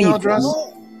you get my No, email you address?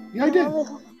 didn't. Yeah, I did.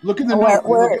 Look in the Where- note.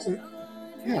 where-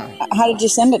 Yeah. How did you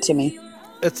send it to me?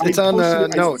 It's I on the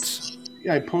posted it- notes.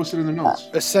 Yeah, I posted in the notes.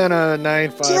 Ascena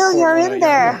 95. Jill, you're in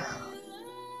there.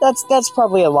 That's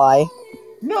probably a lie.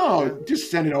 No,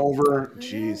 just send it over.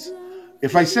 Jeez.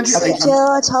 If I send you, Okay. Jill,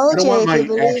 I I told don't you want if my you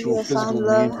believe actual you'll physical find name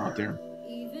love. out there.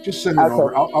 Just send it Okay.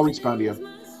 over. I'll respond to you.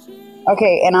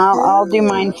 Okay, and I'll do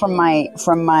mine from my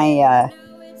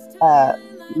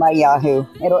my Yahoo.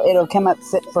 It'll come up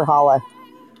fit for Holla.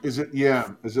 Is it? Yeah.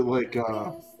 Is it like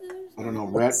I don't know,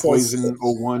 rat It says- poison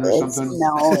 01 or it's- something?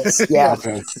 no, it's- yeah.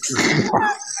 Okay.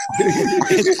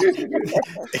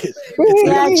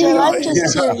 Yeah, Jill, I'm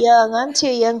just too young. I'm too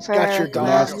young for Got your Eric.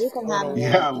 dog. You can have me.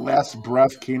 Yeah, last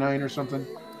breath canine or something.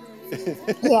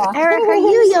 Yeah. Eric, are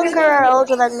you younger or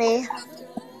older than me?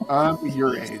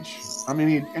 Your age. I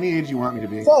mean, any age you want me to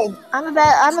be. Okay. I'm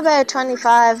about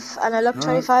 25, and I look All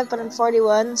right. 25, but I'm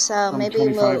 41. So I'm maybe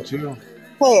 25 we'll. too.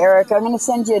 Hey, Eric, I'm going to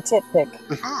send you a tit pic.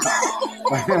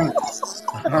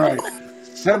 All right.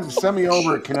 Send me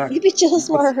over at Connect. Maybe Jill's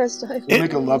more her story. We'll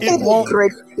make a love It story. won't-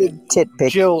 Great big tit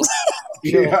pic. Jill,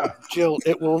 Yeah. Jill,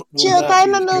 it will. Jill, not buy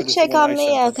be my as good as the milkshake one on I me,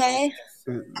 sent them.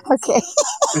 okay? Okay.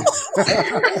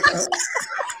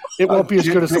 It won't be as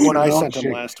good as the Tit one pic I and a sent them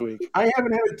milkshake. last week. I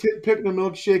haven't had a tit pic and a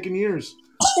milkshake in years.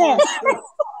 Yeah.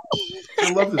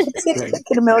 I love this Tit thing. pic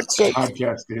and a milkshake.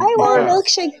 Podcast, dude. I want a Yeah.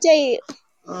 milkshake date.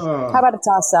 How about a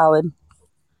tossed salad?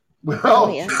 Well, Oh,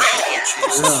 yeah.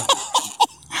 yeah.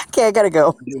 Okay, I got to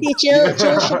go. See, Jill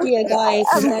should be a guy.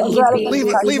 'cause then he'd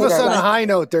be- Leave us on a high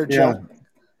note there, Yeah. Jill.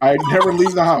 I never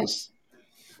leave the house.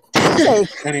 Okay.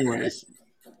 Anyways.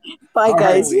 Bye, All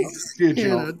guys. right. See you,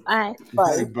 Jill. Bye.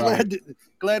 Bye. Bye.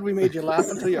 Glad we made you laugh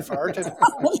until you farted. I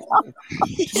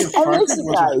like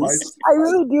you guys. I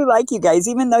really do like you guys,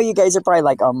 even though you guys are probably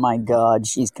like, oh my God,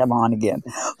 she's come on again.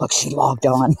 Look, she logged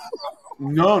on.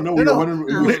 No, we No, were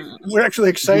we're actually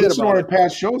excited listen to about our it.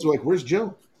 past shows. We're like, where's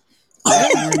Jill?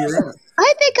 Where you're at.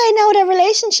 I think I know what a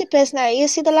relationship is now. You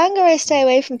see, the longer I stay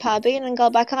away from Podbean and go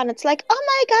back on, it's like, oh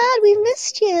my God, we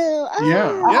missed you. Oh.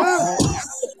 Yeah.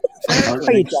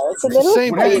 Are you jealous a little?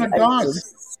 Same What happened to thing.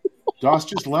 Doss? Doss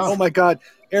just left. Oh my God,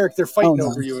 Eric, they're fighting Oh, no.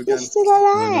 over you You're again. still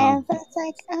alive. It's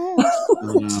like,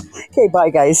 oh. Okay, bye,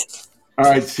 guys. All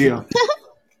right, see ya.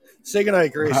 Say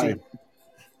goodnight, Gracie.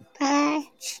 Bye.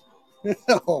 Bye.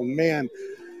 Oh man.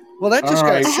 Well, that just All got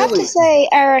right. I have silly. to say,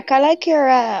 Eric, I like your.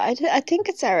 I think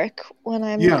it's Eric when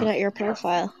I'm Yeah. looking at your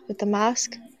profile with the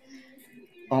mask.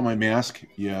 Oh, my mask?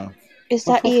 Yeah. Is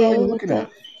What that profile are you? you with looking the- at?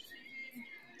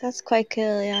 That's quite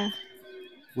cool, yeah.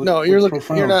 No, you're looking.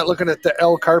 profile? You're not looking at the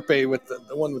El Carpe with the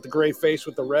one with the gray face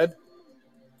with the red.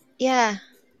 Yeah.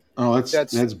 Oh,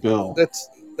 that's Bill. That's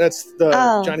That's the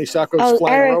Johnny Sacco's Oh,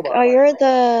 flying Eric. robot. Oh, you're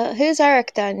the. Who's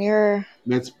Eric then?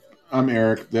 I'm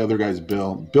Eric. The other guy's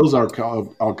Bill. Bill's our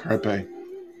Carpe.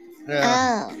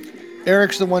 Yeah. Oh.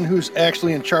 Eric's the one who's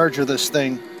actually in charge of this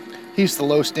thing. He's the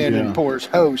low standing poor's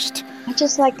host. I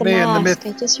just like the Man, mask.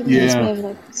 It just reminds me of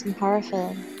like some horror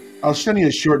film. I'll send you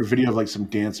a short video of like some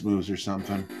dance moves or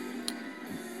something.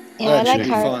 Yeah, I like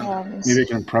horror films. Maybe I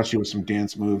can impress you with some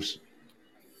dance moves.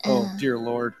 Oh, dear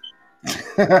Lord.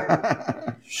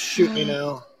 Shoot me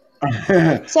now.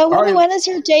 So when is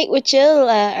your date with Jill,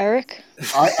 Eric?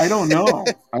 I don't know.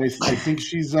 I think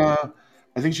she's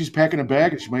packing a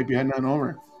bag and she might be heading on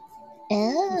over.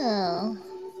 Oh.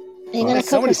 Are you gonna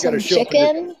cook her some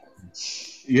chicken?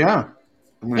 Yeah.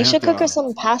 You should cook her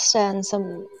some pasta and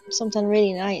something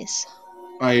really nice.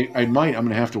 I might. I'm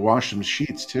gonna have to wash some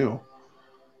sheets too.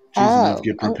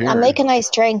 Get prepared. I'll make a nice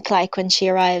drink like when she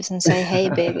arrives and say, "Hey,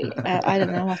 baby." I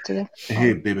don't know what to do.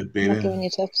 Hey, baby. I'm giving you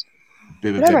tips.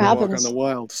 Baby, Whatever Walk happens. on the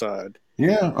wild side.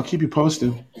 Yeah, I'll keep you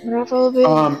posted. Whatever will be.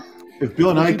 If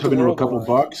Bill and I come into a couple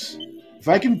bucks, if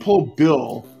I can pull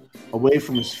Bill away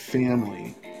from his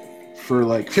family for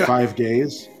like 5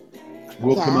 days,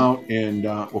 we'll come out and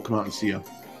see you.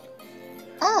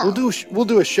 Oh. We'll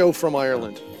do a show from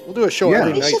Ireland. We'll do a show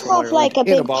every night. We should have like a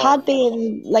big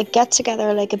Podbean like get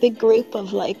together, like a big group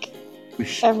of like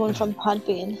everyone from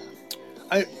Podbean.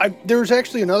 There's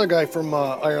actually another guy from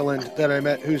Ireland that I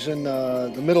met who's in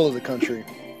the middle of the country.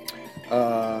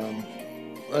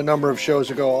 A number of shows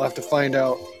ago, I'll have to find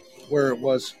out where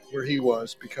he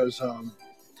was, because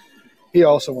he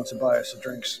also wants to buy us some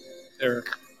drinks. Eric.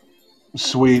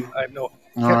 Sweet. I can't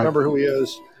remember who he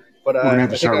is, but I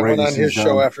think I went on his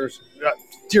show down. after.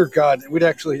 Dear God, we'd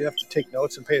actually have to take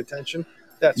notes and pay attention.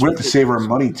 We have to save our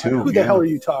money too. Who the hell are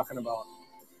you talking about?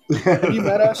 Have you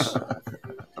met us?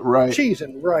 Right. Cheese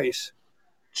and rice.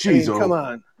 Cheese. I mean, come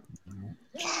on.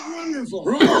 Wonderful.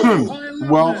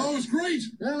 Well, that was great.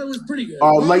 Well, it was pretty good.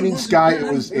 Lightning Sky,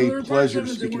 it was a pleasure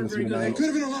speaking with you tonight.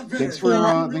 Thanks for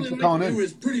calling in. It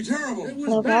was pretty terrible. It was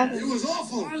No bad. problem. It was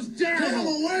awful. It was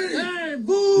terrible. Hey,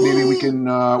 boo! Maybe we can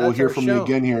we'll hear our from show. you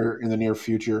again here in the near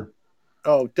future.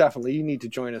 Oh, definitely. You need to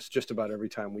join us just about every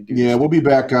time we do. Yeah, we'll be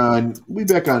back on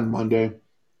Monday.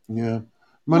 Yeah.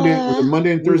 Monday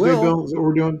and Thursday, Bill, is that what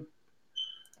we're doing?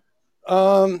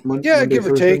 Monday, give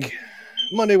or take.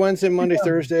 Monday, Wednesday, Monday,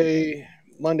 Thursday,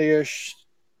 Monday-ish,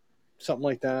 something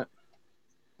like that.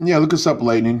 Yeah, look us up,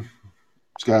 Lightning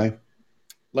Sky.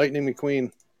 Lightning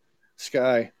McQueen,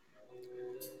 Sky.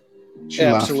 She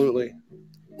laughed. Absolutely.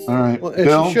 All right, Well,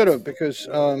 Bill? she should have, because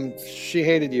she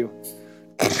hated you.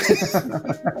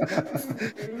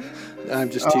 I'm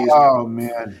just teasing. Oh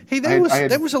man! Hey,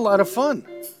 that was a lot of fun.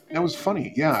 That was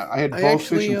funny. Yeah, I had both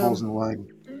fishing poles in the line.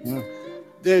 Yeah.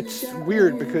 It's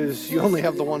weird because you only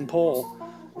have the one pole,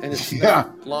 and it's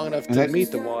not long enough to meet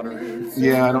the water.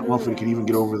 Yeah, I don't know if we could even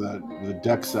get over the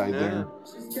deck side there.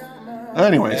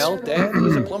 Anyways. Well, Dad,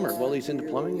 he's a plumber. Well, he's into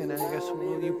plumbing, and I guess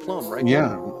you plumb, right?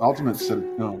 Yeah, Ultimate said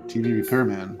no. TV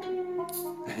repairman.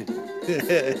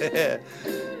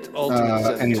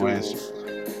 Anyways.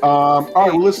 All right.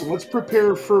 Well, listen. Let's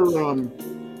prepare for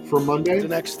Monday. The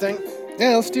next thing.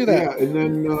 Yeah, let's do that. Yeah, and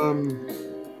then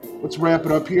let's wrap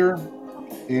it up here.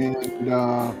 And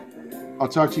I'll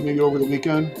talk to you maybe over the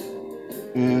weekend,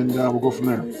 and we'll go from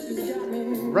there.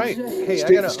 Right. Hey,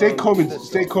 stay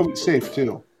COVID safe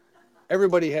too.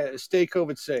 Everybody stay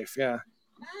COVID safe. Yeah.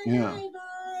 Yeah.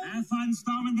 Have fun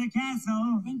storming the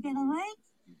castle. Think it'll work?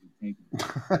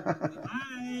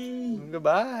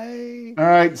 Goodbye. All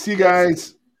right. See you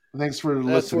guys. Thanks for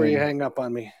listening. That's where you hang up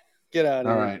on me. Get out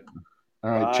of here.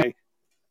 All right. Bye.